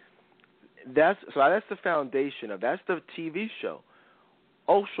 and that's the foundation of, that's the TV show.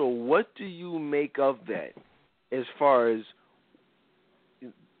 Osho, what do you make of that, as far as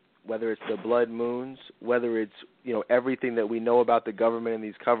whether it's the blood moons, whether it's everything that we know about the government and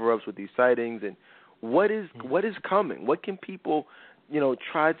these cover-ups with these sightings, and what is coming? What can people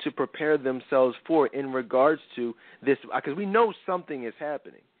try to prepare themselves for in regards to this? Because we know something is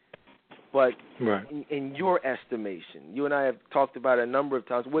happening. But right. in your estimation, you and I have talked about it a number of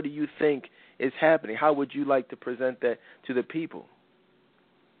times, what do you think is happening? How would you like to present that to the people?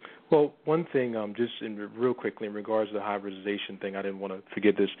 Well, one thing, just real quickly, in regards to the hybridization thing, I didn't want to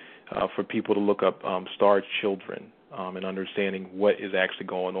forget this, for people to look up Star Children and understanding what is actually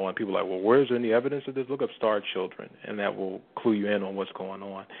going on. People are like, well, where's any evidence of this? Look up Star Children, and that will clue you in on what's going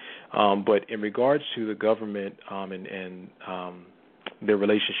on. But in regards to the government and their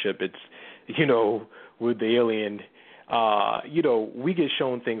relationship, it's, with the alien, we get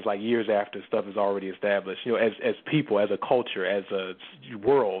shown things like years after stuff is already established, as people, as a culture, as a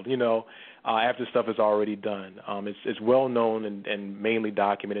world, after stuff is already done. It's well known and mainly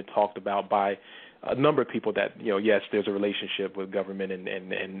documented, talked about by a number of people that, yes, there's a relationship with government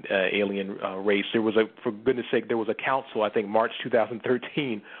and alien race. There was for goodness sake, there was a council, I think March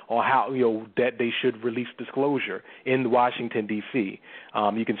 2013, on how, that they should release disclosure in Washington, D.C.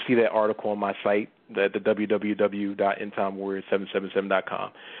 You can see that article on my site, the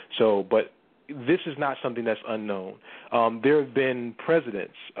www.endtimewarriors777.com. So, but this is not something that's unknown. There have been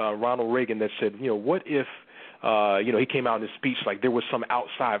presidents, Ronald Reagan, that said, what if, he came out in his speech like there was some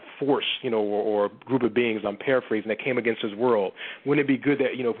outside force, or group of beings, I'm paraphrasing, that came against his world. Wouldn't it be good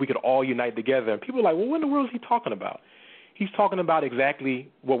that, if we could all unite together? And people are like, well, what in the world is he talking about? He's talking about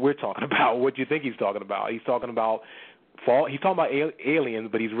exactly what we're talking about. What do you think he's talking about? He's talking about he's talking about aliens,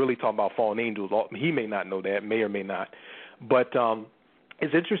 but he's really talking about fallen angels. He may not know that, may or may not. But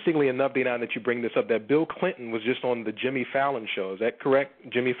it's interestingly enough, Dana, that you bring this up, that Bill Clinton was just on the Jimmy Fallon show. Is that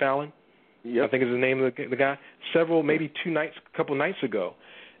correct? Jimmy Fallon? Yep. I think is the name of the guy. Maybe a couple nights ago.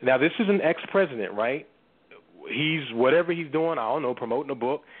 Now, this is an ex-president, right? He's, whatever he's doing, I don't know, promoting a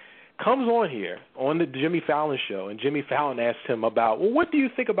book, comes on here on the Jimmy Fallon show, and Jimmy Fallon asked him about, well, what do you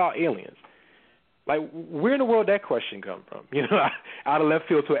think about aliens? Like, where in the world did that question come from? Out of left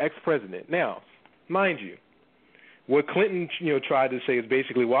field to an ex-president. Now, mind you, what Clinton, tried to say is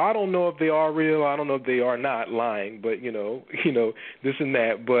basically, well, I don't know if they are real, I don't know if they are not, lying, but this and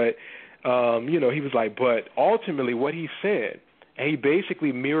that. But he was like, but ultimately, what he said, and he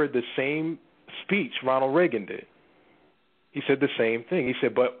basically mirrored the same speech Ronald Reagan did. He said the same thing. He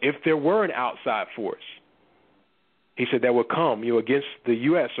said, but if there were an outside force, he said, that would come, against the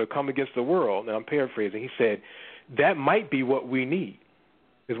U.S. or come against the world, and I'm paraphrasing, he said, that might be what we need,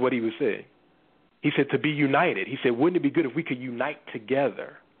 is what he was saying. He said, to be united. He said, wouldn't it be good if we could unite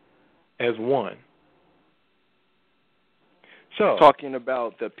together as one? So, talking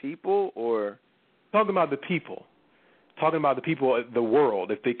about the people, or talking about the people. Talking about the people of the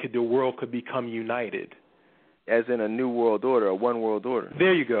world, if the world could become united. As in a new world order, a one world order.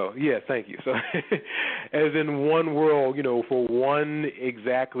 There you go. Yeah, thank you. So, as in one world, for one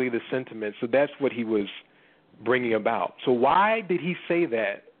exactly the sentiment. So that's what he was bringing about. So why did he say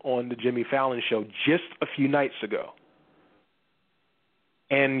that on the Jimmy Fallon show just a few nights ago?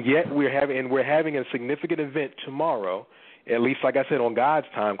 And yet we're having a significant event tomorrow, at least like I said, on God's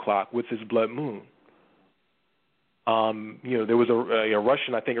time clock with this blood moon. There was a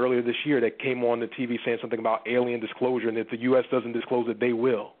Russian, I think, earlier this year that came on the TV saying something about alien disclosure, and if the U.S. doesn't disclose it, they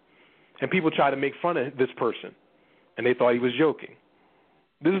will. And people try to make fun of this person, and they thought he was joking.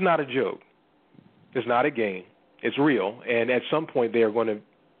 This is not a joke. It's not a game. It's real, and at some point they're going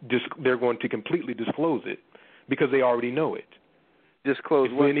to completely disclose it because they already know it. Disclose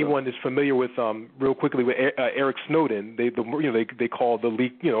if what? Anyone is familiar with, real quickly, with Eric Snowden, they call the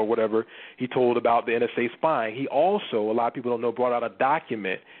leak, whatever he told about the NSA spying. He also, a lot of people don't know, brought out a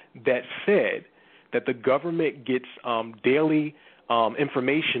document that said that the government gets daily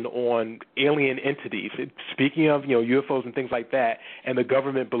information on alien entities. Speaking of UFOs and things like that, and the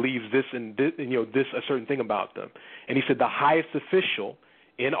government believes this and this, this a certain thing about them. And he said the highest official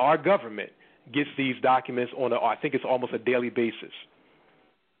in our government gets these documents on I think it's almost a daily basis.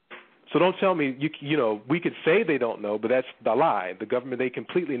 So don't tell me, we could say they don't know, but that's the lie. The government, they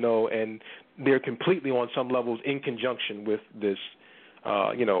completely know, and they're completely on some levels in conjunction with this,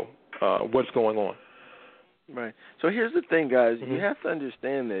 what's going on. Right. So here's the thing, guys. Mm-hmm. You have to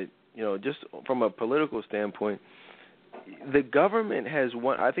understand that, just from a political standpoint, the government has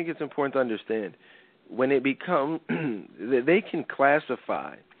one, I think it's important to understand, when it becomes, they can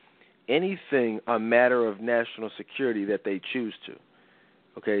classify anything a matter of national security that they choose to.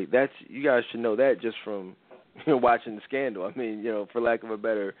 Okay, you guys should know that just from watching the scandal. I mean, for lack of a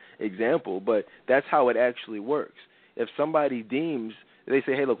better example, but that's how it actually works. If somebody deems, they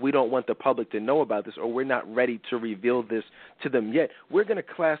say, hey, look, we don't want the public to know about this, or we're not ready to reveal this to them yet, we're going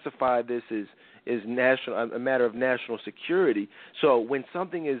to classify this as a matter of national security. So when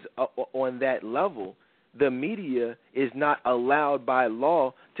something is on that level, the media is not allowed by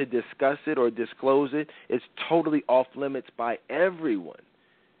law to discuss it or disclose it. It's totally off limits by everyone.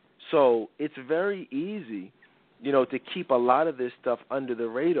 So it's very easy, to keep a lot of this stuff under the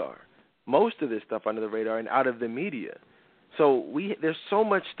radar, most of this stuff under the radar and out of the media. So there's so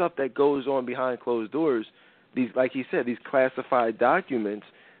much stuff that goes on behind closed doors, these, like he said, these classified documents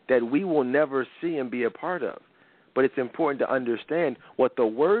that we will never see and be a part of. But it's important to understand what the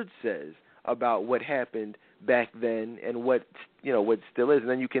Word says about what happened back then and what still is. And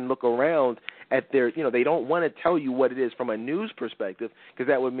then you can look around at their, they don't want to tell you what it is from a news perspective because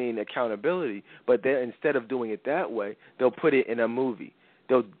that would mean accountability. But instead of doing it that way, they'll put it in a movie.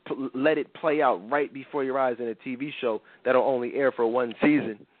 They'll let it play out right before your eyes in a TV show that'll only air for one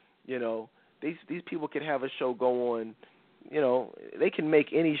season. These people can have a show go on, they can make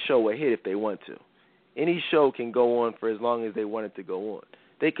any show a hit if they want to. Any show can go on for as long as they want it to go on.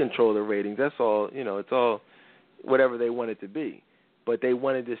 They control the ratings. That's all, it's all whatever they want it to be. But they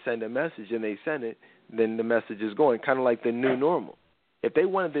wanted to send a message, and they sent it, then the message is going, kind of like the new normal. If they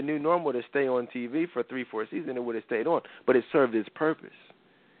wanted the new normal to stay on TV for 3-4 seasons, it would have stayed on, but it served its purpose.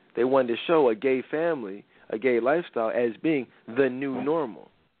 They wanted to show a gay family, a gay lifestyle as being the new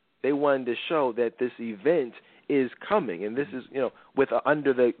normal. They wanted to show that this event is coming, and this is,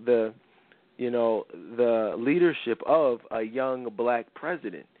 under the leadership of a young black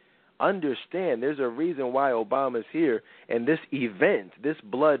president. Understand there's a reason why Obama's here, and this event, this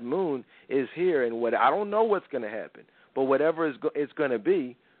blood moon, is here, and I don't know what's going to happen, but whatever it's going to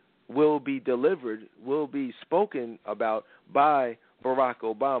be will be delivered, will be spoken about by Barack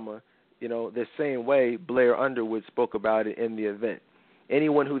Obama, the same way Blair Underwood spoke about it in the event.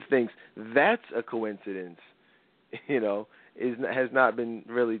 Anyone who thinks that's a coincidence, has not been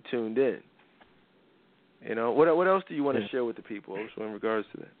really tuned in. What else do you want to share with the people also in regards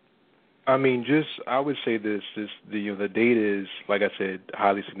to that? I mean, I would say this the data is, like I said,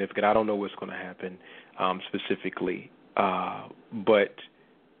 highly significant. I don't know what's going to happen. specifically, but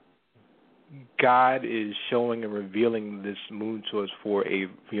God is showing and revealing this moon to us for a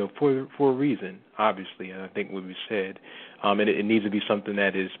reason, obviously. And I think what we said, and it needs to be something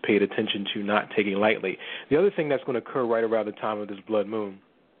that is paid attention to, not taken lightly. The other thing that's going to occur right around the time of this blood moon,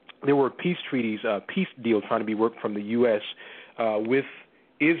 there were peace treaties, peace deals trying to be worked from the U.S. With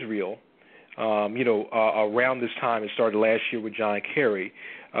Israel. Around this time, it started last year with John Kerry.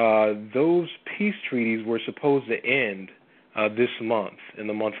 Those peace treaties were supposed to end this month, in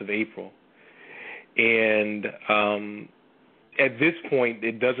the month of April. And at this point,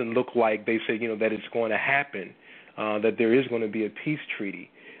 it doesn't look like they say, that it's going to happen, that there is going to be a peace treaty.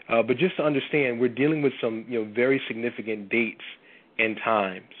 But just to understand, we're dealing with some, very significant dates and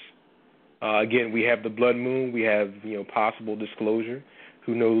times. Again, we have the blood moon. We have, possible disclosure.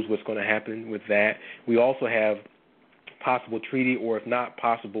 Who knows what's going to happen with that? We also have possible treaty, or if not,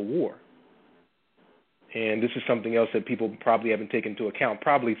 possible war. And this is something else that people probably haven't taken into account,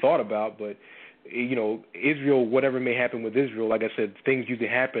 probably thought about, but, Israel, whatever may happen with Israel, like I said, things usually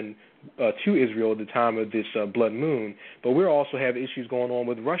happen to Israel at the time of this blood moon, but we also have issues going on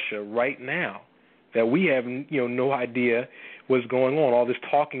with Russia right now that we have, no idea what's going on, all this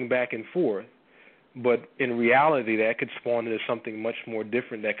talking back and forth. But in reality, that could spawn into something much more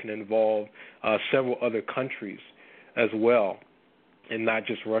different that can involve several other countries as well, and not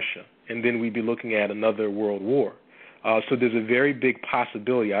just Russia. And then we'd be looking at another world war. So there's a very big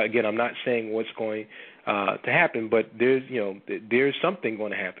possibility. Again, I'm not saying what's going to happen, but there's something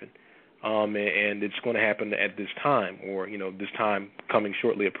going to happen, and it's going to happen at this time, or this time coming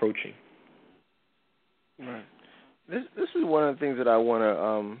shortly approaching. Right. This is one of the things that I want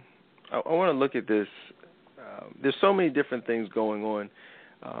to. I want to look at this. There's so many different things going on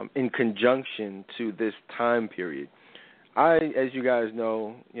in conjunction to this time period. I, as you guys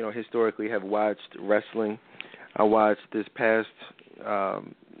know, historically have watched wrestling. I watched this past,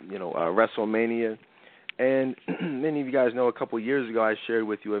 WrestleMania, and many of you guys know a couple of years ago I shared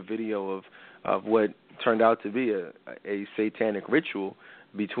with you a video of what turned out to be a satanic ritual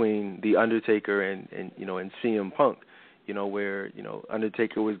between The Undertaker and CM Punk. Where,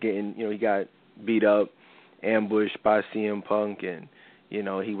 Undertaker was getting, he got beat up, ambushed by CM Punk, and,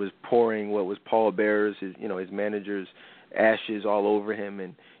 he was pouring what was Paul Bearer's, his manager's ashes all over him.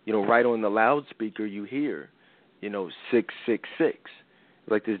 And, right on the loudspeaker you hear, 666,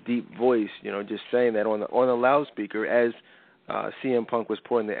 like this deep voice, just saying that on the loudspeaker as CM Punk was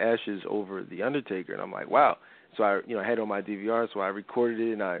pouring the ashes over The Undertaker. And I'm like, wow. So I, had it on my DVR, so I recorded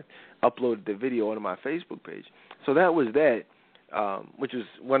it and I uploaded the video onto my Facebook page. So that was that, which is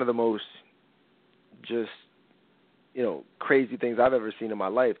one of the most just, crazy things I've ever seen in my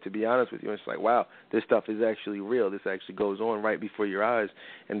life, to be honest with you. It's like, wow, this stuff is actually real. This actually goes on right before your eyes,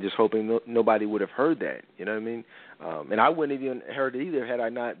 and just hoping nobody would have heard that, you know what I mean? And I wouldn't even heard it either had I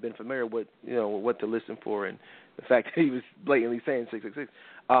not been familiar with, what to listen for, and the fact that he was blatantly saying 666.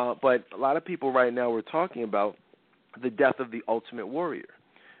 But a lot of people right now were talking about the death of the Ultimate Warrior.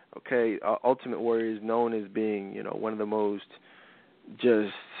 Okay, Ultimate Warrior is known as being, one of the most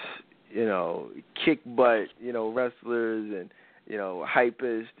just, kick butt, wrestlers and,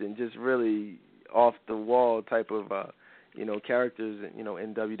 hypest and just really off the wall type of, characters,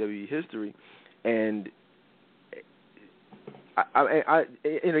 in WWE history. And I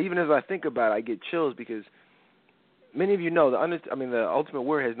even as I think about it, I get chills because many of you know the Ultimate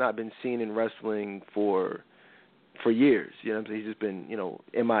Warrior has not been seen in wrestling for years. You know what I'm saying? He's just been,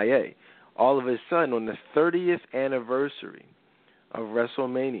 MIA. All of a sudden, on the 30th anniversary of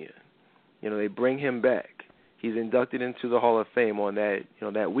WrestleMania, they bring him back. He's inducted into the Hall of Fame on that,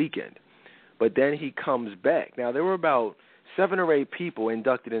 that weekend. But then he comes back. Now, there were about 7 or 8 people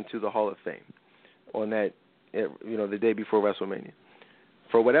inducted into the Hall of Fame on that, the day before WrestleMania.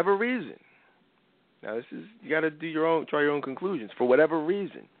 For whatever reason, now this is, you got to try your own conclusions. For whatever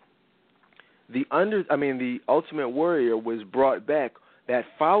reason, the Ultimate Warrior was brought back that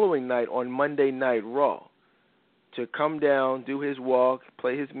following night on Monday Night Raw to come down, do his walk,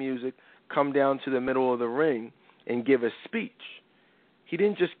 play his music, come down to the middle of the ring and give a speech. He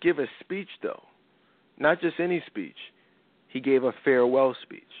didn't just give a speech, though. Not just any speech. He gave a farewell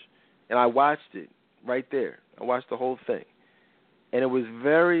speech. And I watched it right there. I watched the whole thing. And it was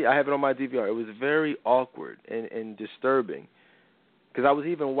I have it on my DVR, it was very awkward and disturbing. Because I was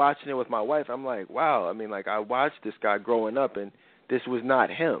even watching it with my wife. I'm like, wow. I watched this guy growing up, and this was not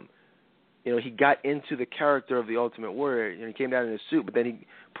him. He got into the character of the Ultimate Warrior. He came down in his suit, but then he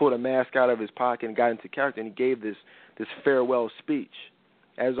pulled a mask out of his pocket and got into character, and he gave this farewell speech.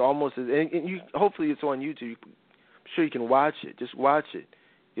 Hopefully it's on YouTube. I'm sure you can watch it. Just watch it.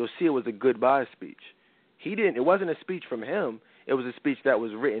 You'll see it was a goodbye speech. It wasn't a speech from him. It was a speech that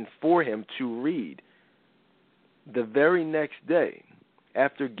was written for him to read. The very next day,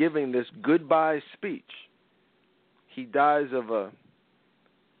 after giving this goodbye speech, he dies of a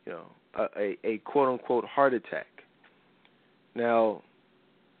quote unquote heart attack. Now,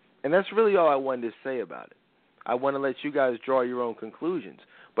 and that's really all I wanted to say about it. I want to let you guys draw your own conclusions.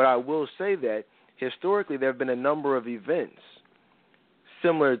 But I will say that historically there have been a number of events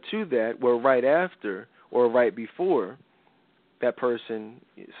similar to that where right after or right before that person,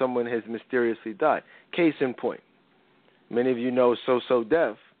 someone has mysteriously died. Case in point, many of you know So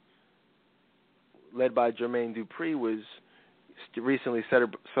Def, led by Jermaine Dupri, was recently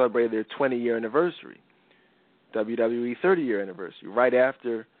celebrated their 20-year anniversary, WWE 30-year anniversary. Right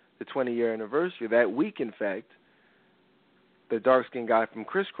after the 20-year anniversary, that week, in fact, the dark-skinned guy from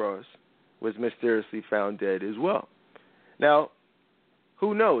Crisscross was mysteriously found dead as well. Now,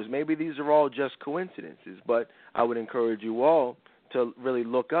 who knows? Maybe these are all just coincidences, but I would encourage you all to really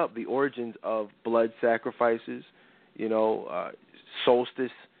look up the origins of blood sacrifices,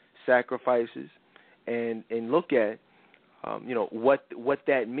 solstice sacrifices, and look at, what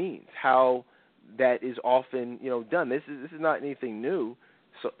that means, how that is often, done. This is not anything new.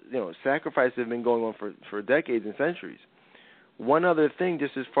 So, sacrifices have been going on for decades and centuries. One other thing,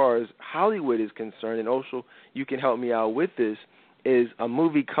 just as far as Hollywood is concerned, and Oshel, you can help me out with this, is a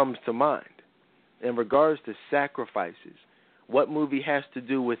movie comes to mind in regards to sacrifices. What movie has to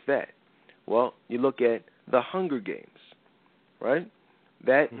do with that? Well, you look at The Hunger Games, right?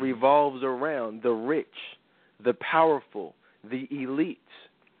 That revolves around the rich, the powerful, the elites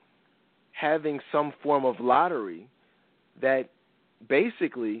having some form of lottery that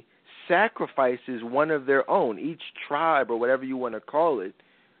basically sacrifices one of their own. Each tribe, or whatever you want to call it,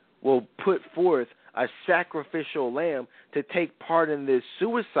 will put forth a sacrificial lamb to take part in this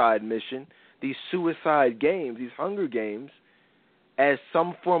suicide mission, these suicide games, these Hunger Games, as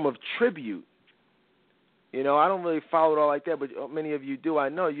some form of tribute. I don't really follow it all like that, but many of you do. I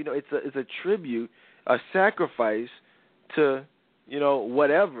know, it's a tribute, a sacrifice to,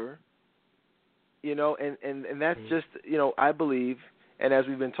 whatever, and that's just, I believe, and as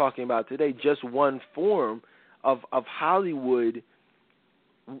we've been talking about today, just one form of Hollywood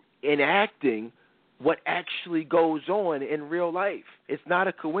enacting what actually goes on in real life. It's not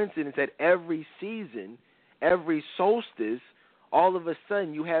a coincidence that every season, every solstice, all of a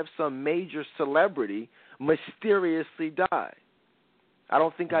sudden you have some major celebrity mysteriously die. I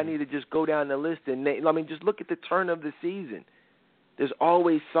don't think I need to just go down the list and just look at the turn of the season. There's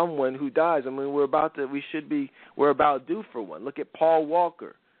always someone who dies. We're about due for one. Look at Paul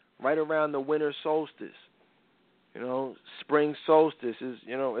Walker, right around the winter solstice. Spring solstice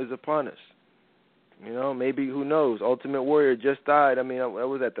is upon us. Maybe, who knows, Ultimate Warrior just died. What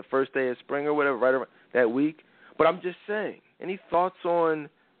was that, the first day of spring or whatever, right around that week? But I'm just saying, any thoughts on,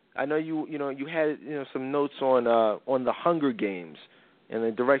 I know you had some notes on the Hunger Games and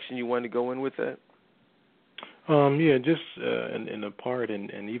the direction you wanted to go in with that? Just in a part,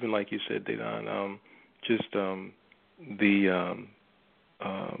 and even like you said, Dedan,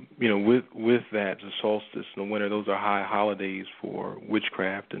 with that, the solstice and the winter, those are high holidays for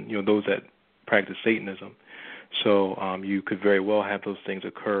witchcraft and, those that practice Satanism. So you could very well have those things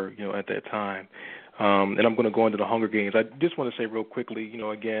occur, at that time. And I'm going to go into the Hunger Games. I just want to say real quickly,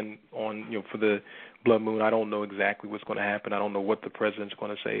 again, on, for the Blood Moon, I don't know exactly what's going to happen. I don't know what the president's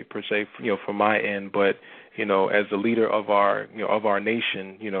going to say per se, from my end. But, as the leader of our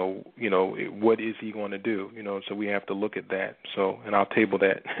nation, what is he going to do? So we have to look at that. So, and I'll table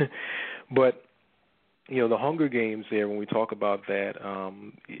that. But, the Hunger Games there, when we talk about that,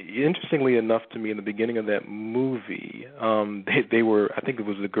 interestingly enough to me, in the beginning of that movie, they were, I think it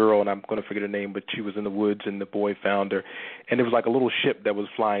was the girl, and I'm going to forget her name, but she was in the woods, and the boy found her, and it was like a little ship that was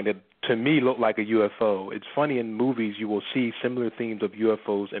flying that, to me, looked like a UFO. It's funny, in movies you will see similar themes of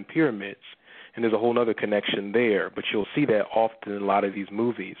UFOs and pyramids, and there's a whole other connection there, but you'll see that often in a lot of these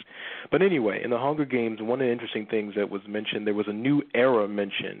movies. But anyway, in the Hunger Games, one of the interesting things that was mentioned, there was a new era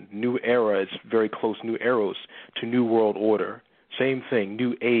mentioned. New era is very close, new eros, to New World Order. Same thing,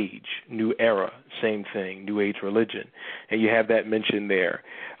 New Age, New Era, same thing, New Age religion. And you have that mentioned there.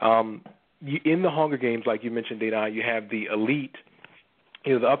 In the Hunger Games, like you mentioned, Dana, you have the elite,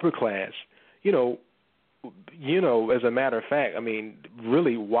 the upper class, as a matter of fact,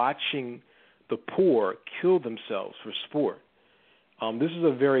 really watching the poor kill themselves for sport. This is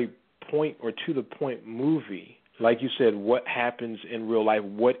a very point or to the point movie. Like you said, what happens in real life,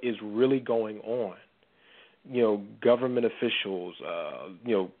 what is really going on. Government officials,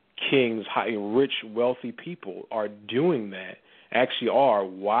 kings, rich, wealthy people are doing that, actually are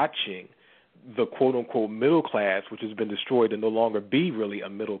watching the quote-unquote middle class, which has been destroyed and no longer be really a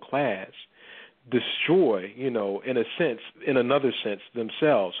middle class, destroy, in another sense,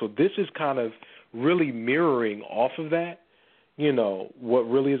 themselves. So this is kind of really mirroring off of that, what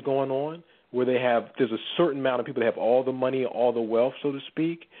really is going on, where there's a certain amount of people that have all the money, all the wealth, so to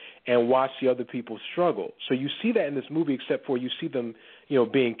speak, and watch the other people struggle. So you see that in this movie, except for you see them,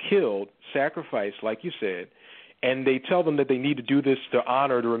 being killed, sacrificed, like you said, and they tell them that they need to do this to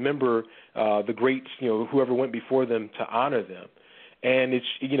remember the greats, whoever went before them, to honor them. And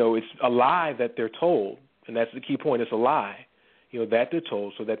it's a lie that they're told, and that's the key point. It's a lie, that they're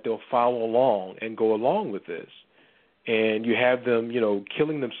told, so that they'll follow along and go along with this. And you have them,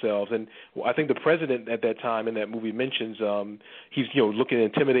 killing themselves. And I think the president at that time in that movie mentions he's, looking to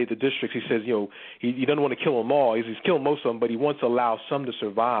intimidate the districts. He says, he doesn't want to kill them all. He's killing most of them, but he wants to allow some to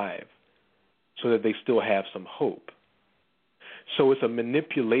survive so that they still have some hope. So it's a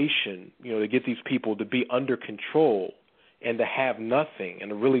manipulation, to get these people to be under control and to have nothing and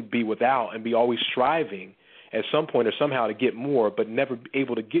to really be without and be always striving at some point or somehow to get more, but never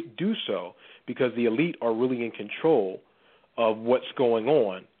able to do so because the elite are really in control of what's going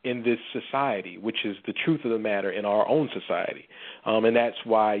on in this society, which is the truth of the matter in our own society. And that's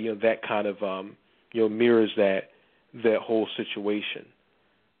why, that kind of, mirrors that whole situation.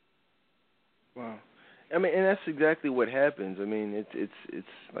 Wow. I mean, and that's exactly what happens. I mean, it's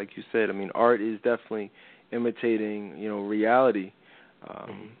like you said. I mean, art is definitely imitating, reality,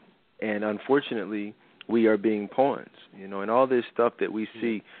 and unfortunately, we are being pawns. And all this stuff that we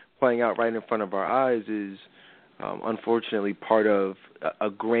see playing out right in front of our eyes is, unfortunately, part of a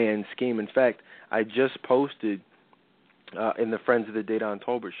grand scheme. In fact, I just posted in the Friends of the Dedan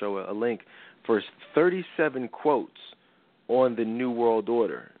Tolbert show a link for 37 quotes on the New World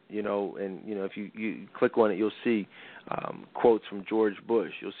Order. And if you click on it, you'll see quotes from George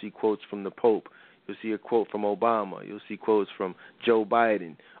Bush. You'll see quotes from the Pope. You'll see a quote from Obama. You'll see quotes from Joe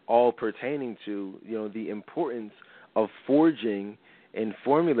Biden, all pertaining to, the importance of forging and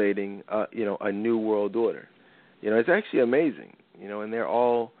formulating, a new world order. It's actually amazing, and they're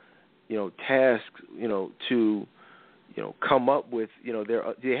all, tasked, to, come up with,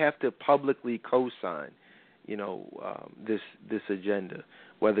 they have to publicly co-sign, this agenda,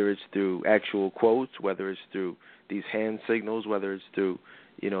 whether it's through actual quotes, whether it's through these hand signals, whether it's through,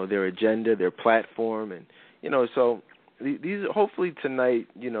 their agenda, their platform, and, so these hopefully tonight,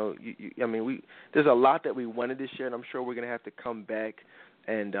 there's a lot that we wanted to share, and I'm sure we're going to have to come back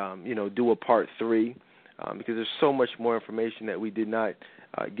and, do a part 3 because there's so much more information that we did not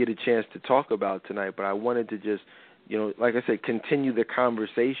get a chance to talk about tonight, but I wanted to just, like I said, continue the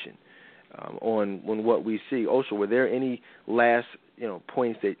conversation on what we see. Also, were there any last,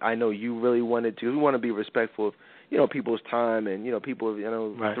 points that I know you really wanted to? We want to be respectful of, people's time and, people,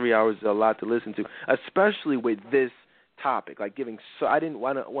 right. 3 hours is a lot to listen to, especially with this topic, like giving. So I didn't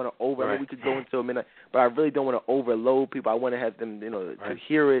want to over. Right. We could go into a minute, but I really don't want to overload people. I want to have them, to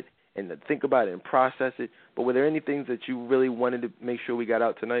hear it and to think about it and process it. But were there any things that you really wanted to make sure we got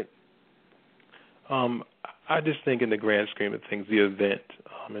out tonight? I just think in the grand scheme of things, the event,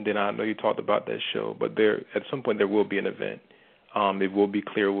 and then I know you talked about that show, but at some point there will be an event. It will be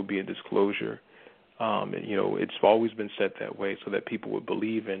clear, it will be a disclosure. And, it's always been set that way so that people would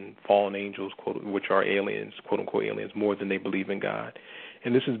believe in fallen angels, which are aliens, quote-unquote aliens, more than they believe in God.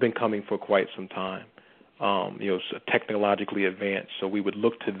 And this has been coming for quite some time, technologically advanced, so we would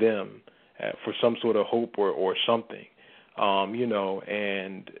look to them for some sort of hope or something. And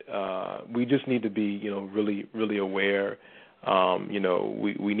we just need to be, really, really aware.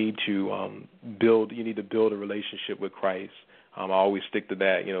 We need to build a relationship with Christ. I always stick to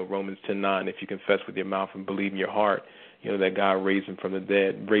that, Romans 10:9. If you confess with your mouth and believe in your heart, that God raised Jesus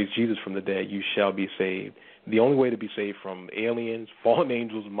from the dead, you shall be saved. The only way to be saved from aliens, fallen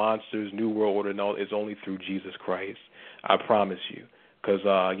angels, monsters, New World Order, is only through Jesus Christ. I promise you, because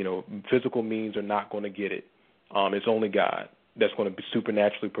physical means are not going to get it. It's only God that's going to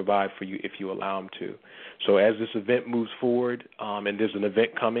supernaturally provide for you if you allow him to. So as this event moves forward, and there's an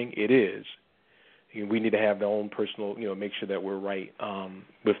event coming, it is. We need to have our own personal, make sure that we're right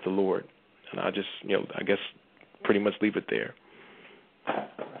with the Lord. And I just, I guess pretty much leave it there.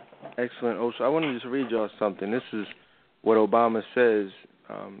 Excellent. Also, I want to just read y'all something. This is what Obama says.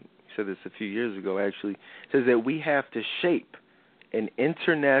 He said this a few years ago, actually. He says that we have to shape an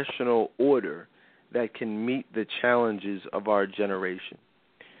international order that can meet the challenges of our generation.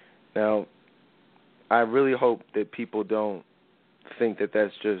 Now, I really hope that people don't think that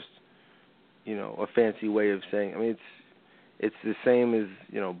that's just, a fancy way of saying. I mean, it's the same as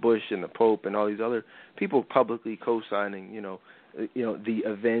Bush and the Pope and all these other people publicly co-signing the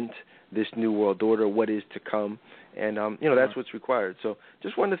event, this new world order, what is to come, and that's what's required. So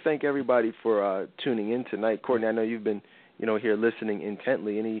just wanted to thank everybody for tuning in tonight. Courtney, I know you've been here listening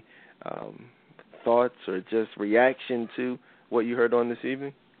intently. Any thoughts or just reaction to what you heard on this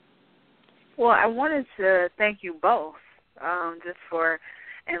evening? Well, I wanted to thank you both just for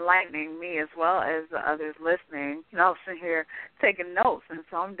enlightening me as well as the others listening. I was sitting here taking notes, and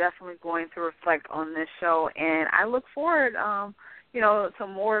so I'm definitely going to reflect on this show, and I look forward, to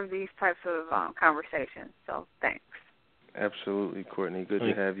more of these types of conversations. So thanks. Absolutely, Courtney. Good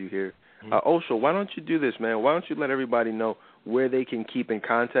to have you here. Osho, why don't you do this, man? Why don't you let everybody know where they can keep in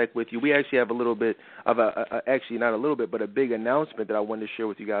contact with you? We actually have a little bit of actually not a little bit, but a big announcement that I wanted to share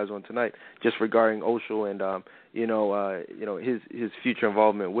with you guys on tonight, just regarding Osho and his future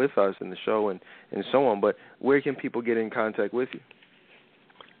involvement with us in the show and so on. But where can people get in contact with you?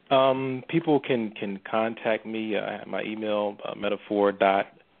 People can contact me. I have my email,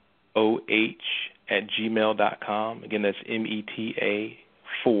 metaphor.oh@gmail.com. Again, that's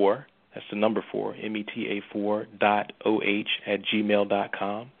META4. That's the number 4,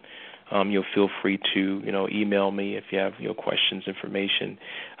 META4.oh@gmail.com. You'll feel free to, email me if you have, questions, information,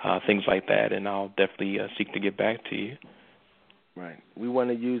 things like that, and I'll definitely seek to get back to you. Right. We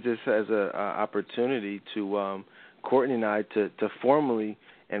want to use this as an opportunity to, Courtney and I, to formally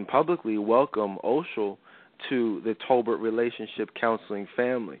and publicly welcome Osho to the Tolbert Relationship Counseling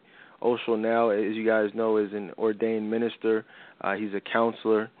family. Osho now, as you guys know, is an ordained minister. He's a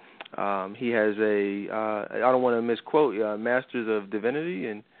counselor. He has I don't want to misquote, Masters of Divinity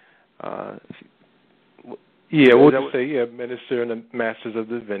and we'll just say Minister and a Masters of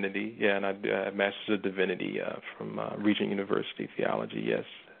Divinity. Yeah, and I have Masters of Divinity from Regent University Theology. Yes,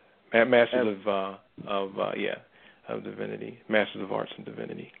 Masters of Divinity, Masters of Arts in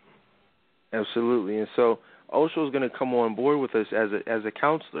Divinity. Absolutely, and so Osho is going to come on board with us as a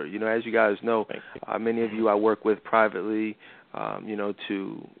counselor. As you guys know, many of you I work with privately,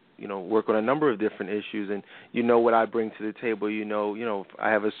 to work on a number of different issues, and what I bring to the table. I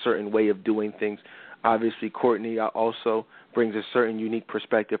have a certain way of doing things. Obviously, Courtney also brings a certain unique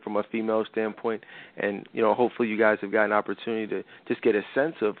perspective from a female standpoint, and hopefully you guys have got an opportunity to just get a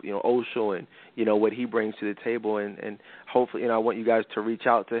sense of Osho and what he brings to the table, and hopefully I want you guys to reach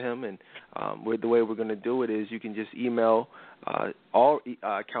out to him, and the way we're going to do it is you can just email all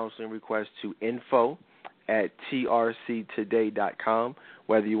counseling requests to info@trctoday.com.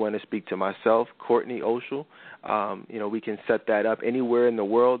 Whether you want to speak to myself, Courtney, Osho, we can set that up anywhere in the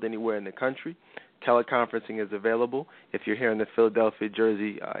world, anywhere in the country. Teleconferencing is available. If you're here in the Philadelphia,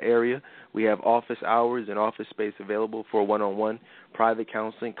 Jersey area, we have office hours and office space available for one-on-one private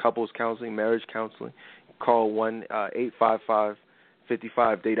counseling, couples counseling, marriage counseling. Call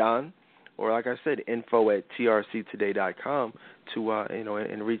 1-855-55-DATE-ON, or like I said, info@trctoday.com to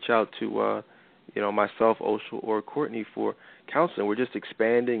and reach out to myself, Osho, or Courtney for counseling. We're just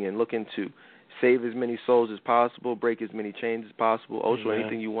expanding and looking to save as many souls as possible, break as many chains as possible. Osho,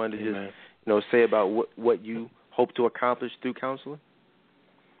 anything you wanted to just say about what you hope to accomplish through counseling?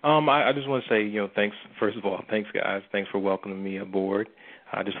 I just want to say, thanks. First of all, thanks, guys. Thanks for welcoming me aboard.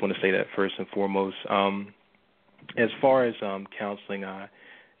 I just want to say that first and foremost. As far as counseling,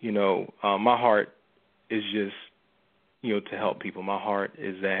 my heart is just, to help people. My heart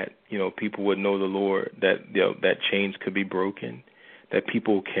is that, people would know the Lord, that that chains could be broken, that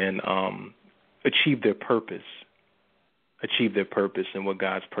people can achieve their purpose and what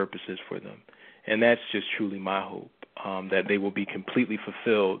God's purpose is for them. And that's just truly my hope, that they will be completely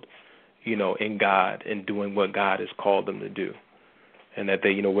fulfilled, in God and doing what God has called them to do. And that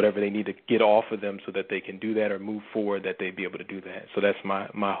they, whatever they need to get off of them so that they can do that or move forward, that they be able to do that. So that's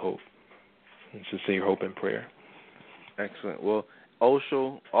my hope. And sincere hope and prayer. Excellent. Well,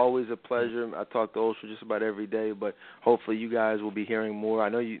 Osho, always a pleasure. I talk to Osho just about every day, but hopefully you guys will be hearing more. I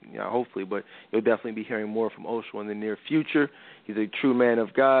know hopefully, but you'll definitely be hearing more from Osho in the near future. He's a true man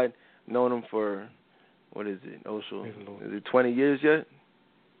of God. Known him for, what is it, Osho? Is it 20 years yet?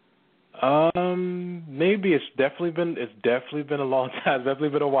 Maybe it's definitely been a long time. It's definitely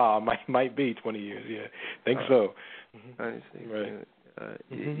been a while. Might be 20 years. Yeah, think so. I see. Right.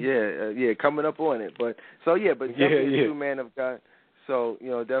 Coming up on it, but definitely a true man of God. So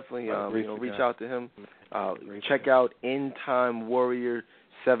definitely reach out to him. Check out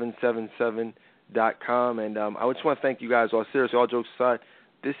EndTimeWarrior777.com, and I just want to thank you guys. All seriously, all jokes aside,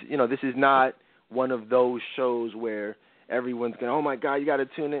 this is not one of those shows where everyone's going, oh my God, you got to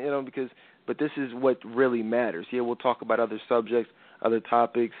tune in, but this is what really matters. Yeah, we'll talk about other subjects, other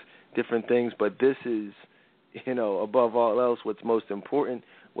topics, different things, but this is, above all else, what's most important,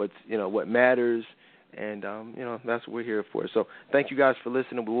 what matters, And, that's what we're here for. So thank you guys for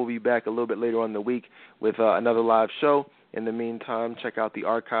listening. We will be back a little bit later on in the week with another live show. In the meantime, check out the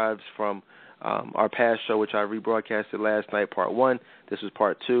archives from our past show, which I rebroadcasted last night, part 1. This was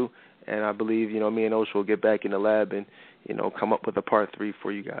part 2. And I believe, me and Osha will get back in the lab and, come up with a part 3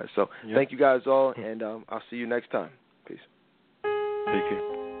 for you guys. So Thank you guys all, and I'll see you next time. Peace. Take care.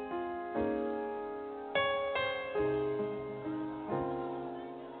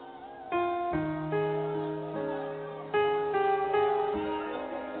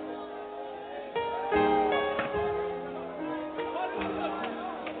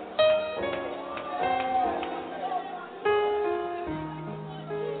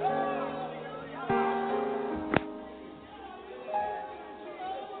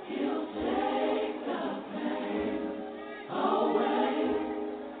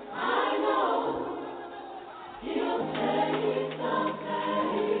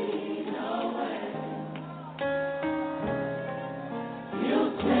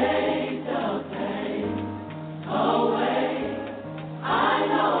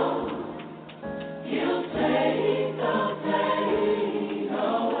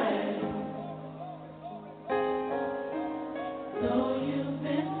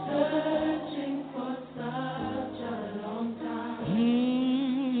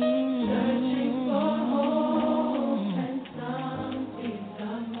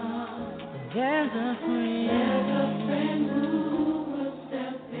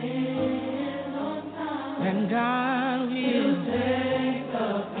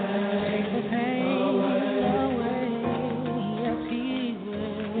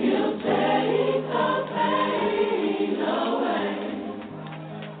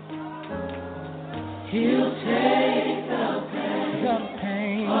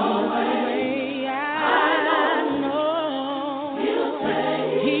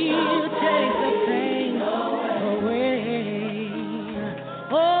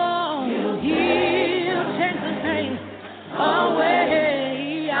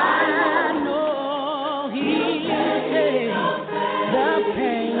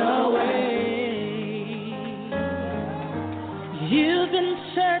 You've been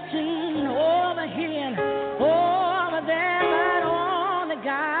searching over here and over there, but only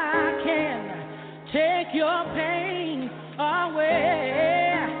God can take your pain away.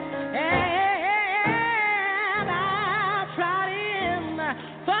 And I tried Him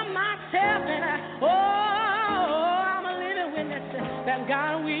for myself, and I'm a living witness that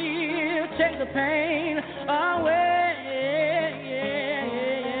God will take the pain away.